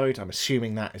episode. I'm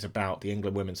assuming that is about the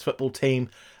England women's football team.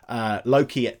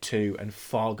 Loki at 2 and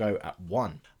Fargo at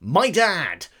 1. My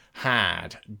dad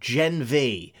had Gen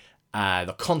V,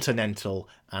 The Continental,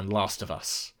 and Last of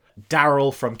Us.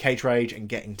 Daryl from Cage Rage and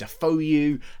Getting Defoe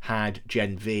You had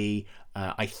Gen V.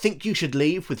 I Think You Should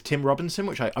Leave with Tim Robinson,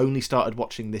 which I only started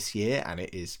watching this year, and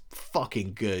it is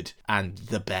fucking good. And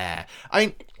The Bear.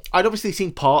 I'd obviously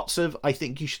seen parts of I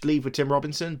Think You Should Leave with Tim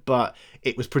Robinson, but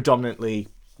it was predominantly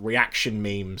reaction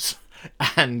memes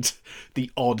and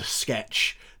the odd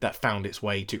sketch that found its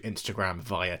way to Instagram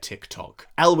via TikTok.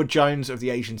 Elwood Jones of the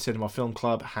Asian Cinema Film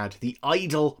Club had The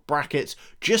Idol, brackets,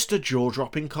 Just a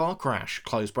Jaw-Dropping Car Crash,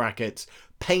 close brackets,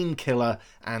 Painkiller,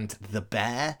 and The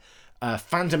Bear.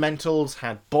 Fundamentals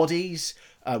had Bodies,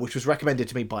 which was recommended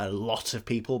to me by a lot of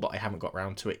people, but I haven't got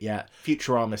round to it yet.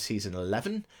 Futurama Season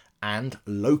 11, and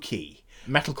Loki.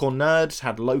 Metalcore Nerds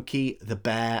had Loki, The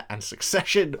Bear, and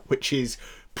Succession, which is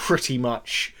pretty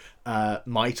much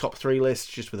my top 3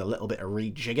 list, just with a little bit of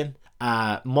rejigging.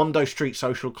 Mondo Street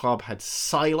Social Club had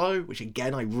Silo, which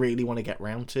again I really want to get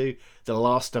round to, The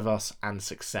Last of Us, and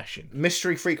Succession.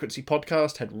 Mystery Frequency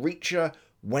Podcast had Reacher,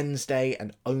 Wednesday,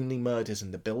 and Only Murders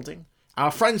in the Building.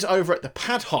 Our friends over at the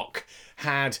Padhock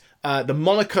had the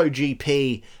Monaco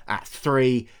GP at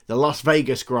 3, the Las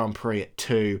Vegas Grand Prix at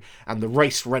 2, and the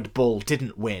race Red Bull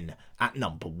didn't win at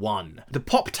number 1. The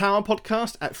Pop Tower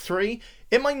Podcast at 3.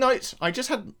 In my notes, I just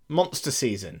had Monster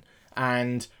Season,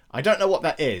 and I don't know what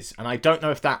that is, and I don't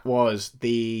know if that was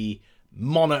the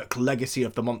Monarch Legacy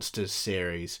of the Monsters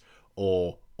series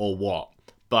or what,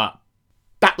 but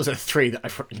that was a 3 that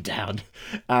I've written down.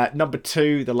 Number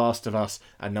 2, The Last of Us,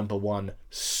 and number 1,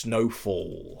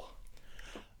 Snowfall.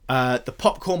 The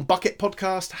Popcorn Bucket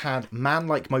Podcast had Man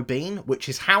Like Mobeen, which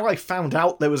is how I found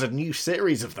out there was a new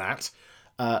series of that.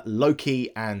 Loki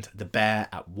and The Bear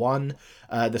at 1.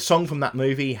 The song from that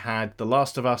movie had The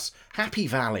Last of Us, Happy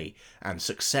Valley, and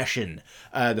Succession.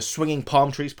 The Swinging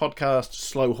Palm Trees Podcast,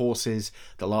 Slow Horses,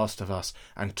 The Last of Us,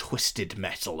 and Twisted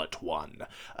Metal at 1.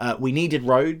 We Needed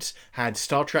Roads had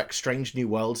Star Trek Strange New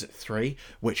Worlds at 3,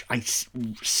 which I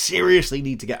seriously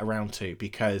need to get around to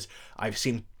because I've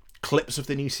seen clips of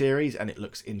the new series and it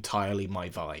looks entirely my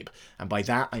vibe. And by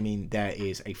that I mean there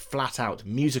is a flat out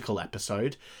musical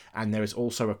episode and there is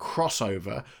also a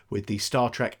crossover with the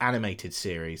Star Trek animated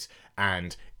series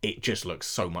and it just looks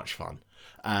so much fun.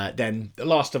 Then The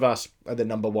Last of Us and then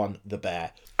number 1, The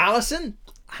Bear. Alison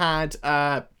had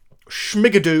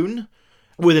Schmigadoon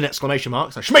with an exclamation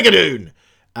mark, so Schmigadoon!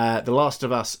 The Last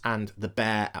of Us and The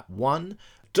Bear at 1.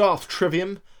 Darth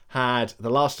Trivium had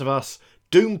The Last of Us,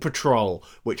 Doom Patrol,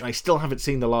 which I still haven't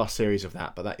seen the last series of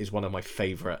that, but that is one of my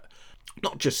favourite,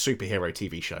 not just superhero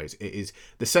TV shows. It is,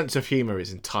 the sense of humour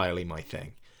is entirely my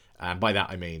thing. And by that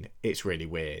I mean, it's really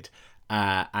weird.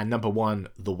 And number 1,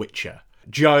 The Witcher.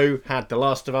 Joe had The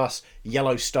Last of Us,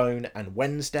 Yellowstone, and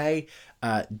Wednesday.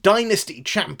 Dynasty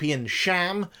Champion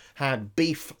Sham had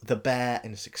Beef, The Bear,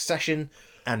 and Succession.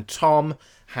 And Tom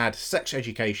had Sex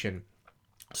Education,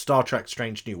 Star Trek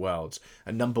Strange New Worlds,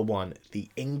 and number 1, The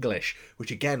English,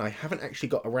 which again I haven't actually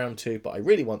got around to, but I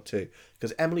really want to,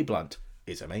 because Emily Blunt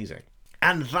is amazing.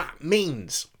 And that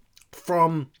means,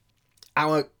 from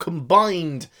our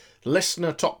combined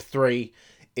listener top 3,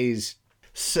 is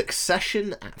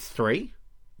Succession at 3,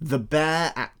 The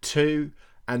Bear at 2,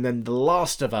 and then The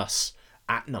Last of Us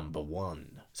at number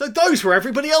 1. So those were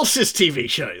everybody else's TV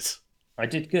shows. I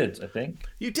did good, I think.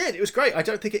 You did. It was great. I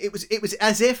don't think it was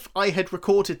as if I had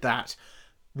recorded that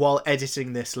while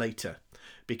editing this later,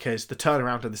 because the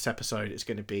turnaround of this episode is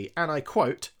going to be, and I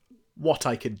quote, what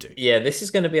I can do. Yeah, this is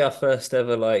going to be our first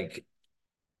ever,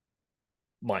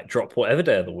 might drop whatever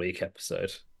day of the week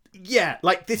episode. Yeah,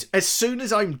 like this, as soon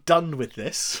as I'm done with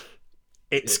this,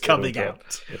 it's coming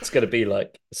out. It's going to be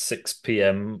 6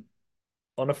 p.m.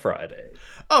 on a Friday.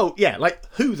 Oh, yeah,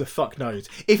 who the fuck knows?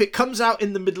 If it comes out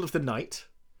in the middle of the night,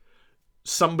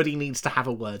 somebody needs to have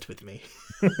a word with me.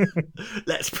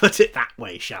 Let's put it that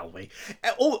way, shall we?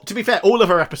 To be fair, all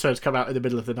of our episodes come out in the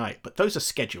middle of the night, but those are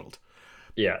scheduled.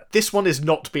 Yeah. This one is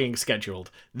not being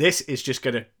scheduled. This is just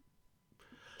going to,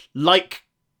 like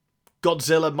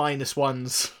Godzilla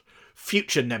 -1's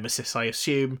future nemesis, I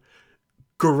assume,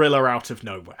 gorilla out of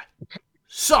nowhere.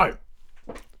 So,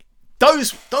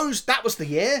 that was the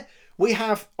year. We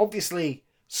have, obviously,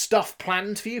 stuff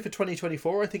planned for you for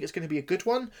 2024. I think it's going to be a good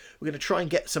one. We're going to try and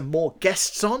get some more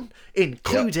guests on,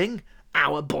 including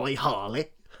our boy Harley.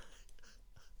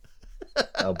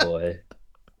 Oh, boy.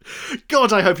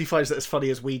 God, I hope he finds that as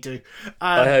funny as we do.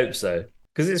 I hope so.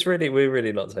 Because we're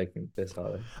really not taking this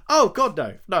hard. Oh God,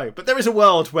 no. But there is a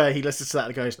world where he listens to that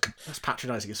and goes, "That's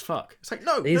patronising as fuck." It's like,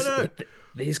 no.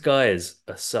 These guys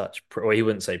are such. Well, he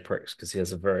wouldn't say pricks because he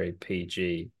has a very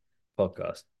PG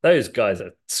podcast. Those guys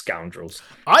are scoundrels.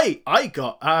 I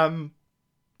got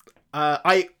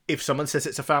if someone says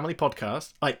it's a family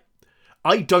podcast,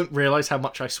 I don't realise how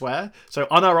much I swear. So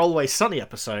on our Always Sunny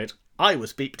episode, I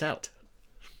was beeped out.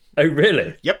 Oh,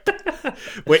 really? Yep.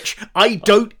 Which I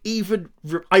don't even...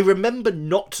 I remember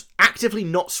actively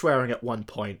not swearing at one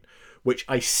point, which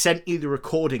I sent you the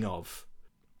recording of.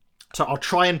 So I'll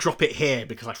try and drop it here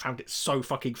because I found it so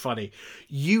fucking funny.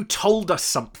 You told us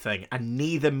something and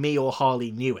neither me or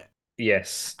Harley knew it.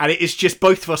 Yes. And it is just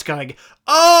both of us going,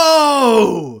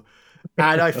 oh!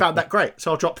 And I found that great.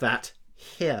 So I'll drop that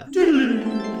here.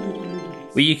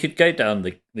 Well, you could go down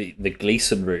the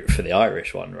Gleeson route for the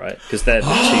Irish one, right? Because they're the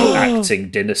two acting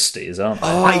dynasties, aren't they?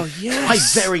 I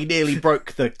very nearly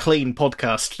broke the clean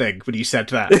podcast thing when you said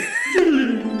that.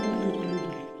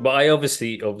 But I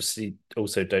obviously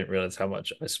also don't realise how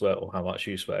much I swear or how much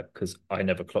you swear because I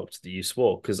never clocked that you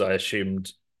swore because I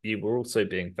assumed you were also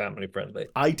being family friendly.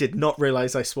 I did not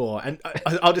realise I swore, and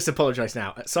I'll just apologise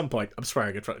now. At some point, I'm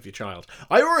swearing in front of your child.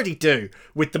 I already do,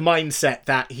 with the mindset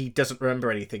that he doesn't remember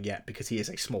anything yet because he is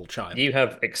a small child. You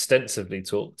have extensively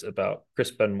talked about Chris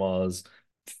Benoit's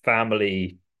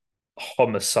family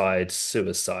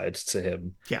suicide to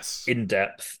him. Yes. In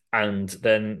depth, and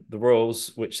then the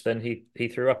Royals, which then he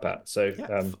threw up at. So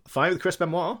fine with Chris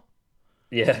Benoit.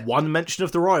 Yeah. One mention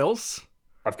of the Royals.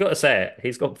 I've got to say it.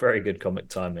 He's got very good comic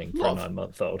timing for a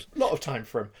 9-month-old. A lot of time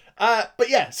for him. But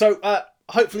yeah, so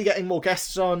hopefully getting more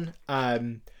guests on.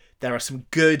 There are some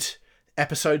good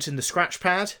episodes in the Scratch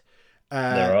Pad.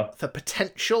 There are. The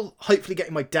potential, hopefully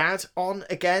getting my dad on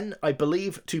again, I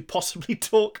believe, to possibly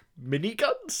talk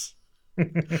miniguns.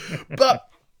 But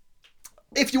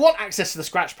if you want access to the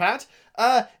Scratch Pad,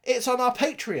 it's on our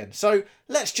Patreon. So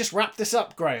let's just wrap this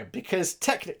up, Graham, because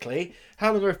technically,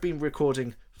 how long have we been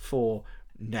recording for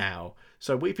now?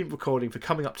 So we've been recording for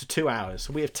coming up to 2 hours.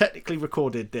 So we have technically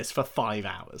recorded this for 5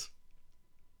 hours.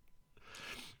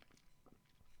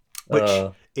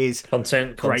 Which is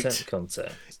content.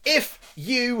 If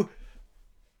you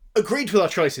agreed with our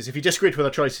choices, if you disagreed with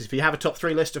our choices, if you have a top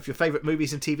 3 list of your favourite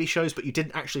movies and TV shows, but you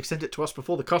didn't actually send it to us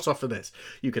before the cut-off for this,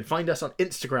 you can find us on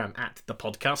Instagram at The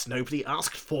Podcast Nobody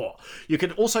Asked For. You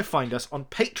can also find us on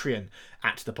Patreon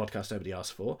at The Podcast Nobody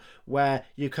Asked For, where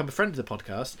you become a friend of the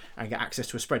podcast and get access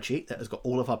to a spreadsheet that has got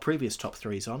all of our previous top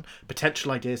 3s on,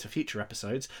 potential ideas for future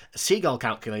episodes, a seagull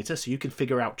calculator so you can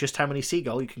figure out just how many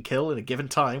seagull you can kill in a given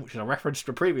time, which is a reference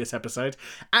to a previous episode,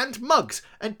 and mugs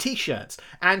and t-shirts.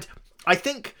 And I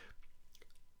think,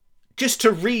 just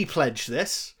to re-pledge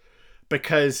this,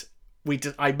 because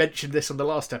I mentioned this on the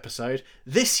last episode,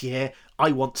 this year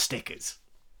I want stickers.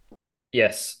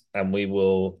 Yes, and we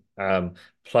will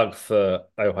plug for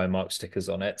Oh Hi Mark stickers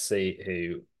on Etsy,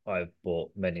 who I've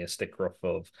bought many a sticker off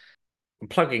of. I'm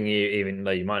plugging you, even though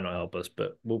you might not help us,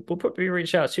 but we'll probably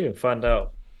reach out to you and find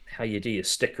out how you do your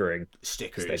stickering.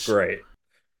 Stickers. They're great.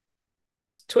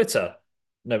 Twitter.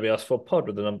 Nobody Asked For Pod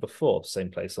with the number 4,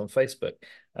 same place on Facebook.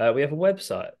 We have a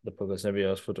website,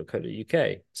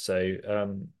 thepodcastnobodyaskfor.co.uk.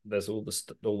 So there's all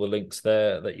the links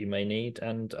there that you may need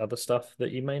and other stuff that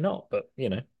you may not. But,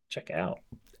 check it out.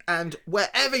 And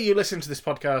wherever you listen to this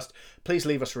podcast, please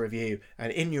leave us a review.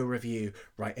 And in your review,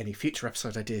 write any future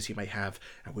episode ideas you may have.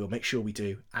 And we'll make sure we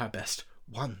do our best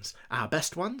ones. Our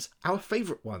best ones, our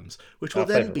favourite ones, which will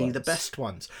then be the best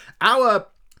ones. Our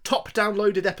top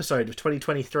downloaded episode of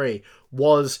 2023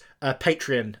 was a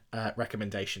Patreon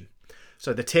recommendation.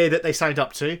 So the tier that they signed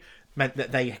up to meant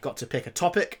that they got to pick a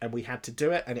topic and we had to do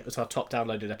it, and it was our top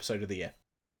downloaded episode of the year.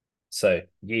 So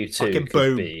you too fucking could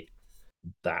boom. Be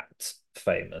that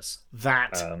famous.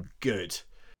 That good.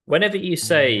 Whenever you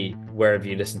say wherever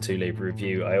you listen to leave a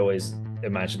review, I always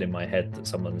imagine in my head that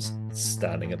someone's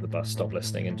standing at the bus stop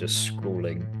listening and just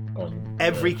scrawling on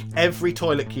every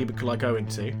toilet cubicle I go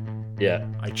into. Yeah.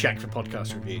 I check for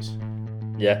podcast reviews.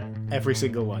 Yeah. Every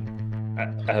single one.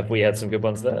 Have we had some good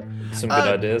ones there? Some good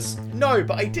ideas? No,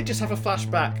 but I did just have a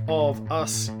flashback of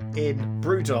us in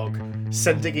Brewdog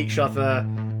sending each other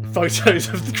photos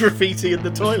of the graffiti in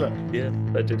the toilet. Yeah,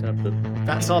 I did have them.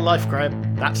 That's our life,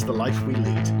 Graham. That's the life we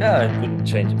lead. Yeah, I wouldn't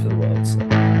change it for the world. So.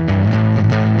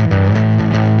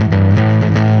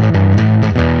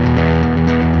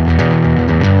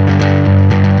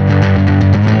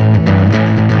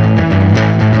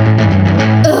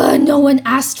 No one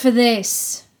asked for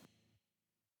this.